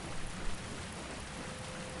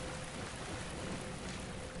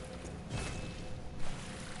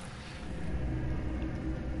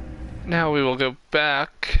we will go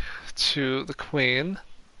back to the queen.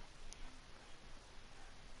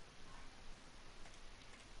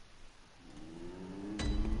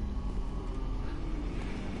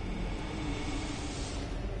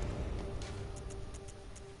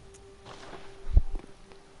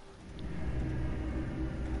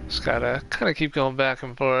 Just gotta kind of keep going back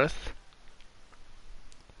and forth.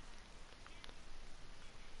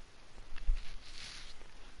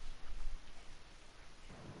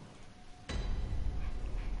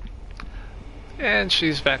 And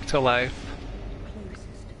she's back to life.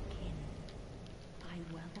 Closest of kin. I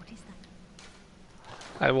well, what is that?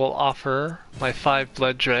 I will offer my 5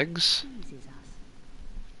 blood dregs. Pleases us.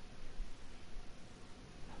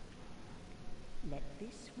 Let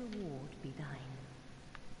this reward be thine.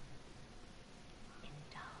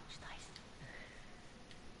 Indulge thyself.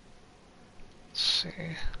 Let's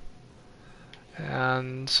see.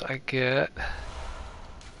 And I get... We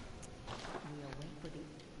await for the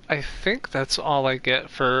I think that's all I get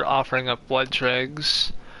for offering up blood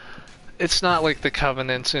dregs. It's not like the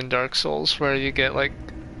Covenants in Dark Souls where you get like,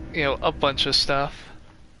 you know, a bunch of stuff.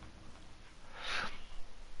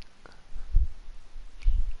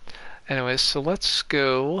 Anyways, so let's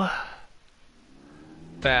go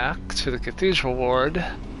back to the Cathedral Ward.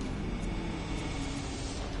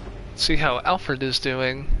 See how Alfred is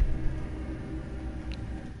doing.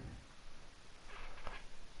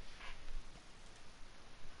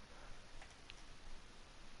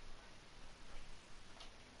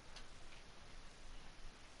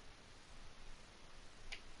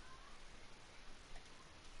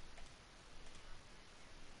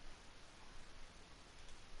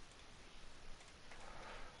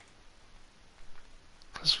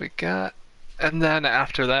 we got? And then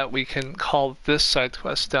after that we can call this side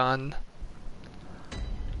quest done.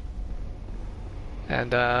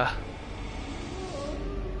 And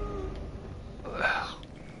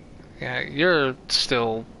yeah, you're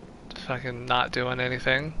still fucking not doing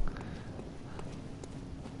anything.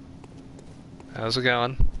 How's it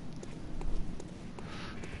going?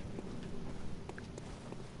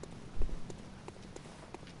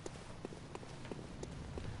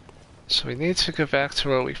 So we need to go back to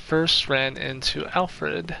where we first ran into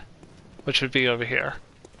Alfred, which would be over here.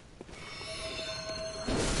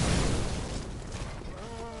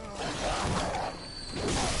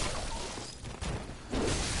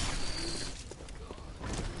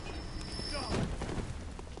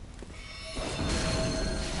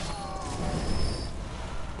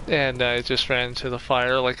 And I just ran into the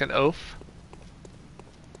fire like an oaf.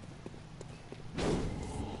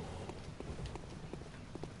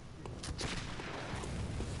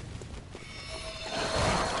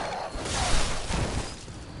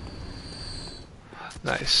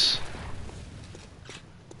 Nice.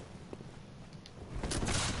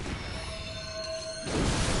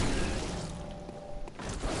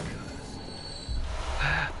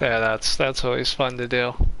 Yeah, that's always fun to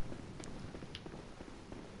do.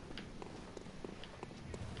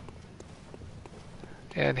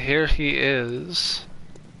 And here he is.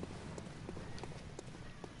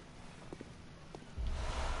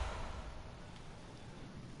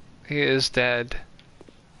 He is dead.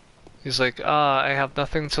 He's like, I have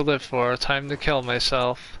nothing to live for, time to kill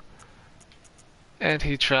myself. And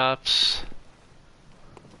he drops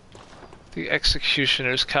the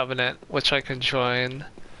Executioner's Covenant, which I can join.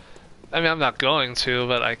 I mean, I'm not going to,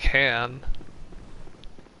 but I can.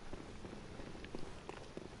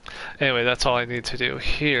 Anyway, that's all I need to do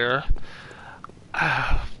here.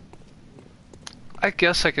 I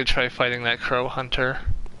guess I could try fighting that Crow Hunter.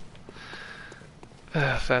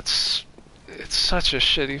 It's such a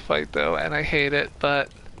shitty fight though, and I hate it, but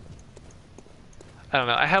I don't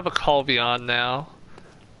know. I have a Call Beyond now.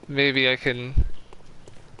 Maybe I can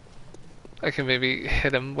maybe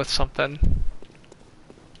hit him with something.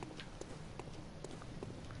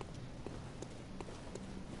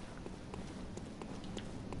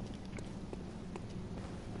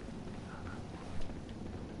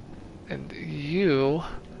 And you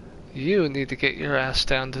need to get your ass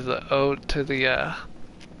down to the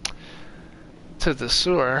to the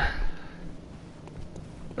sewer,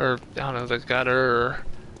 or I don't know, the gutter, or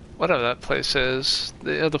whatever that place is.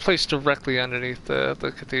 The place directly underneath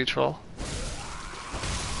the cathedral.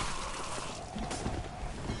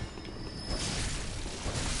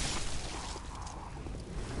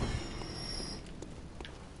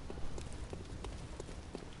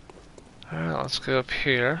 Alright, let's go up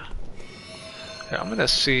here. Here, I'm gonna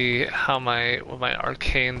see how what my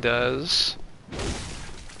arcane does.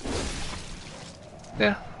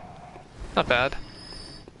 Yeah, not bad.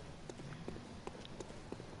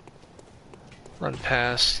 Run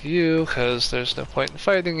past you, cause there's no point in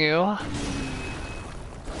fighting you.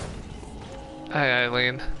 Hi,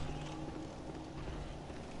 Eileen.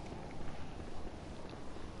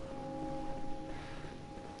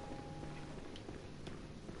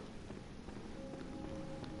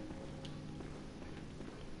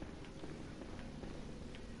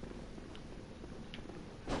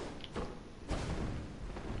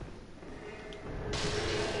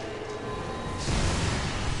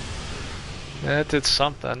 That did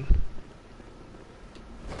something.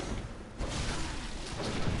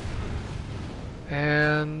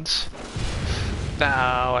 And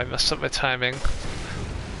now I messed up my timing.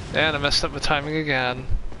 And I messed up my timing again.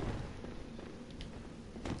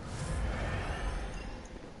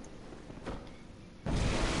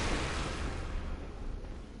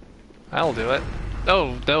 I'll do it.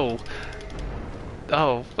 Oh, no.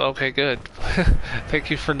 Oh, okay, good. Thank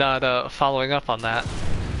you for not following up on that.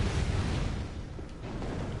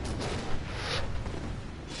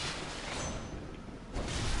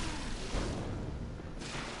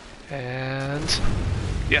 And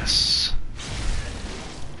yes,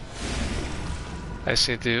 I just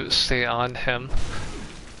need to stay on him.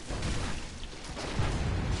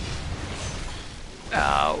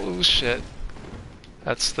 Oh shit,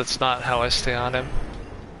 that's not how I stay on him.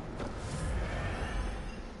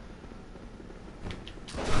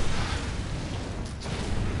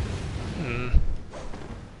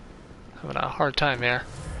 Having a hard time here.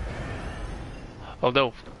 Oh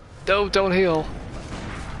no, no, don't heal.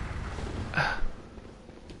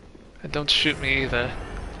 And don't shoot me either.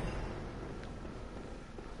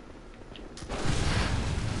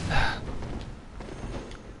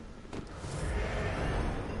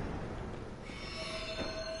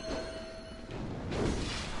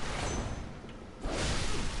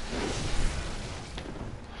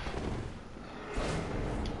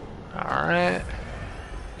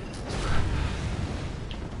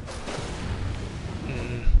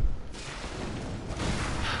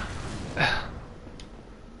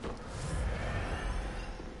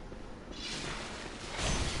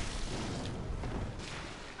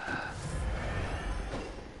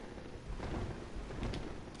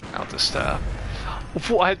 I'll just,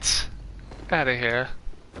 what? Out of here.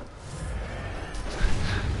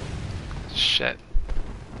 Shit.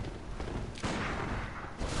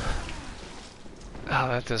 Oh,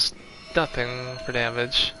 that does nothing for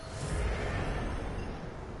damage.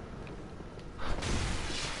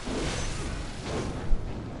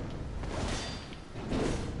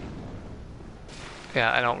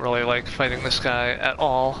 Yeah, I don't really like fighting this guy at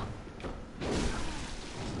all.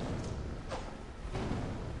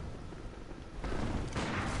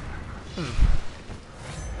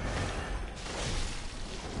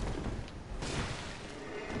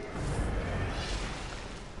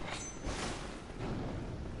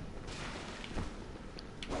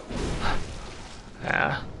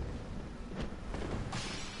 Yeah.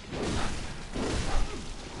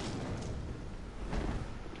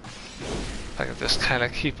 I can just kind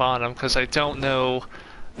of keep on him because I don't know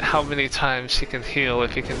how many times he can heal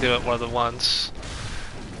if he can do it more than once.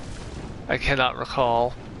 I cannot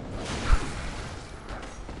recall.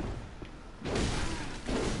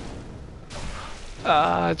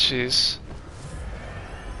 Ah, jeez.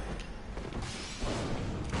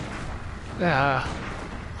 Yeah.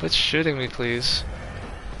 Quit shooting me, please.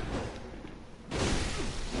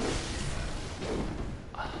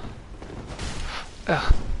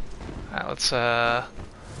 Ugh. Alright, let's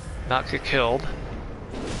not get killed.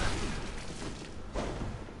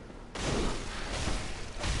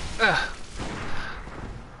 Ugh.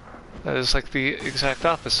 That is like the exact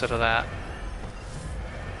opposite of that.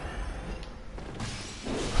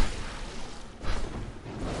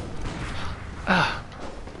 Ugh.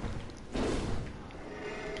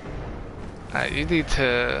 Alright, you need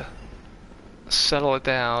to settle it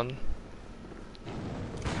down.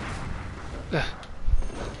 Ugh.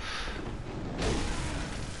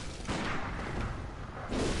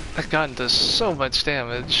 That gun does so much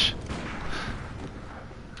damage.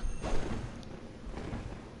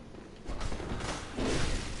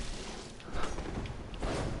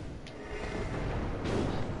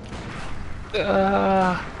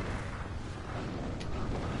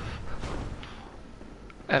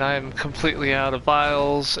 And I'm completely out of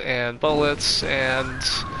vials and bullets, and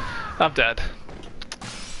I'm dead.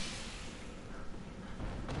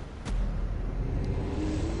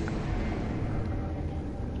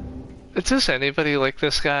 Does anybody like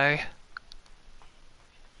this guy?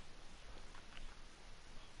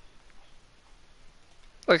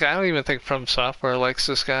 Like, I don't even think From Software likes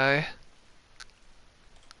this guy.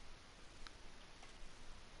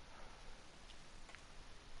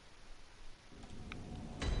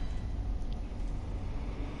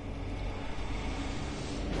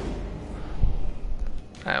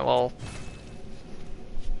 Alright, well,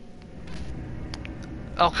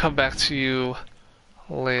 I'll come back to you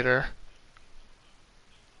later.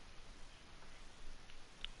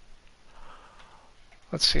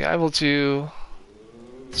 Let's see, I will do...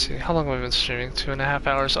 Let's see, how long have I been streaming? 2.5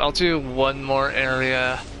 hours. I'll do one more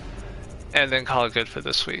area and then call it good for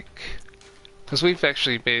this week. Because we've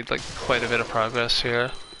actually made like quite a bit of progress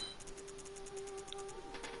here.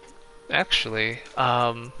 Actually,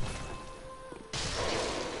 I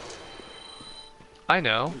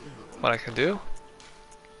know what I can do.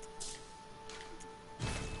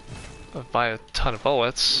 I'll buy a ton of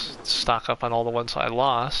bullets, stock up on all the ones I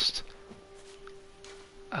lost.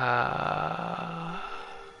 Oh,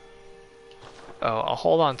 I'll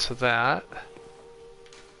hold on to that.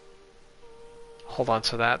 Hold on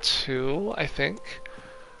to that too, I think.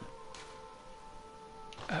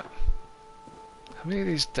 How many of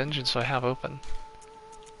these dungeons do I have open?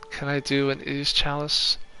 Can I do an Ooze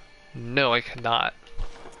Chalice? No, I cannot.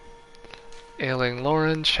 Ailing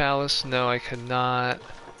Lauren Chalice? No, I cannot.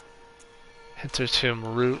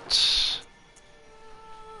 Hintertomb Roots.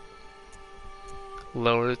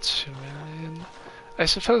 Lower Tumerian. I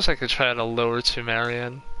suppose I could try to lower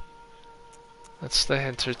Tumerian. That's the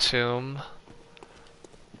Hintertomb.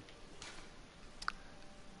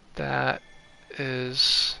 That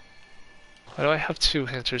is... Why do I have two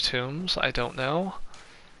Hintertombs? I don't know.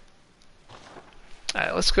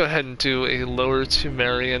 Alright, let's go ahead and do a lower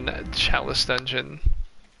Tumerian Chalice dungeon.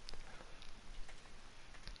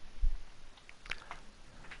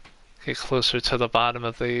 Get closer to the bottom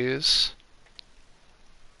of these.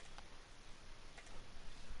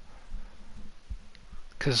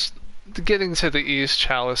 Because getting to the East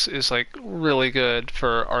Chalice is like really good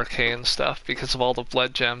for arcane stuff because of all the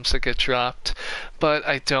blood gems that get dropped, but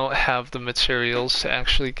I don't have the materials to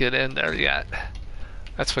actually get in there yet.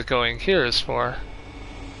 That's what going here is for.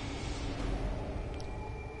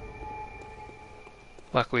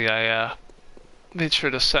 Luckily I made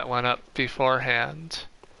sure to set one up beforehand.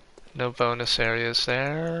 No bonus areas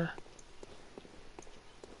there.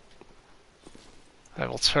 I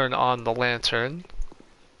will turn on the lantern.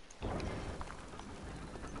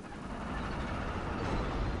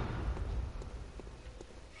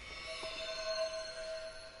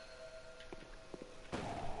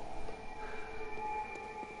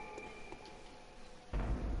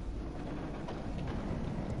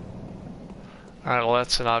 Alright, well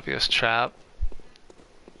that's an obvious trap.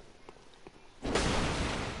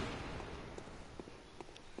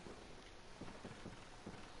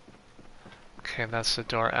 Okay, that's the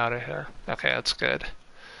door out of here. Okay, that's good.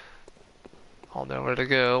 I'll know where to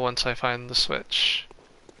go once I find the switch.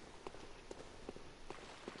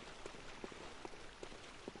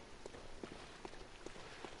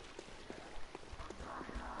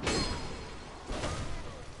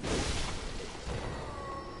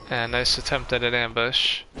 And nice attempt at an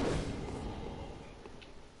ambush.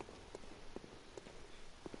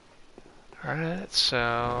 Alright,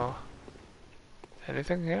 so...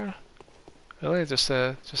 anything here? Really? Just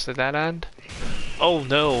a dead end? Oh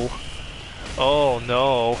no! Oh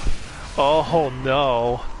no! Oh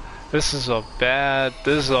no! This is a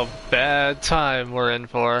bad time we're in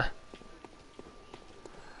for.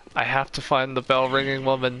 I have to find the bell ringing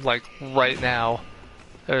woman, like, right now.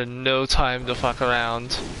 There's no time to fuck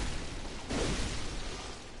around.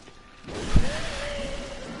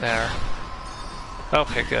 There.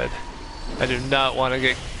 Okay, good. I do not want to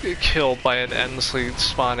get killed by an endlessly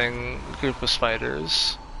spawning group of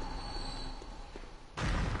spiders.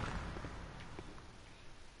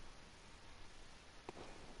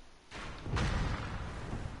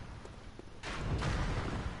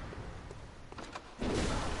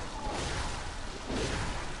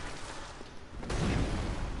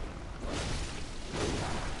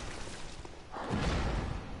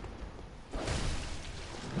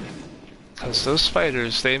 Because those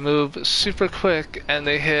spiders, they move super quick and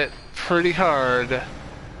they hit pretty hard.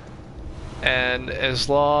 And as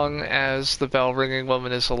long as the bell ringing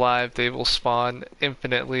woman is alive, they will spawn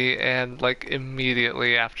infinitely and like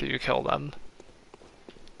immediately after you kill them.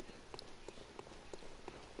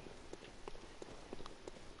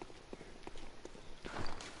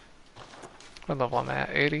 What level am I at?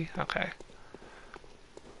 80? Okay.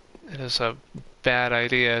 It is a bad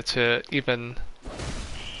idea to even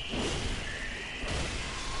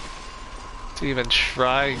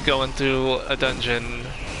try going through a dungeon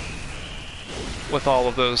with all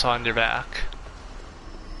of those on your back.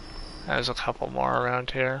 There's a couple more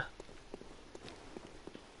around here.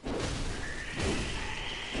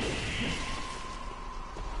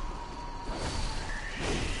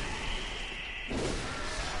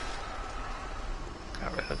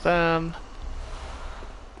 Got rid of them.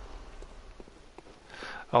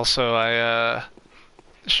 Also, I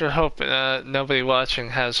sure hope nobody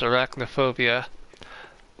watching has arachnophobia.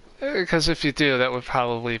 Because if you do, that would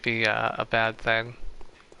probably be a bad thing.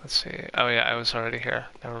 Let's see. Oh yeah, I was already here.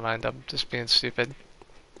 Never mind, I'm just being stupid.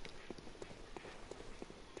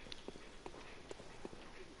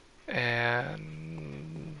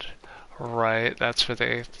 And... right, that's where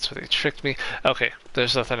they tricked me. Okay,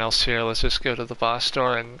 there's nothing else here. Let's just go to the boss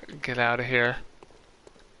door and get out of here.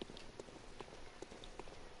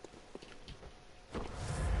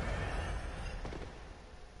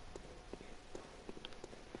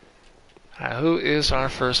 Who is our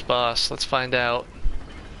first boss? Let's find out.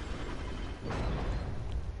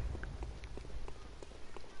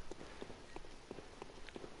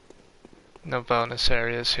 No bonus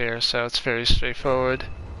areas here, so it's very straightforward.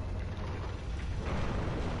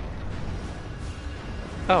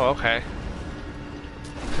 Oh, okay.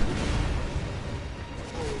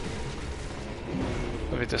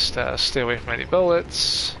 Let me just stay away from any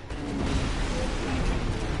bullets.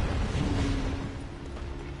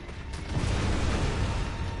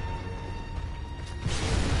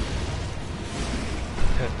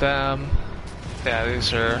 Hit them. Yeah,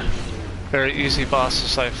 these are very easy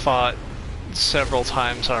bosses I've fought several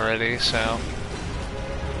times already, so...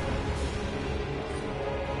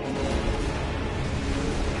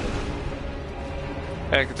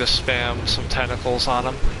 I could just spam some tentacles on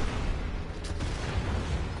them.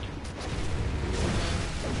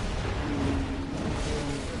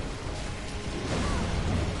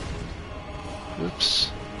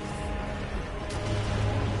 Oops.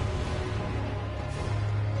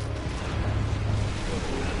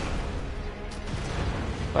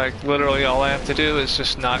 Like, literally all I have to do is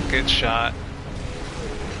just not get shot.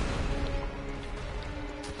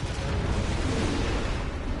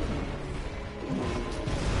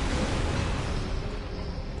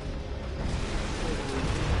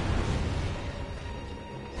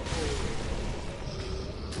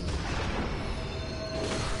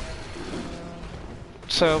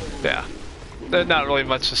 So, yeah. There's not really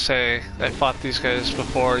much to say. I fought these guys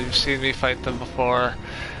before, you've seen me fight them before.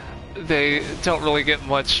 They don't really get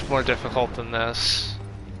much more difficult than this.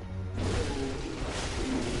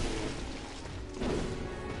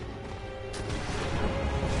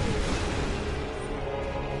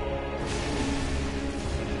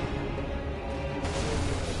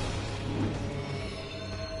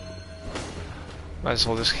 Might as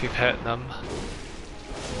well just keep hitting them.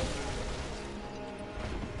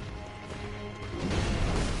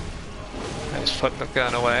 Nice putting the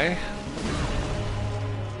gun away.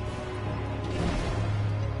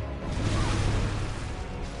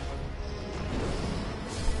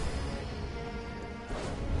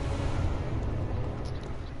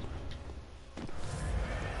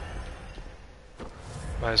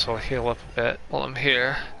 Might as well heal up a bit while I'm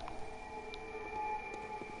here.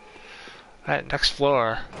 Alright, next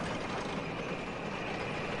floor.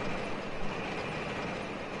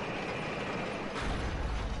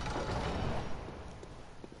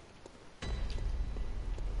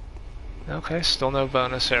 Okay, still no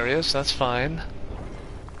bonus areas, that's fine.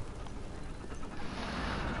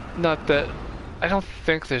 Not that... I don't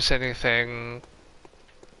think there's anything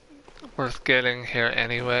worth getting here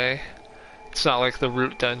anyway. It's not like the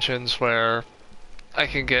root dungeons where I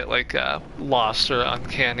can get like lost or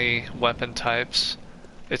uncanny weapon types.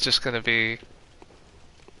 It's just gonna be,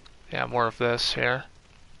 yeah, more of this here.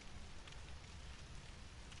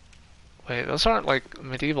 Wait, those aren't like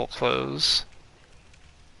medieval clothes.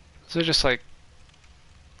 Those are just like,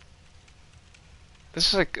 this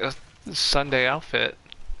is like a Sunday outfit.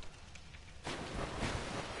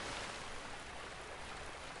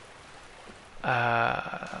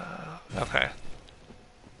 Okay.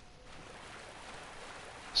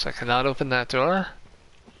 So I cannot open that door.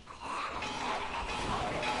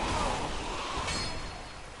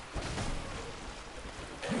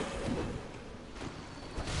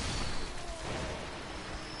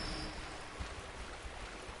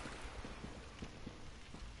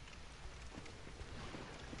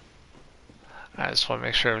 I just want to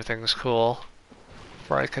make sure everything's cool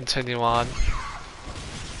before I continue on.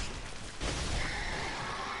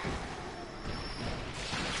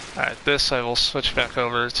 Alright, this I will switch back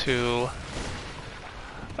over to...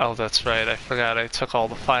 Oh, that's right, I forgot I took all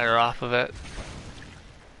the fire off of it.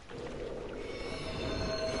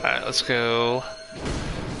 Alright, let's go...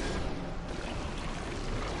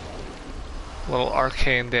 Little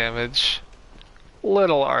arcane damage.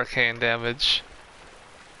 Little arcane damage.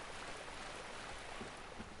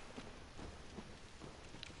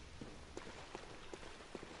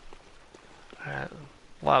 Alright,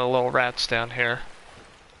 a lot of little rats down here.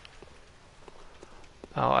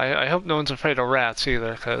 Oh, I hope no one's afraid of rats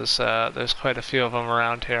either, because there's quite a few of them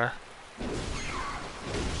around here.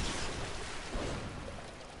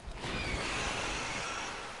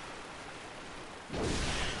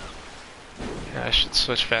 Yeah, I should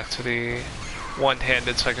switch back to the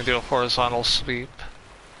one-handed so I can do a horizontal sweep.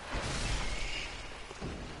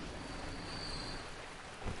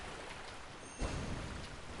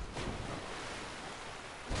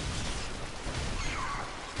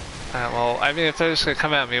 Alright, well, I mean, if they're just gonna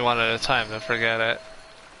come at me one at a time, then forget it.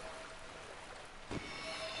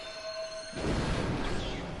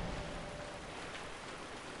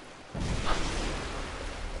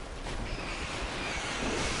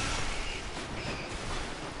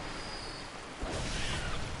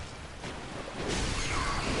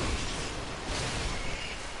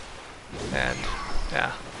 And,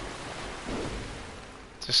 yeah.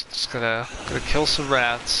 Just gonna kill some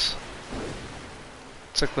rats.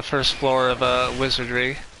 It's like the first floor of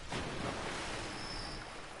wizardry.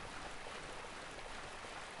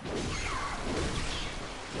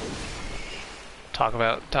 Talk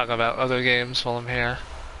about other games while I'm here.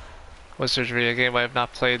 Wizardry, a game I have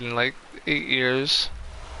not played in like 8 years.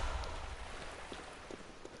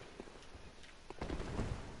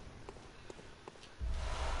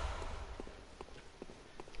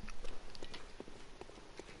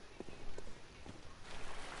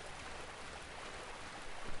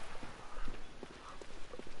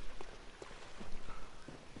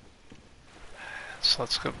 So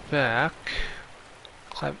let's go back.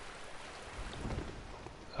 Climb.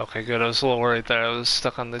 Okay, good. I was a little worried there. I was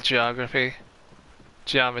stuck on the geometry.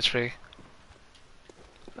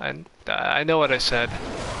 I know what I said.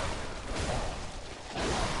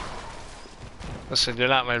 Listen, you're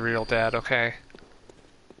not my real dad, okay?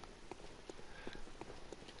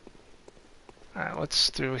 Alright, what's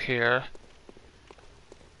through here?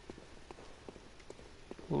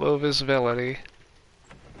 Low visibility.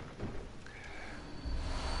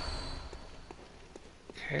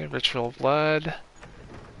 Okay, ritual blood.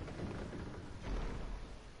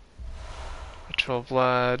 Ritual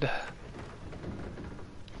blood.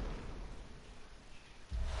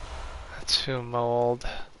 2 mold.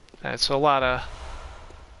 Alright, so a lot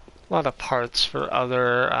of parts for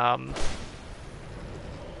other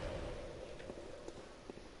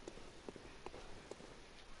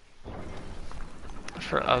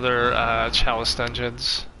chalice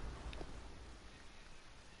dungeons.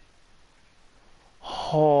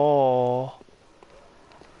 Oh.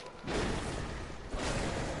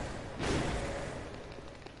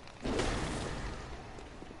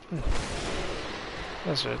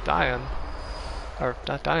 Those are dying. Or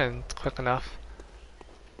not dying quick enough.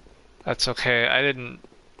 That's okay.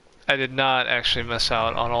 I did not actually miss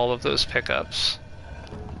out on all of those pickups.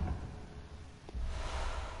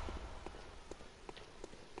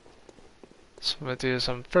 So what I'm gonna do is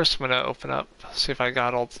I'm gonna open up, see if I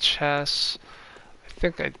got all the chests. I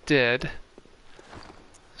think I did.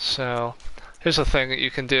 So here's the thing that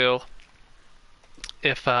you can do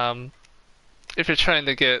if you're trying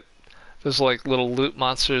to get those like little loot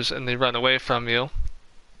monsters and they run away from you.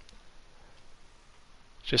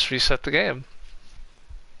 Just reset the game.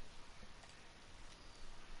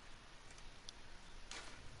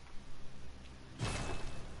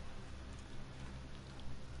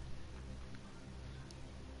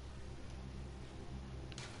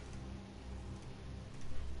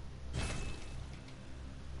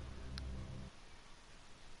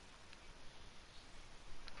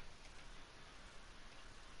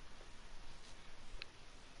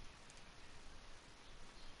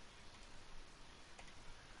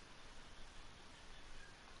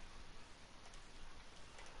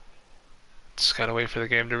 Just gotta wait for the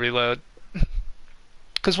game to reload.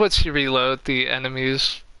 Because once you reload, the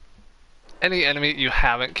enemies, any enemy you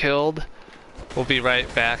haven't killed, will be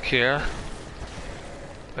right back here.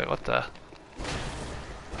 Wait, what the?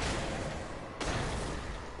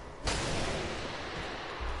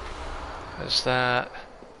 There's that.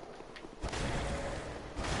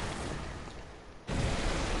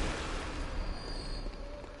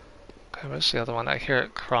 Okay, where's the other one? I hear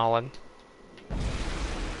it crawling.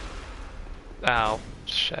 Oh,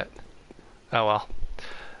 shit. Oh well.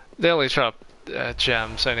 They only drop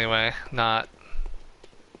gems anyway, not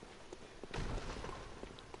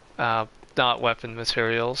weapon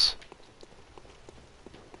materials.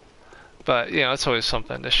 But you know, it's always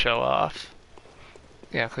something to show off.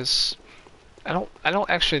 Yeah, because I don't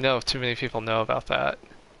actually know if too many people know about that.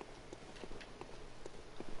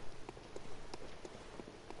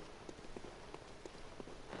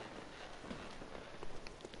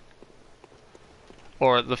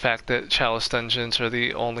 Or the fact that Chalice Dungeons are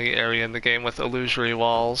the only area in the game with illusory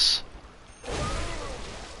walls.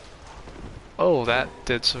 Oh, that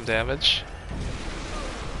did some damage.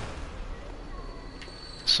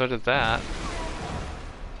 So did that.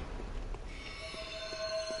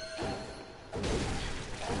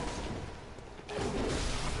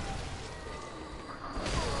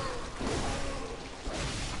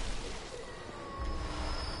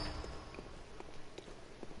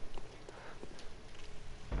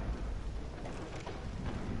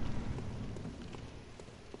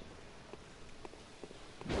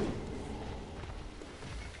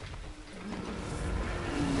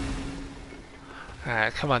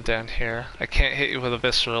 Alright, come on down here. I can't hit you with a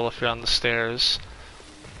visceral if you're on the stairs.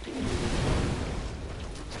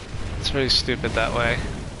 It's very stupid that way.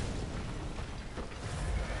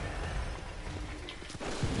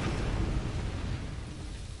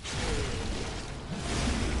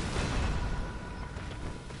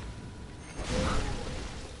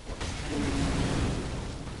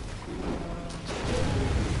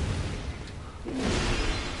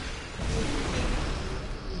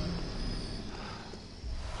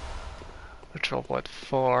 Ritual Blood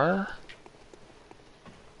 4.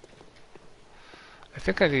 I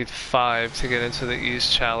think I need 5 to get into the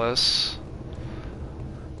East Chalice.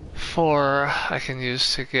 4 I can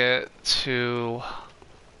use to get to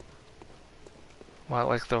well,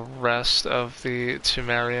 like the rest of the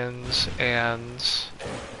Tumerians and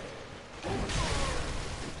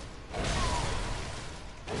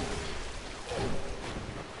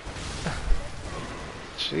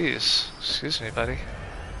jeez, excuse me, buddy.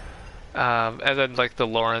 And then like the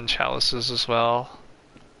Lauren chalices as well.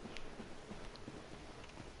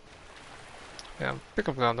 Yeah, I think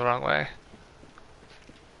I'm going the wrong way.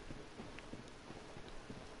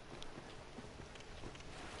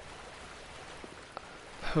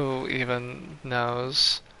 Who even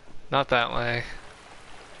knows? Not that way.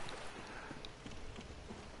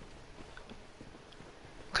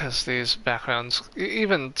 Because these backgrounds,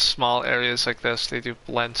 even small areas like this, they do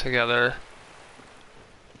blend together.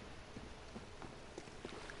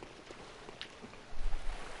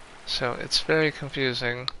 So it's very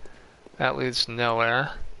confusing. That leads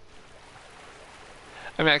nowhere.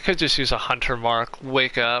 I mean, I could just use a hunter mark,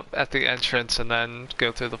 wake up at the entrance, and then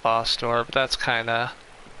go through the boss door, but that's kinda...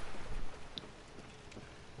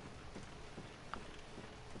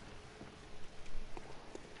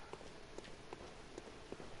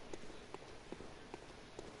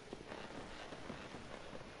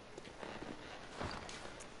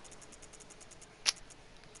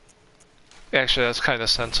 Actually, that's kinda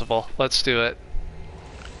sensible. Let's do it.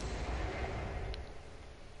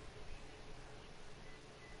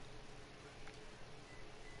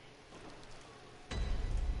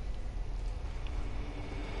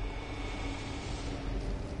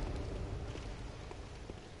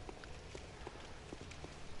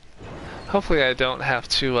 Hopefully I don't have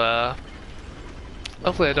to,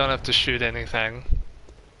 hopefully I don't have to shoot anything.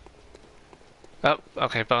 Oh,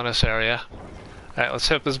 okay, bonus area. Alright, let's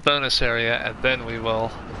hit this bonus area, and then we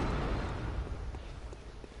will...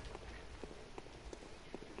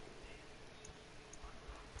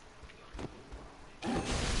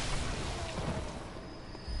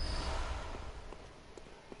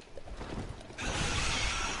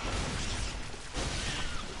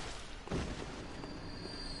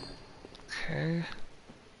 Okay.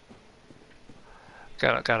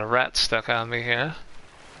 Got a rat stuck on me here.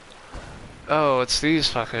 Oh, it's these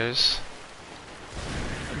fuckers.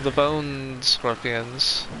 The bone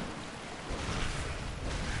scorpions.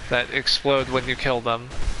 That explode when you kill them.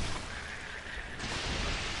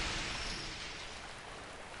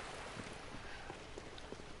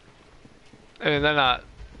 I mean, they're not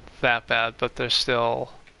that bad, but they're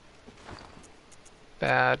still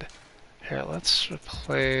bad. Here, let's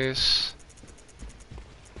replace...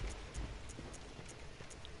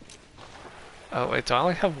 Oh wait, do I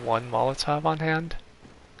only have one Molotov on hand?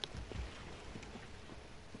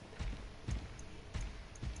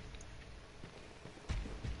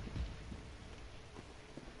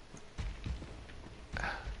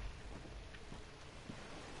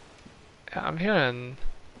 Yeah, I'm hearing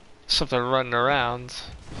something running around.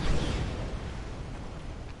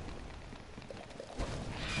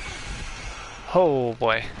 Oh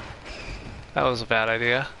boy. That was a bad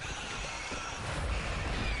idea.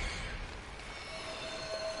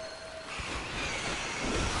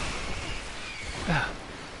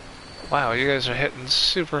 Wow, you guys are hitting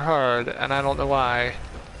super hard, and I don't know why.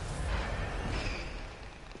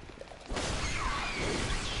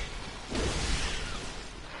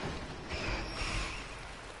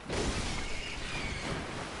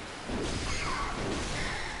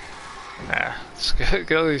 There, let's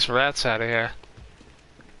get all these rats out of here.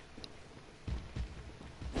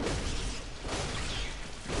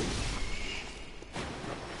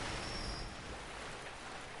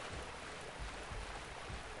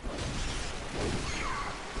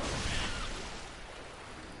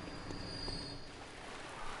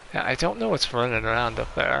 Yeah, I don't know what's running around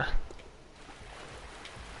up there.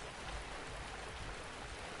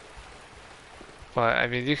 But, I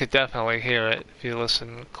mean, you could definitely hear it if you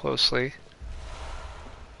listen closely.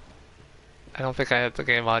 I don't think I had the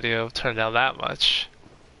game audio turned down that much.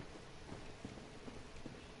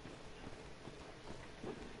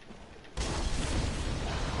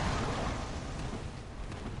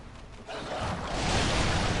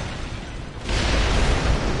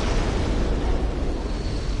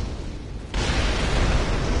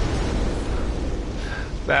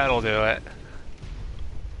 That'll do it.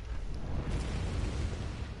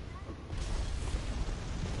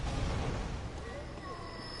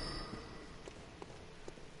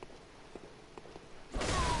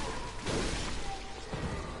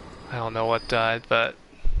 I don't know what died, but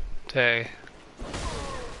hey,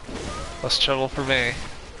 less trouble for me.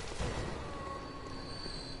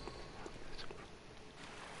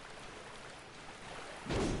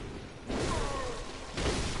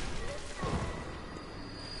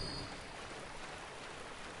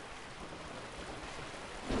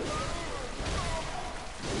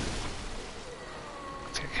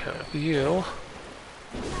 Take care of you.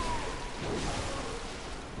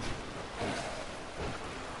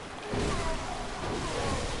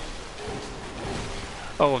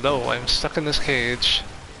 Oh no, I'm stuck in this cage.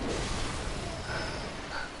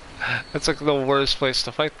 That's like the worst place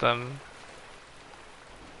to fight them.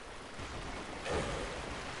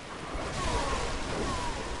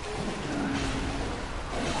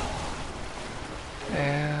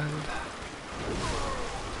 And...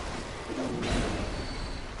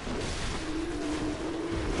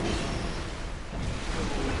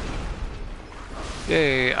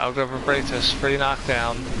 Yay, Alga Vibratus, free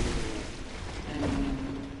knockdown.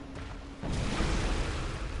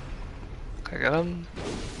 Can I get him?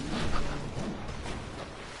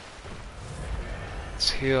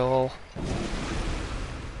 heal.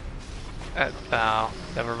 Oh,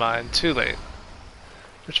 never mind. Too late.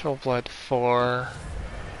 Ritual blood 4.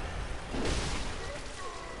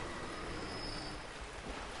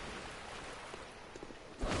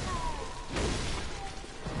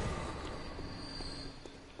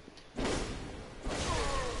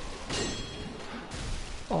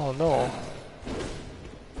 Oh no.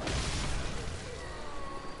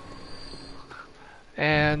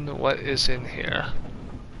 And what is in here?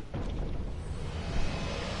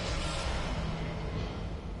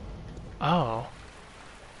 Oh.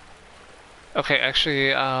 Okay,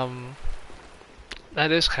 actually,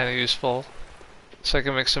 that is kind of useful. So I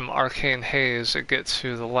can make some arcane haze and get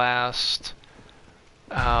to the last,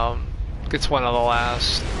 gets one of the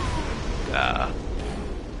last,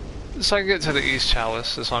 so I can get to the East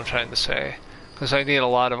Chalice, is what I'm trying to say. Because I need a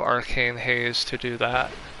lot of arcane haze to do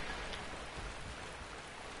that.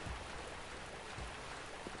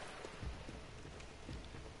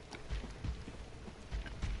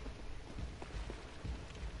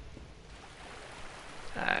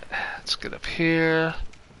 Alright, let's get up here.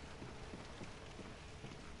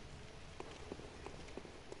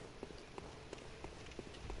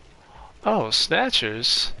 Oh,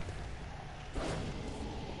 snatchers.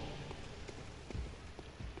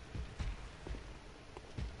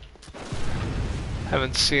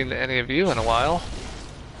 Haven't seen any of you in a while.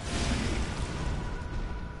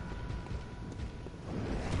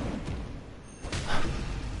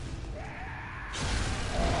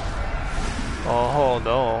 Oh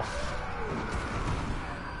no.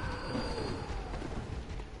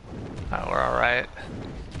 Oh, we're alright.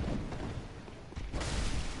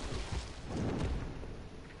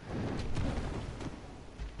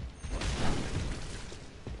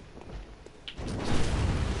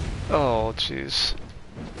 Oh, jeez.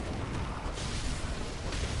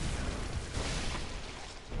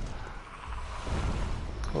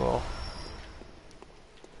 Cool.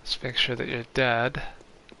 Let's make sure that you're dead.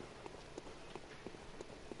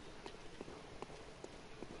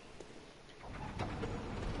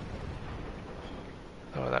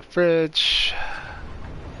 Oh, that fridge.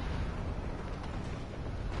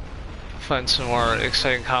 Find some more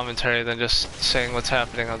exciting commentary than just saying what's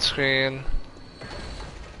happening on screen.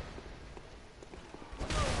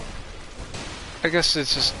 I guess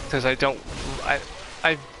it's just because I don't,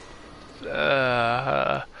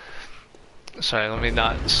 sorry, let me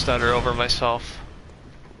not stutter over myself.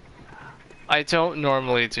 I don't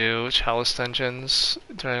normally do chalice dungeons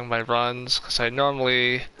during my runs, because I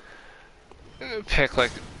normally pick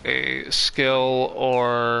like a skill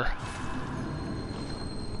or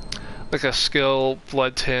like a skill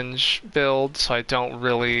blood tinge build, so I don't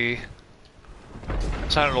really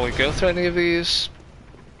go through any of these.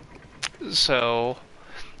 So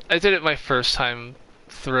I did it my first time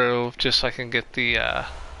through just so I can get the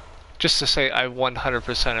just to say I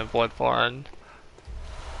 100% in Bloodborne.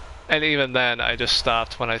 And even then I just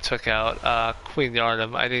stopped when I took out Queen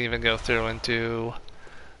Yharnam. I didn't even go through and do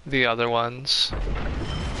the other ones.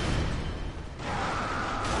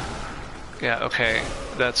 Yeah, okay.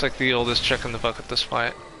 That's like the oldest trick in the book at this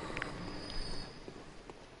point.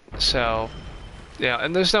 So yeah,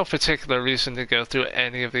 and there's no particular reason to go through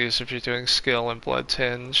any of these if you're doing skill and blood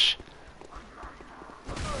tinge.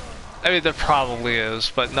 I mean, there probably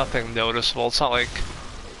is, but nothing noticeable. It's not like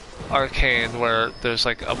Arcane where there's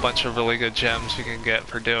like a bunch of really good gems you can get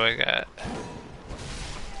for doing it.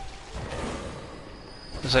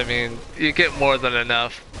 Because I mean, you get more than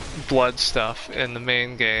enough blood stuff in the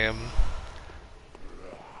main game.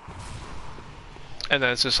 And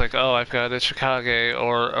then it's just like, oh, I've got a Chikage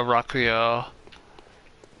or a Rakuyo.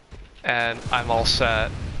 And I'm all set.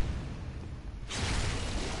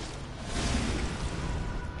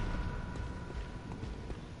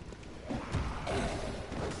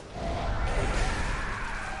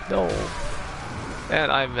 No.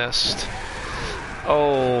 And I missed.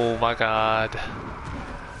 Oh my god.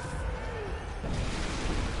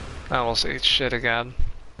 I almost ate shit again.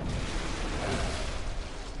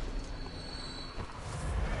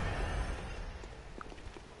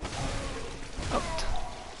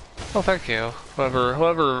 Oh, thank you.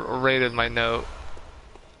 Whoever rated my note.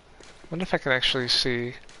 I wonder if I can actually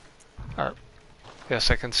see. Or, yes,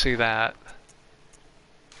 I can see that.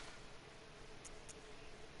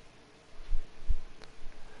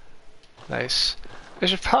 Nice. I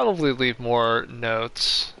should probably leave more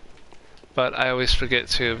notes, but I always forget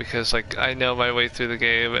to because, like, I know my way through the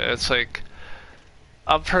game. It's like,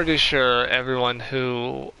 I'm pretty sure everyone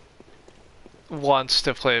who wants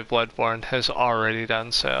to play Bloodborne has already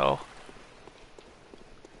done so.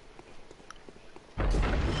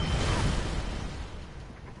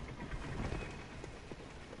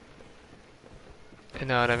 You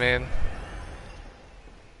know what I mean?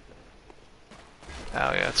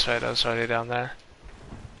 Oh yeah, that's right, I was already down there.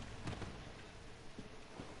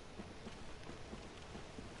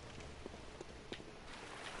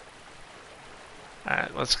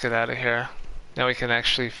 Alright, let's get out of here. Now we can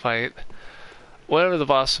actually fight whatever the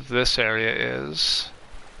boss of this area is.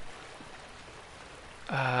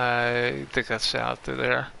 I think that's out through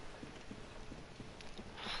there.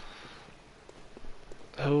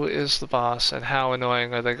 Who is the boss and how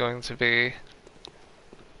annoying are they going to be,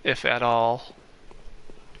 if at all?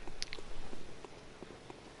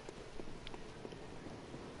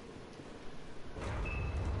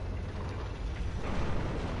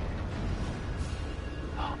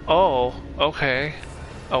 Oh, okay.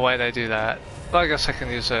 Oh, why did I do that? Well, I guess I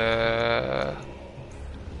can use a...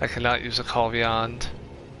 I cannot use a call beyond.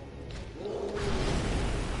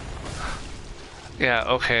 Yeah,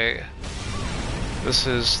 okay. This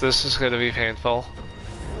is gonna be painful.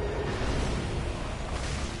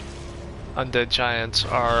 Undead giants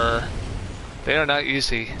are... They are not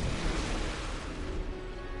easy.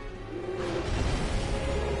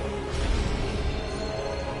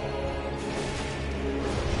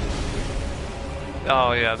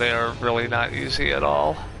 Oh yeah, they are really not easy at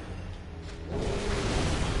all.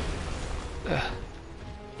 Ugh.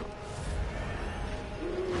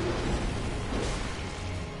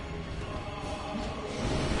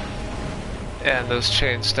 And those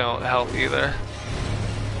chains don't help either.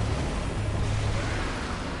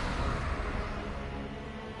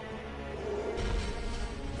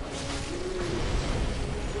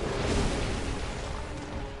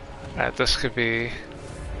 Alright, this could be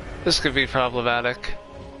problematic.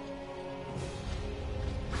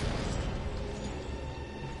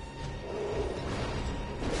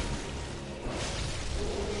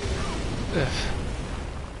 Ugh.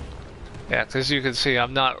 Yeah, because you can see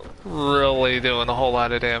I'm not really doing a whole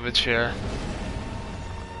lot of damage here.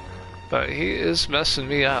 But he is messing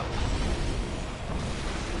me up.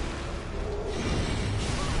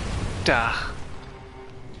 Duh.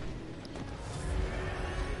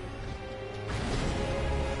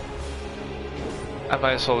 I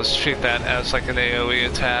might as well just treat that as like an AoE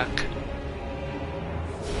attack.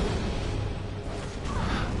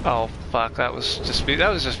 Oh fuck, that was just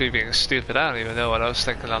me being stupid. I don't even know what I was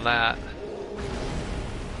thinking on that.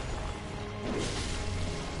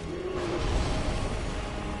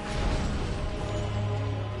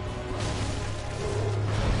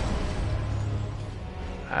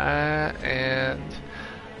 And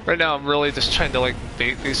right now I'm really just trying to like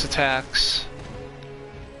bait these attacks.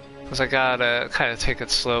 Because I gotta kind of take it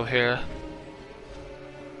slow here.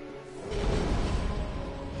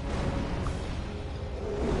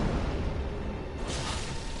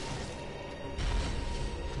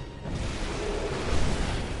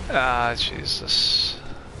 Ah, Jesus.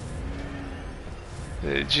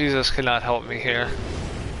 Jesus cannot help me here.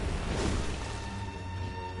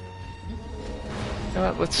 You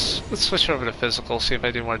know what, let's switch over to physical, see if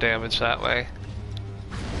I do more damage that way.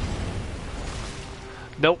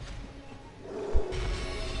 Nope.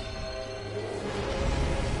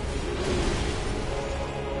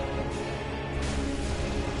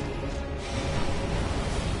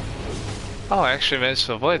 Oh, I actually managed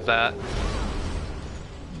to avoid that.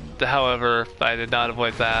 However, I did not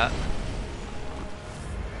avoid that.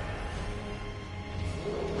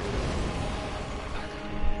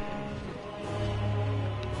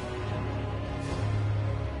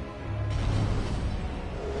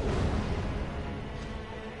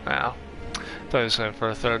 Wow. Thought I was going for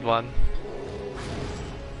a third one.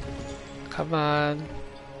 Come on.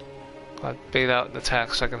 I'll bait out an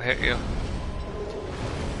attack so I can hit you.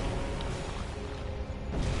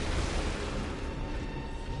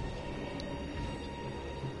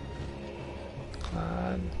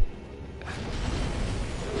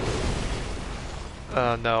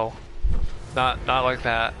 No. Not like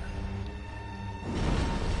that.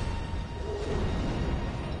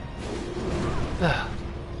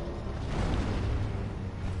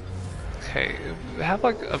 Okay, have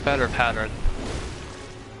like a better pattern.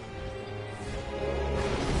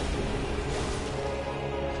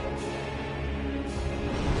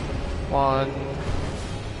 One.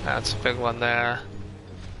 That's a big one there.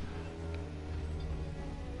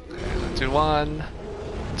 Okay, let's do 1,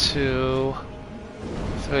 2,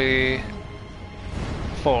 3,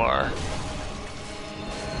 4.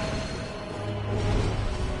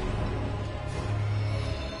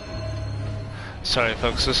 Sorry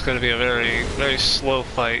folks, this is going to be a very slow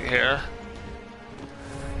fight here.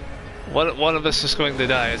 One of us is going to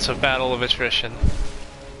die. It's a battle of attrition.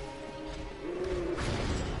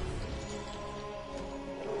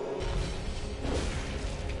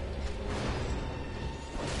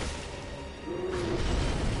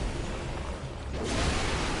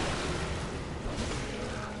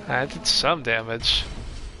 I did some damage.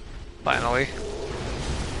 Finally.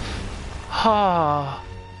 Ha.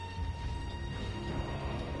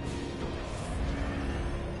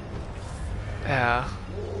 Yeah.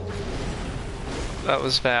 That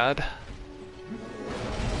was bad.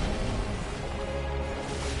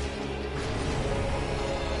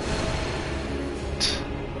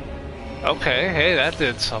 Okay, hey, that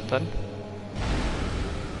did something.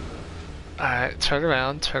 Alright, turn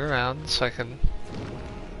around, so I can...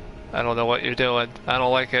 I don't know what you're doing. I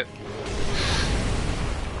don't like it.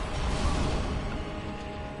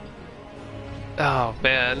 Oh,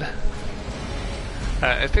 man.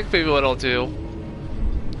 Alright, I think maybe what I'll do...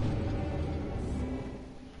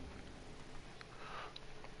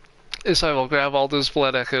 is I will grab all those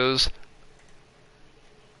blood echoes,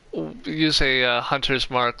 use a hunter's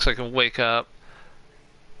mark so I can wake up,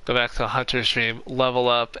 go back to a hunter's dream, level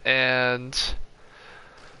up, and...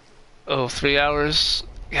 oh, 3 hours?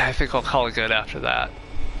 Yeah, I think I'll call it good after that.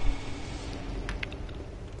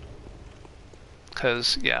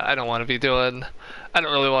 Because, yeah, I don't want to be doing... I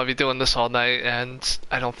don't really want to be doing this all night, and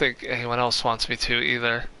I don't think anyone else wants me to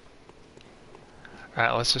either.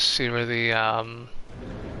 Alright, let's just see where the,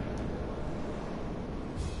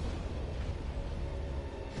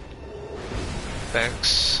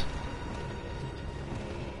 Thanks.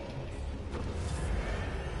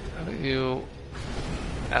 How about you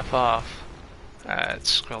F off? Alright,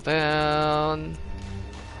 scroll down.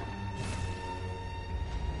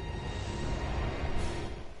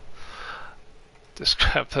 Just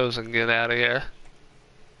grab those and get out of here.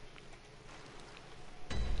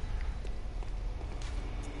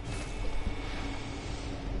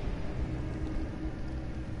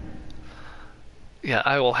 Yeah,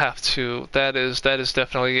 I will have to. That is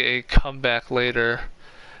definitely a comeback later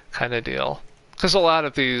kind of deal. Because a lot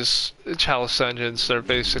of these chalice dungeons, they're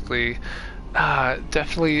basically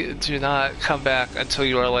definitely do not come back until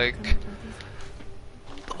you are like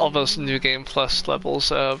almost new game plus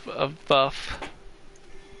levels of buff.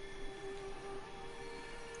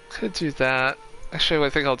 Could do that. Actually, what I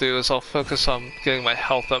think I'll do is I'll focus on getting my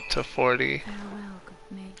health up to 40. Farewell,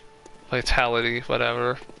 good mate. Vitality,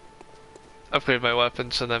 whatever. Upgrade my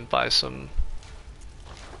weapons and then buy some.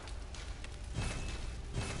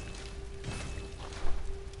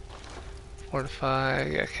 Fortify.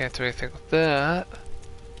 Yeah, I can't do anything with that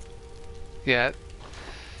yet.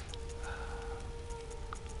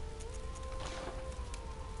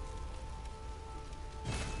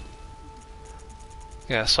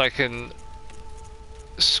 Yeah, so I can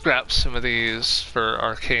scrap some of these for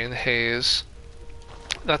arcane haze.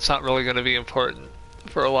 That's not really going to be important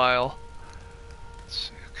for a while. Let's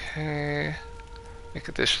see, okay. Make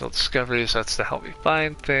additional discoveries, that's to help me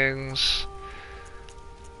find things.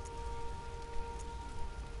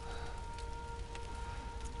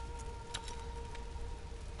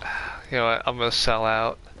 You know what, I'm gonna sell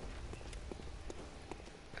out.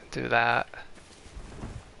 Do that.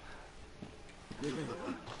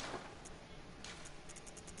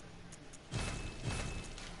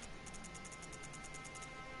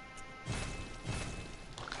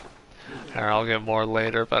 Or I'll get more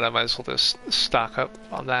later, but I might as well just stock up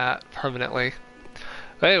on that permanently.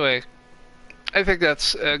 But anyway, I think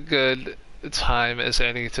that's a good time as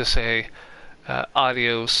any to say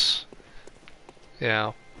adios. You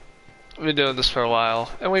know, we've been doing this for a while,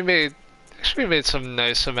 and we made some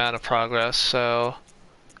nice amount of progress, so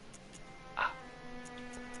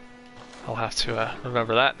I'll have to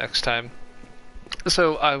remember that next time.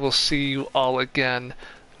 So I will see you all again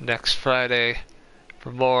next Friday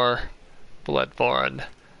for more Bloodborne.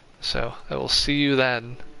 So I will see you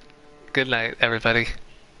then. Good night, everybody.